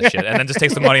time for this shit. And then just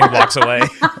takes the money and walks away.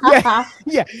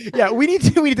 Yeah. We need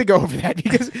to go over that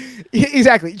because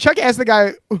exactly. Chuck asked the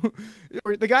guy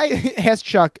asked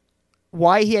Chuck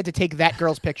why he had to take that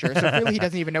girl's picture. So clearly he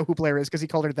doesn't even know who Blair is because he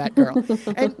called her that girl.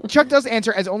 And Chuck does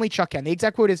answer as only Chuck can. The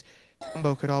exact quote is,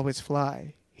 Dumbo could always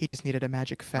fly. He just needed a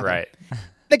magic feather. Right.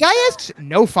 The guy asks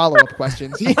no follow-up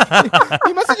questions. He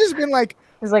must have just been like,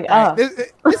 he's like,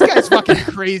 this guy's fucking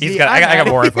crazy. I got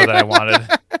more info than I wanted.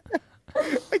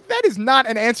 That is not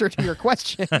an answer to your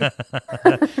question.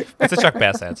 It's a Chuck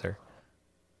Bass answer.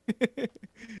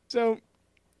 So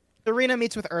Serena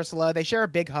meets with Ursula. They share a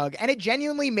big hug, and it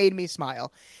genuinely made me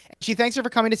smile. She thanks her for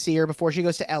coming to see her before she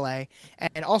goes to LA.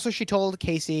 And also she told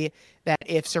Casey that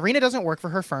if Serena doesn't work for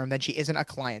her firm, then she isn't a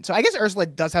client. So I guess Ursula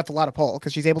does have a lot of pull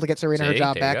because she's able to get Serena her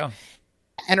job back.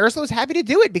 And Ursula was happy to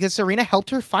do it because Serena helped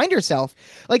her find herself.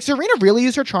 Serena really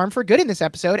used her charm for good in this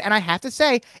episode, and I have to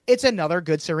say, it's another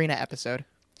good Serena episode.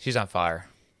 She's on fire.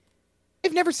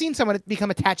 I've never seen someone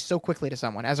become attached so quickly to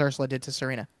someone as Ursula did to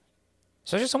Serena.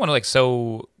 So just someone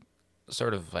so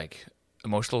sort of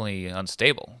emotionally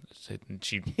unstable.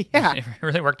 She Yeah. it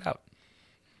really worked out.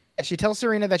 She tells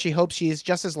Serena that she hopes she's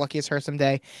just as lucky as her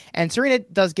someday, and Serena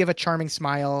does give a charming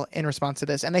smile in response to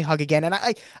this, and they hug again. And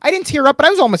I didn't tear up, but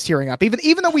I was almost tearing up,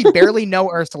 even though we barely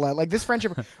know Ursula. Like, this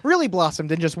friendship really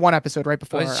blossomed in just one episode right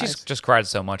before our She's eyes. just cried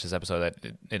so much this episode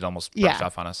that it almost brushed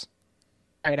off on us.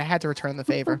 All right, I had to return the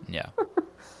favor. Yeah.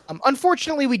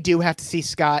 Unfortunately, we do have to see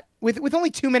Scott with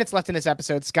only 2 minutes left in this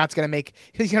episode. Scott's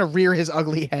he's gonna rear his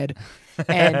ugly head,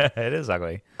 and It is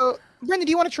ugly. Brendan,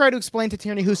 do you want to try to explain to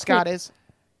Tierney who Scott is?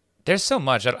 There's so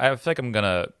much. I feel like I'm going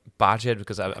to botch it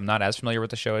because I'm not as familiar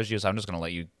with the show as you, so I'm just going to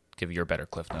let you give your better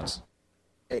Cliff Notes.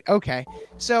 Okay.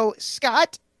 So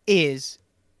Scott is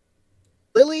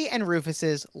Lily and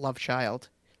Rufus's love child.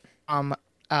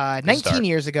 19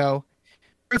 years ago,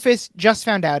 Rufus just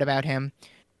found out about him.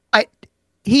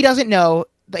 He doesn't know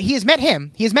that he has met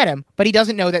him, but he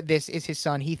doesn't know that this is his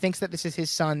son. He thinks that this is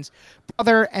his son's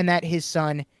brother and that his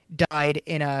son died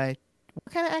in what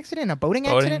kind of accident? A boating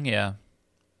accident? Yeah.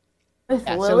 With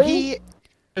So Lily?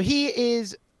 he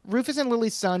is Rufus and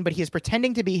Lily's son, but he is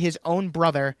pretending to be his own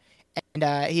brother,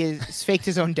 and he has faked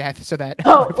his own death so that.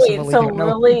 Oh, Rufus and wait, Lily so don't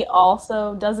know. Lily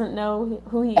also doesn't know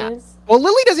who he is? Well,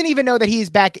 Lily doesn't even know that he was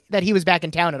back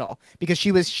in town at all because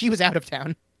she was out of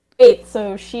town. Wait,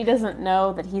 so she doesn't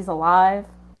know that he's alive?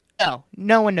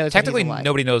 No one knows. Technically, that he's alive.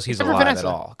 nobody knows he's Except for alive at Vanessa.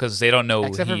 all because they don't know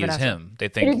Except for he is Vanessa. him. They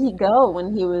Where did think he go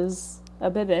when he was a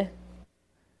baby?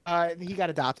 He got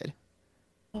adopted.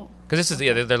 because this is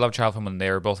their love child from when they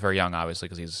were both very young, obviously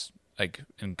because he's like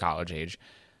in college age.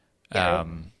 Yeah.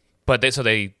 But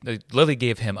they Lily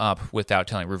gave him up without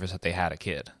telling Rufus that they had a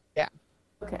kid. Yeah.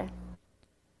 Okay.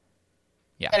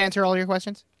 Yeah. That answer all your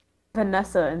questions?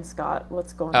 Vanessa and Scott,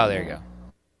 what's going on? Oh, there you go.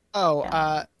 Oh,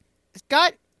 Yeah.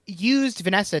 Scott used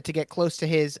Vanessa to get close to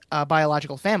his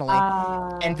biological family,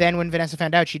 and then when Vanessa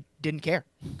found out, she didn't care.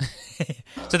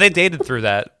 So they dated through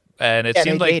that, and it Yeah,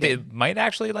 seemed they like they dated. might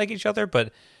actually like each other,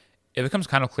 but it becomes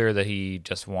kind of clear that he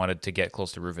just wanted to get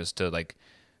close to Rufus to like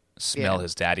smell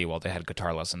his daddy while they had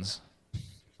guitar lessons.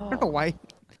 I don't know why.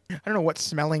 I don't know what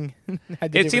smelling had to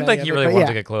do It with seemed any like of he it, really but wanted yeah.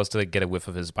 to get close to like, get a whiff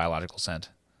of his biological scent.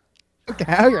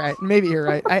 Okay, all right. Maybe you're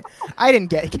right. I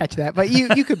didn't catch that, but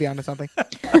you could be onto something.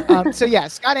 So yeah,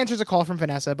 Scott answers a call from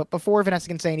Vanessa, but before Vanessa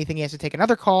can say anything, he has to take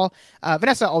another call.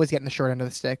 Vanessa always getting the short end of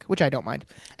the stick, which I don't mind.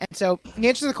 And so he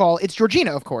answers the call. It's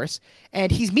Georgina, of course,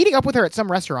 and he's meeting up with her at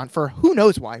some restaurant for who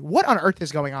knows why. What on earth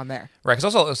is going on there? Right,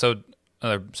 because also some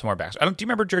more backstory. Do you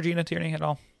remember Georgina Tierney at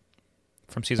all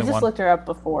from I season just 1? looked her up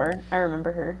before. I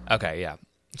remember her. Okay, yeah.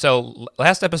 So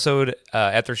last episode,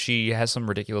 after she has some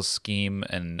ridiculous scheme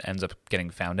and ends up getting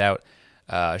found out,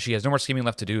 she has no more scheming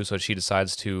left to do, so she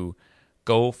decides to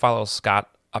go follow Scott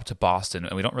up to Boston,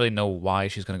 and we don't really know why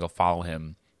she's going to go follow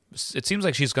him. It seems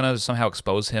like she's going to somehow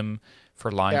expose him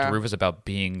for lying to Rufus about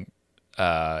being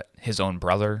his own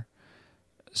brother.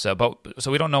 So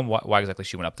we don't know why exactly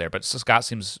she went up there, but Scott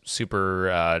seems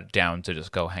super down to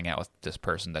just go hang out with this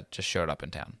person that just showed up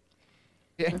in town.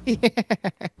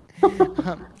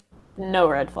 No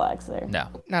red flags there. No.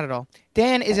 Not at all.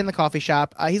 Dan is in the coffee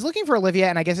shop. He's looking for Olivia,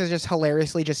 and I guess is just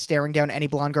hilariously just staring down any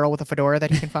blonde girl with a fedora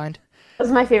that he can find. That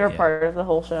was my favorite part of the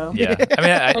whole show. Yeah.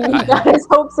 I mean, When he got his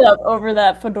hopes up over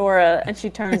that fedora and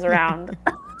she turns around.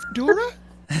 Fedora?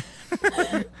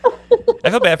 I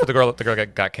feel bad for the girl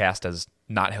got cast as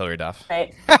not Hilary Duff.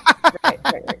 Right.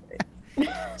 Right.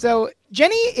 So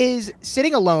Jenny is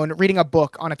sitting alone reading a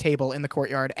book on a table in the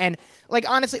courtyard, and like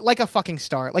honestly, like a fucking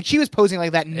star. Like she was posing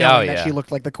like that, knowing that she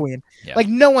looked like the queen. Yeah. Like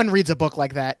no one reads a book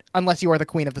like that unless you are the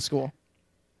queen of the school.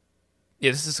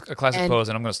 Yeah, this is a classic pose,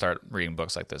 and I'm going to start reading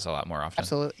books like this a lot more often.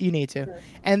 Absolutely, you need to.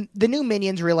 And the new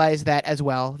minions realize that as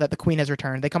well, that the queen has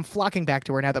returned. They come flocking back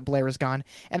to her now that Blair is gone,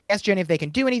 and they ask Jenny if they can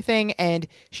do anything, and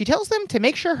she tells them to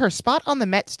make sure her spot on the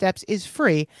Met steps is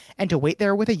free and to wait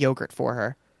there with a yogurt for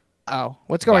her. Oh,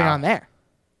 what's going on there?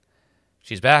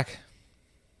 She's back.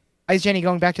 Why is Jenny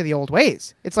going back to the old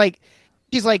ways? It's like,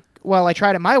 she's like, well, I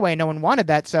tried it my way. No one wanted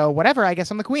that, so whatever. I guess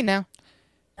I'm the queen now.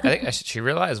 I think she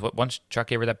realized once Chuck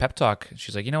gave her that pep talk,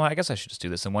 she's like, you know what? I guess I should just do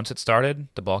this. And once it started,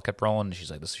 the ball kept rolling, and she's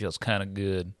like, this feels kind of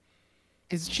good.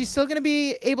 Is she still going to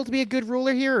be able to be a good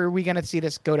ruler here, or are we going to see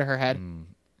this go to her head?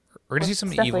 We're going to see some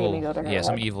definitely evil, gonna go to her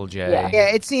some head. evil Jay. Yeah. Yeah,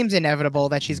 it seems inevitable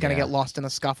that she's going to Yeah. get lost in a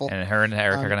scuffle. And her and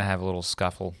Eric are going to have a little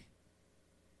scuffle.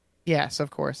 Yes,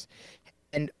 of course.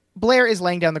 And Blair is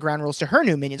laying down the ground rules to her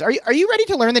new minions. Are you ready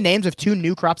to learn the names of 2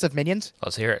 new crops of minions?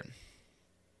 Let's hear it.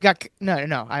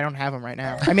 No, I don't have them right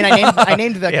now. I mean, I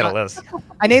named the Yeah, list.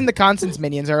 I named the Constance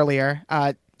minions earlier.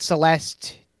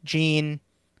 Celeste, Jean.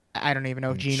 I don't even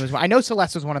know if Jean was one. I know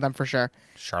Celeste was one of them for sure.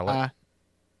 Charlotte.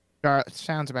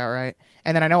 Sounds about right.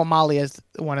 And then I know Amalia is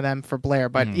one of them for Blair,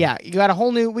 but yeah, we got a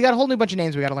whole new bunch of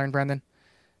names we got to learn, Brendan.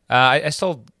 I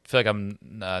still feel like I'm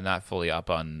not fully up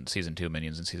on season 2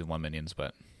 minions and season 1 minions,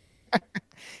 but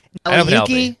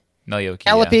Nellyuki,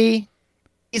 Penelope,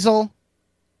 Hazel.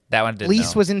 That one didn't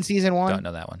Lise know. was in season 1. Don't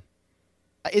know that one.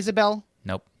 Isabel.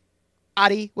 Nope.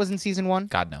 Adi was in season 1.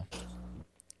 God, no.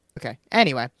 Okay.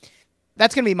 Anyway,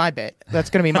 that's gonna be my bit. That's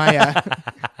gonna be my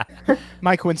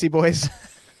my Quincy boys.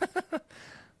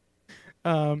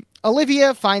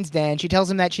 Olivia finds Dan. She tells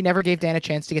him that she never gave Dan a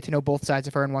chance to get to know both sides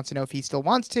of her and wants to know if he still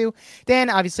wants to. Dan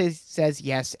obviously says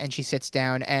yes, and she sits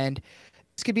down, and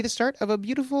this could be the start of a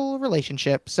beautiful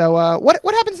relationship. So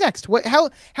what happens next?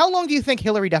 How long do you think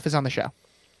Hilary Duff is on the show?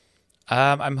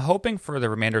 I'm hoping for the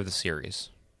remainder of the series.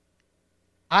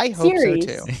 I hope so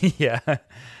too. Yeah.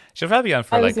 She'll probably be on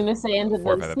for I was going to say end of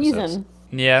the season. Episodes.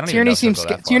 Yeah, I don't Tierney even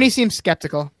know Tierney seems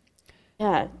skeptical.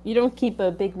 Yeah, you don't keep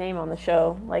a big name on the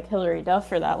show like Hilary Duff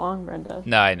for that long, Brenda.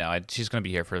 No, I know. She's going to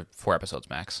be here for 4 episodes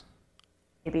max.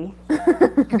 Maybe.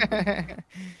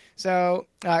 So,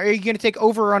 are you going to take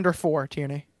over or under 4,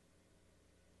 Tierney?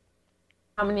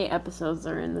 How many episodes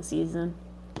are in the season?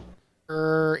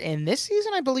 In this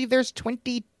season, I believe there's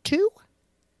 22?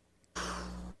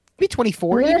 Maybe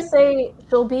 24 I'm going even? to say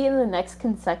she'll be in the next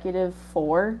consecutive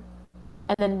 4,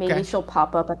 and then maybe she'll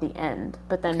pop up at the end,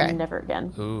 but then never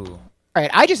again. Ooh. All right,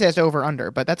 I just asked over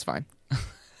under, but that's fine.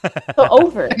 So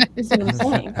over is what I'm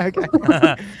saying. Okay.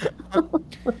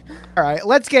 All right,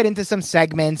 let's get into some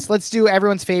segments. Let's do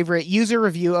everyone's favorite user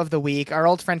review of the week. Our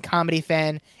old friend Comedy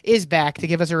Fan is back to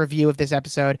give us a review of this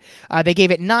episode. They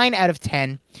gave it 9 out of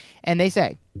 10, and they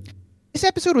say, "This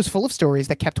episode was full of stories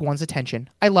that kept one's attention.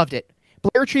 I loved it.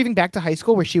 Blair retrieving back to high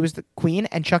school where she was the queen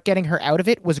and Chuck getting her out of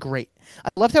it was great. I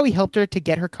loved how he helped her to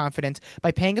get her confidence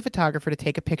by paying a photographer to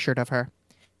take a picture of her.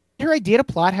 Her idea to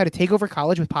plot how to take over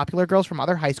college with popular girls from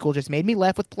other high school just made me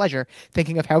laugh with pleasure,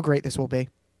 thinking of how great this will be. And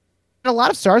a lot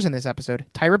of stars in this episode.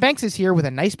 Tyra Banks is here with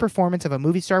a nice performance of a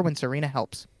movie star when Serena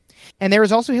helps. And there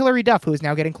is also Hilary Duff, who is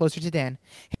now getting closer to Dan.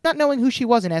 Not knowing who she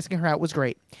was and asking her out was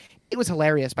great. It was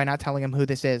hilarious by not telling him who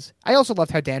this is. I also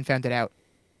loved how Dan found it out.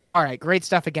 All right, great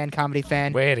stuff again, Comedy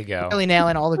Fan. Way to go. Really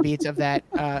nailing all the beats of that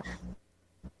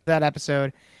that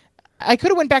episode. I could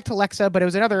have went back to Lexa, but it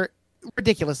was another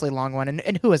ridiculously long one,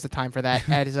 and who has the time for that?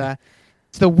 That is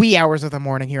it's the wee hours of the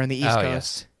morning here on the East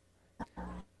Coast. Yes.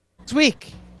 This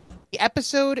week, the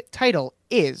episode title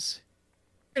is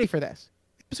ready for this.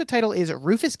 The episode title is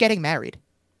Rufus Getting Married.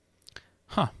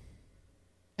 Huh.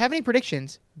 Have any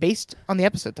predictions based on the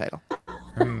episode title?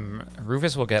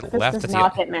 Rufus will get Rufus left does at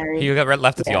not the get married. He'll get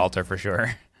left at the altar for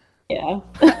sure. Yeah.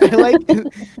 I like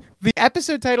the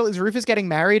episode title is Rufus Getting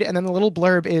Married, and then the little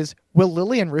blurb is, will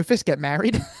Lily and Rufus get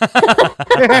married?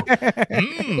 Stay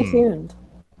tuned.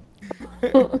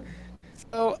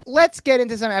 So let's get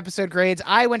into some episode grades.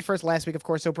 I went first last week, of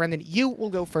course, so Brendan, you will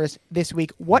go first this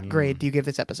week. What grade do you give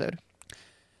this episode?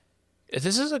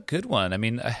 This is a good one. I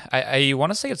mean, I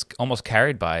want to say it's almost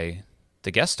carried by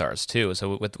the guest stars, too.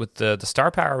 So with the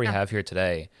star power we have here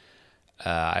today,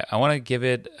 I want to give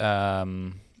it...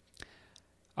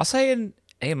 I'll say an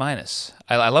A-.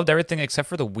 I loved everything except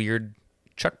for the weird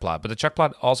Chuck plot, but the Chuck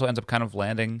plot also ends up kind of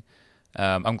landing.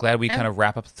 I'm glad we kind of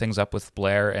wrap up things up with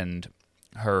Blair and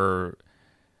her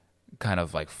kind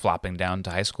of like flopping down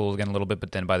to high school again a little bit,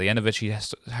 but then by the end of it, she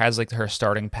has like her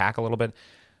starting pack a little bit.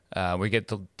 We get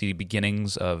the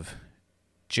beginnings of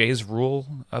Jay's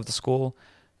rule of the school.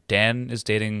 Dan is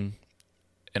dating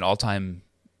an all-time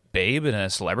babe and a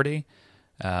celebrity.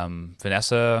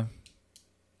 Vanessa...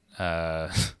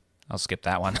 I'll skip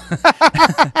that one.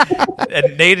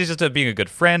 And Nate is just being a good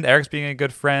friend. Eric's being a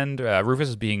good friend. Rufus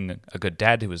is being a good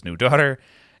dad to his new daughter.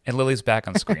 And Lily's back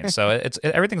on screen. So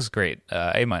everything's great.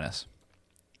 A-. All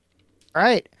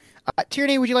right.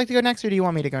 Tierney, would you like to go next, or do you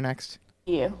want me to go next?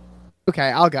 You.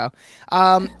 Okay, I'll go.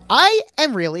 I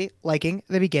am really liking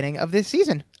the beginning of this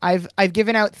season. I've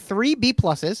given out 3 B+.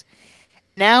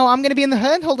 Now I'm going to be in the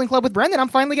hand-holding club with Brendan. I'm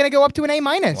finally going to go up to an A-.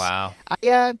 Wow.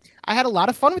 I had a lot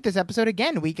of fun with this episode.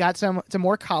 Again, we got some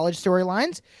more college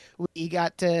storylines. We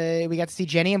got to see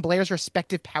Jenny and Blair's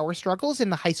respective power struggles in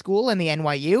the high school and the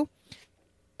NYU.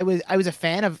 I was a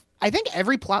fan of, I think,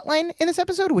 every plot line in this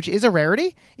episode, which is a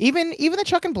rarity. Even the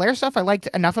Chuck and Blair stuff, I liked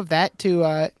enough of that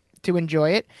to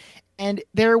enjoy it. And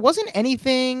there wasn't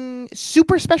anything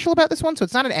super special about this one, so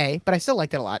it's not an A, but I still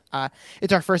liked it a lot.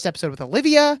 It's our first episode with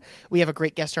Olivia. We have a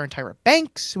great guest star in Tyra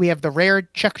Banks. We have the rare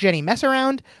Chuck-Jenny mess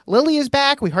around. Lily is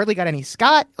back. We hardly got any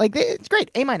Scott. It's great.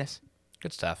 A-.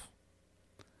 Good stuff.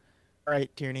 All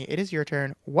right, Tierney, it is your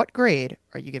turn. What grade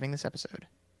are you giving this episode?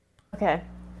 Okay.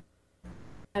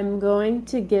 I'm going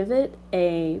to give it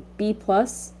a B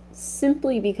plus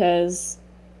simply because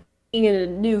being a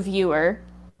new viewer,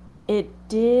 it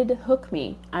did hook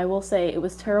me. I will say it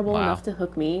was terrible enough to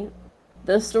hook me.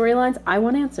 The storylines, I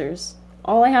want answers.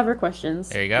 All I have are questions.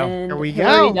 There you go. And There we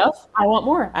Hillary go. Duff, I want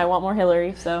more. I want more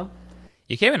Hillary, so.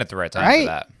 You came in at the right time for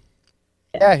that.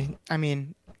 Yeah, I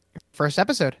mean, first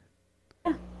episode.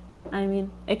 Yeah, I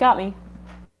mean, it got me.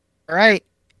 All right,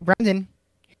 Brendan,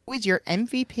 who is your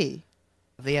MVP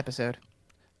of the episode?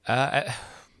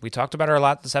 We talked about her a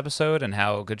lot this episode and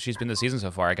how good she's been this season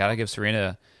so far. I gotta give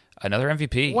Serena another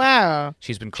MVP. Wow,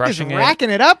 she's been crushing she's racking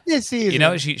it up this season. You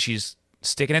know, she's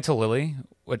sticking it to Lily,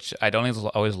 which I don't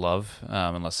always love,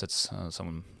 unless it's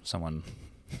someone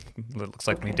that looks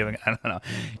like me doing it. I don't know.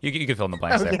 You can fill in the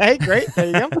blanks there. Okay, great. There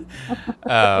you go.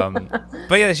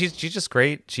 But yeah, she's just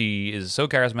great. She is so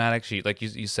charismatic. She, like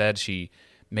you said, she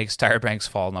makes Tyra Banks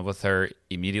fall in love with her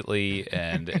immediately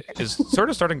and is sort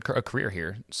of starting a career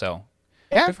here. So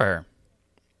yeah, good for her.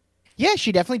 Yeah,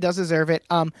 she definitely does deserve it.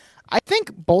 I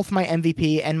think both my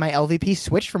MVP and my LVP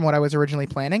switched from what I was originally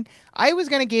planning. I was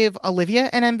going to give Olivia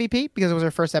an MVP because it was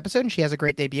her first episode and she has a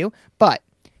great debut. But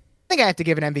I think I have to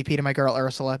give an MVP to my girl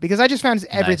Ursula because I just found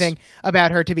everything about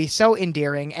her to be so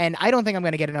endearing, and I don't think I'm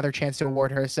going to get another chance to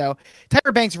award her. So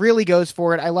Tyra Banks really goes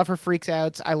for it. I love her freaks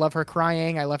outs. I love her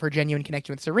crying. I love her genuine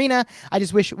connection with Serena. I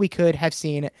just wish we could have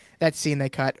seen that scene they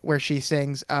cut where she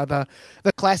sings the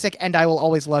classic "And I Will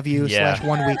Always Love You" /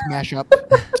 1 week mashup.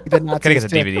 The Nazis gotta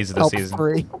get the DVDs of the season.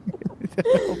 Free.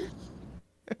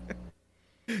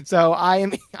 So I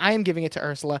am giving it to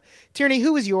Ursula. Tierney,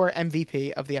 who is your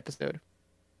MVP of the episode?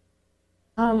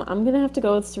 I'm gonna have to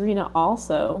go with Serena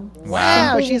also.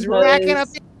 Wow, she's racking up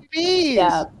MVPs.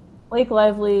 Yeah, Blake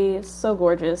Lively, so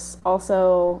gorgeous.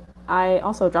 Also, I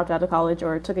also dropped out of college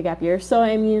or took a gap year, so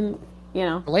I mean, you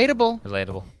know, Relatable.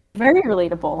 Very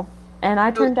relatable, and I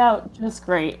turned out just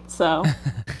great. So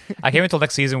I can't wait until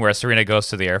next season where Serena goes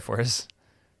to the Air Force.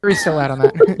 We're still out on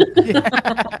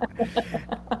that.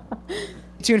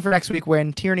 Tune in for next week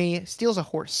when Tierney steals a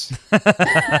horse.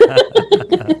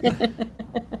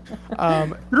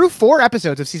 Through 4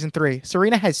 episodes of season 3,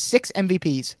 Serena has 6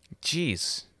 MVPs.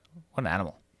 Jeez, what an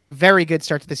animal. Very good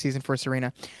start to the season for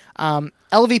Serena.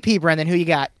 LVP, Brendan, who you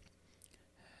got?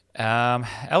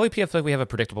 LVP, I feel like we have a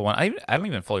predictable one. I don't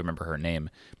even fully remember her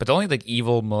name, but the only like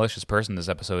evil, malicious person in this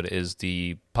episode is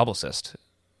the publicist.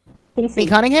 Casey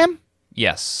Cunningham?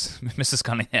 Yes, Mrs.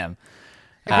 Cunningham.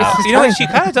 You know, she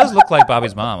kind of does look like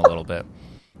Bobby's mom a little bit.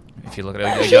 If you look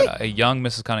at a young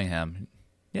Mrs. Cunningham.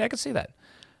 Yeah, I can see that.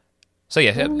 So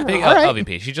yeah, big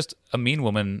LVP. She's just a mean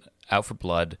woman out for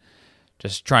blood,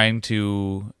 just trying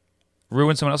to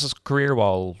ruin someone else's career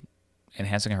while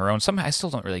enhancing her own. Somehow, I still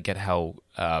don't really get how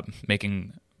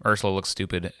making Ursula look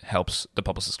stupid helps the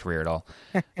publicist's career at all.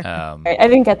 I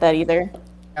didn't get that either.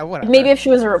 Maybe if she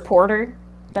was a reporter.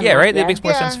 Then yeah, right. That makes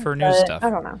more sense for news stuff. I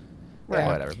don't know. Yeah.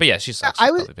 Whatever. But yeah, she sucks.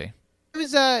 LVP.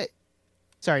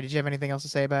 Sorry, did you have anything else to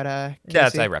say about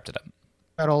Casey? Yeah, I wrapped it up.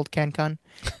 About old Ken Kun.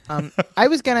 I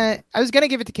was gonna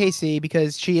give it to Casey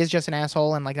because she is just an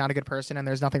asshole and like not a good person, and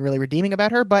there's nothing really redeeming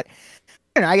about her. But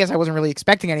I guess I wasn't really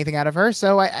expecting anything out of her,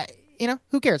 so I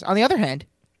who cares? On the other hand,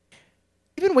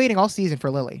 we've been waiting all season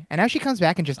for Lily, and now she comes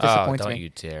back and just disappoints me. Don't you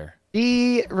dare!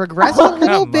 She regressed a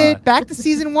little bit back to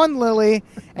season 1, Lily,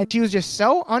 and she was just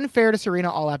so unfair to Serena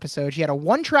all episode. She had a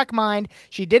one-track mind.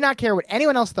 She did not care what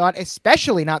anyone else thought,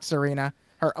 especially not Serena,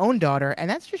 her own daughter, and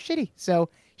that's just shitty. So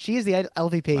she is the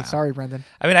LVP. Wow. Sorry, Brendan.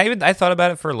 I mean, I thought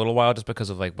about it for a little while just because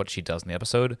of like what she does in the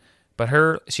episode, but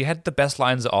she had the best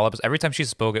lines of all episodes. Every time she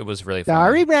spoke, it was really funny.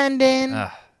 Sorry, Brendan.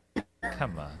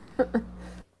 Come on.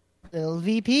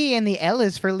 LVP, and the L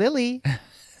is for Lily.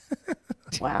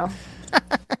 Wow.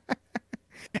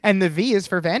 And the V is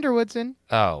for Vanderwoodson.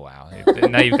 Oh, wow.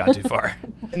 Now you've gone too far.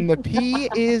 And the P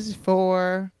is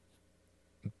for...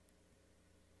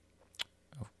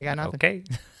 I got nothing. Okay.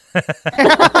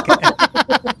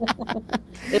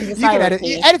 You can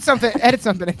edit something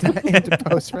into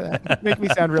post for that. Make me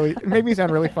sound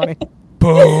really funny.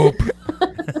 Boop.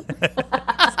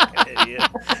 Idiot.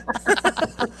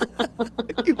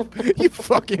 You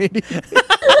fucking idiot.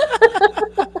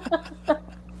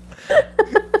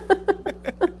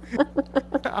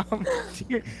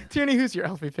 Tierney, who's your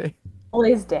LVP?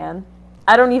 Always Dan.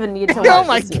 I don't even need to watch Oh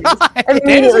my god!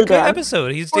 Dan is a good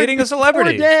episode. He's dating a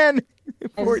celebrity.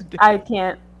 Poor Dan. I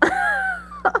can't.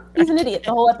 He's an idiot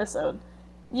the whole episode.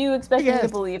 You expect me to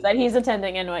believe that he's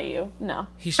attending NYU? No.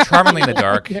 He's charmingly in the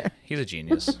dark. He's a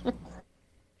genius.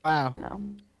 Wow. No.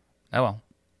 Oh well.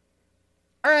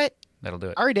 All right. That'll do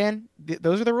it. All right, Dan.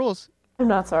 Those are the rules. I'm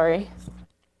not sorry.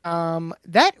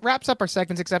 That wraps up our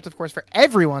segments, except, of course, for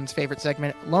everyone's favorite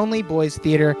segment, Lonely Boys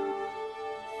Theater.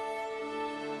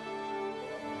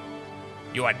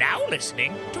 You are now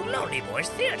listening to Lonely Boys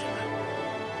Theater.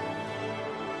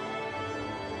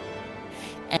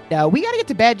 And we got to get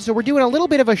to bed, so we're doing a little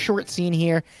bit of a short scene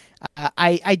here.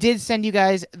 I did send you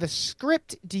guys the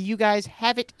script. Do you guys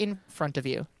have it in front of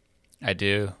you? I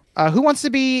do. Who wants to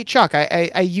be Chuck?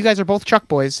 You guys are both Chuck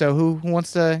boys, so who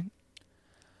wants to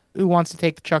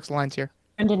take Chuck's lines here?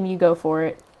 Brendan, you go for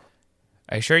it.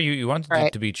 Are you sure you want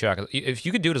Right. to be Chuck? If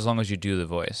you could do it as long as you do the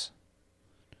voice.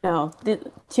 No,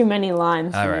 too many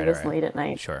lines All for right, me this all right. late at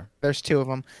night. Sure. There's two of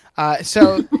them.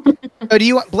 So do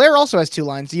you want? Blair also has two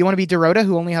lines. Do you want to be Dorota,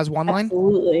 who only has one line?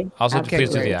 Absolutely. Also, Okay, please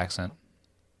do great. the accent.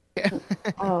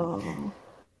 Oh.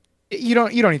 You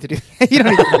don't need to do. You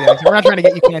don't need to do the accent. We're not trying to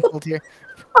get you canceled here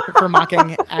for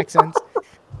mocking accents.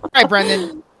 All right,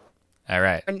 Brendan. All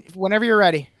right. Whenever you're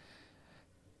ready.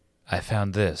 I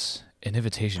found this, an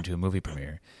invitation to a movie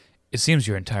premiere. It seems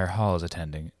your entire hall is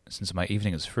attending, since my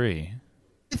evening is free.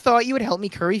 I thought you would help me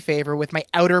curry favor with my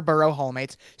outer borough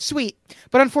hallmates. Sweet.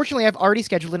 But unfortunately, I've already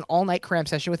scheduled an all-night cram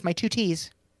session with my two Ts.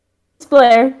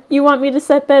 Blair, you want me to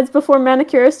set beds before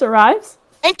manicurist arrives?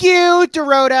 Thank you,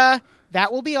 Dorota.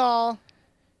 That will be all.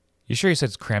 You sure you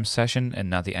said cram session and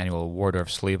not the annual Waldorf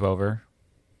sleepover?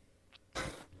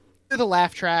 To the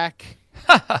laugh track.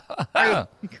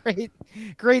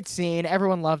 Great scene.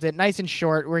 Everyone loved it. Nice and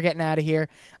short. We're getting out of here.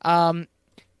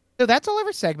 So that's all of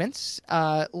our segments.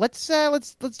 Let's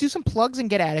do some plugs and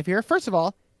get out of here. First of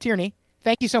all, Tierney,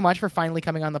 thank you so much for finally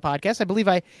coming on the podcast. I believe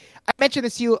I mentioned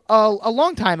this to you a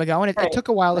long time ago, and it took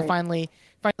a while to finally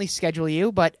schedule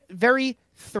you, but very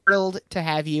thrilled to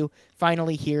have you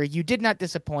finally here. You did not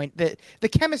disappoint. The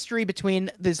chemistry between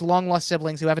these long lost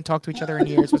siblings who haven't talked to each other in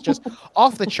years was just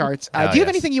off the charts. Do you have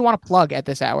anything you want to plug at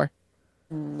this hour?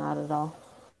 Not at all.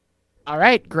 All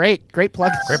right, great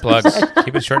plugs. Great plugs.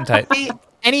 Keep it short and tight.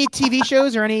 Any TV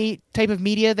shows or any type of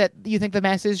media that you think the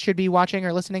masses should be watching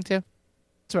or listening to?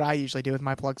 That's what I usually do with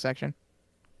my plug section.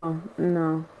 Oh,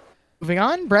 no. Moving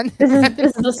on, Brendan.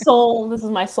 This is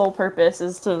my sole purpose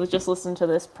is to just listen to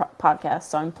this podcast.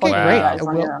 So I'm plugging Okay, you great. guys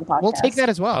on your own podcast. We'll take that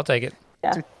as well. I'll take it.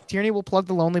 Yeah. So Tierney will plug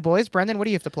the Lonely Boys. Brendan, what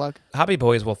do you have to plug? Hobby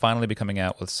Boys will finally be coming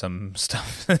out with some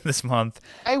stuff this month.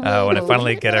 I will. When I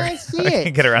finally get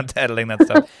around to editing that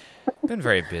stuff. Been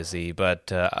very busy,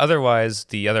 but otherwise,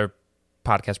 the other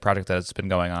podcast project that's been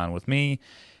going on with me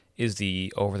is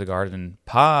the Over the Garden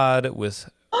pod with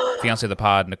Fiancé of the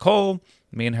Pod, Nicole.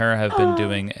 Me and her have been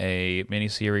doing a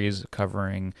mini-series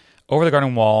covering Over the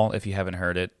Garden Wall, if you haven't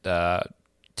heard it.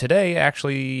 Today,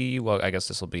 actually, well, I guess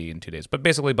this will be in 2 days. But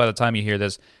basically, by the time you hear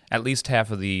this, at least half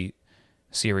of the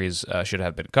series should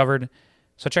have been covered.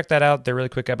 So check that out. They're really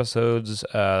quick episodes.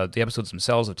 The episodes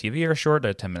themselves of TV are short.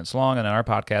 They're 10 minutes long. And then our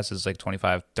podcast is like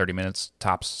 25, 30 minutes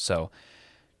tops. So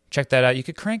check that out. You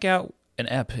could crank out an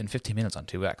ep in 15 minutes on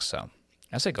 2X. So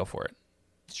I say go for it.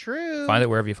 It's true. Find it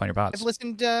wherever you find your pods. I've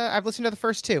listened to the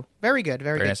first two. Very good.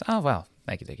 Very good. Nice. Oh, wow.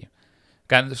 Thank you.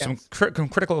 Got some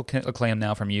critical acclaim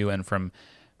now from you and from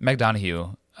Meg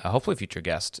Donahue, hopefully future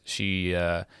guest. She's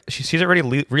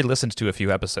already re-listened to a few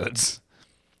episodes.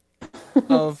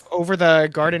 Of Over the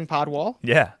Garden pod wall?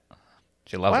 Yeah.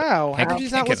 She loves it. Wow. How Can't- come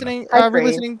she's can't not get enough.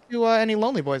 re-listening to any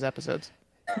Lonely Boys episodes?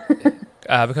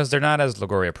 Because they're not as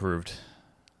Lagoria approved.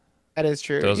 That is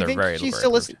true. Those you are think very she's Lagoria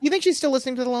still approved. You think she's still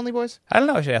listening to the Lonely Boys? I don't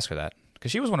know. I should ask her that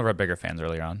because she was one of our bigger fans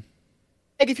earlier on.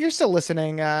 Like, if you're still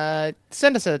listening,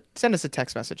 send us a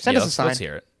text message. Send us a sign. Let's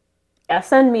hear it. Yeah,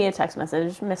 send me a text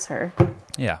message. Miss her.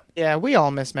 Yeah, Yeah, we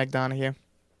all miss Meg Donahue.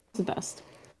 It's the best.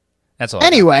 that's all.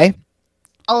 Anyway,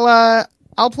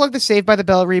 I'll plug the Saved by the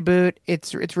Bell reboot.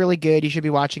 It's really good. You should be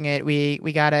watching it. We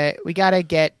gotta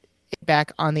get it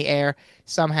back on the air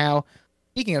somehow.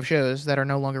 Speaking of shows that are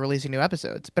no longer releasing new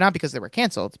episodes, but not because they were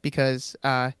canceled, because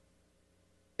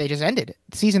they just ended.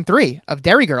 Season 3 of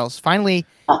Dairy Girls finally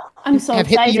I'm so have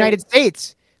excited. hit the United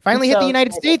States. Finally hit so the United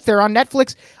excited. States. They're on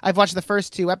Netflix. I've watched the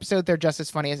first 2 episodes. They're just as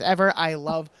funny as ever. I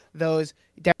love those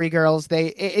Dairy Girls.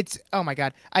 It's oh my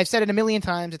god. I've said it a million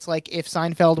times. It's like if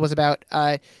Seinfeld was about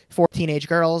 4 teenage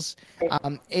girls.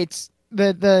 It's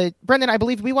the Brendan. I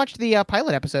believe we watched the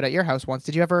pilot episode at your house once.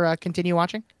 Did you ever continue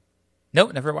watching?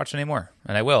 Nope, never watched any more,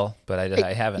 and I will, but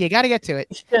I haven't. You got to get to it.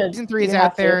 You should. Season 3 is You out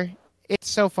have to. there. It's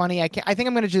so funny. I think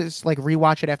I'm gonna just like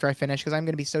rewatch it after I finish because I'm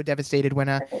gonna be so devastated when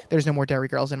there's no more Dairy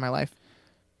Girls in my life.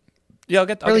 Yeah, I'll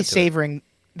get Really to it. savoring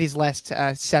these last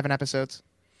 7 episodes.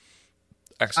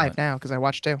 Excellent. 5 now because I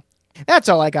watched 2. That's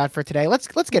all I got for today. Let's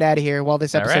get out of here while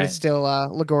this All episode right. is still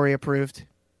Lagoria approved.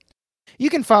 You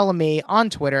can follow me on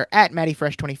Twitter at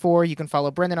MattyFresh24. You can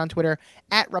follow Brendan on Twitter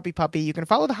at RuppyPuppy. You can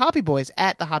follow the Hoppy Boys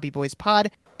at the Hoppy Boys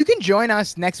Pod. You can join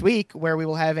us next week where we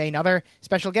will have another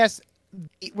special guest.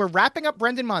 We're wrapping up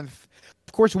Brendan Month.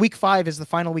 Of course, week 5 is the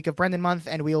final week of Brendan Month,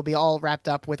 and we will be all wrapped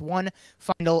up with one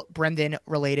final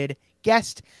Brendan-related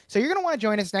guest. So you're going to want to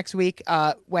join us next week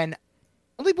when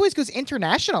Lonely Boys goes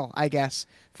international, I guess,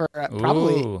 for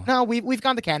probably. Ooh. No, we've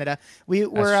gone to Canada.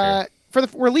 We're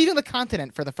leaving the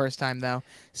continent for the first time though.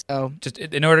 So just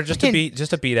in order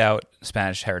to beat out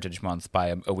Spanish Heritage Month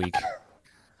by a week.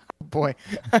 Boy,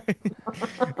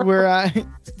 we're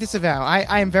disavow.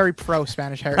 I am very pro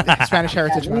Spanish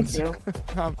Heritage Month.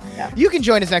 You can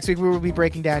join us next week. We will be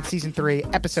breaking down season 3,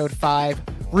 episode 5,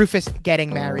 Rufus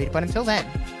getting married. But until then,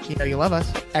 you know you love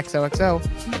us. XOXO,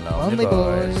 Lonely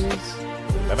Boys.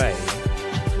 Bye bye.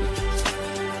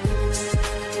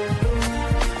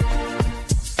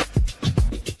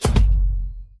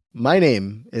 My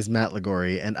name is Matt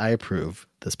Ligori, and I approve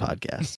this podcast.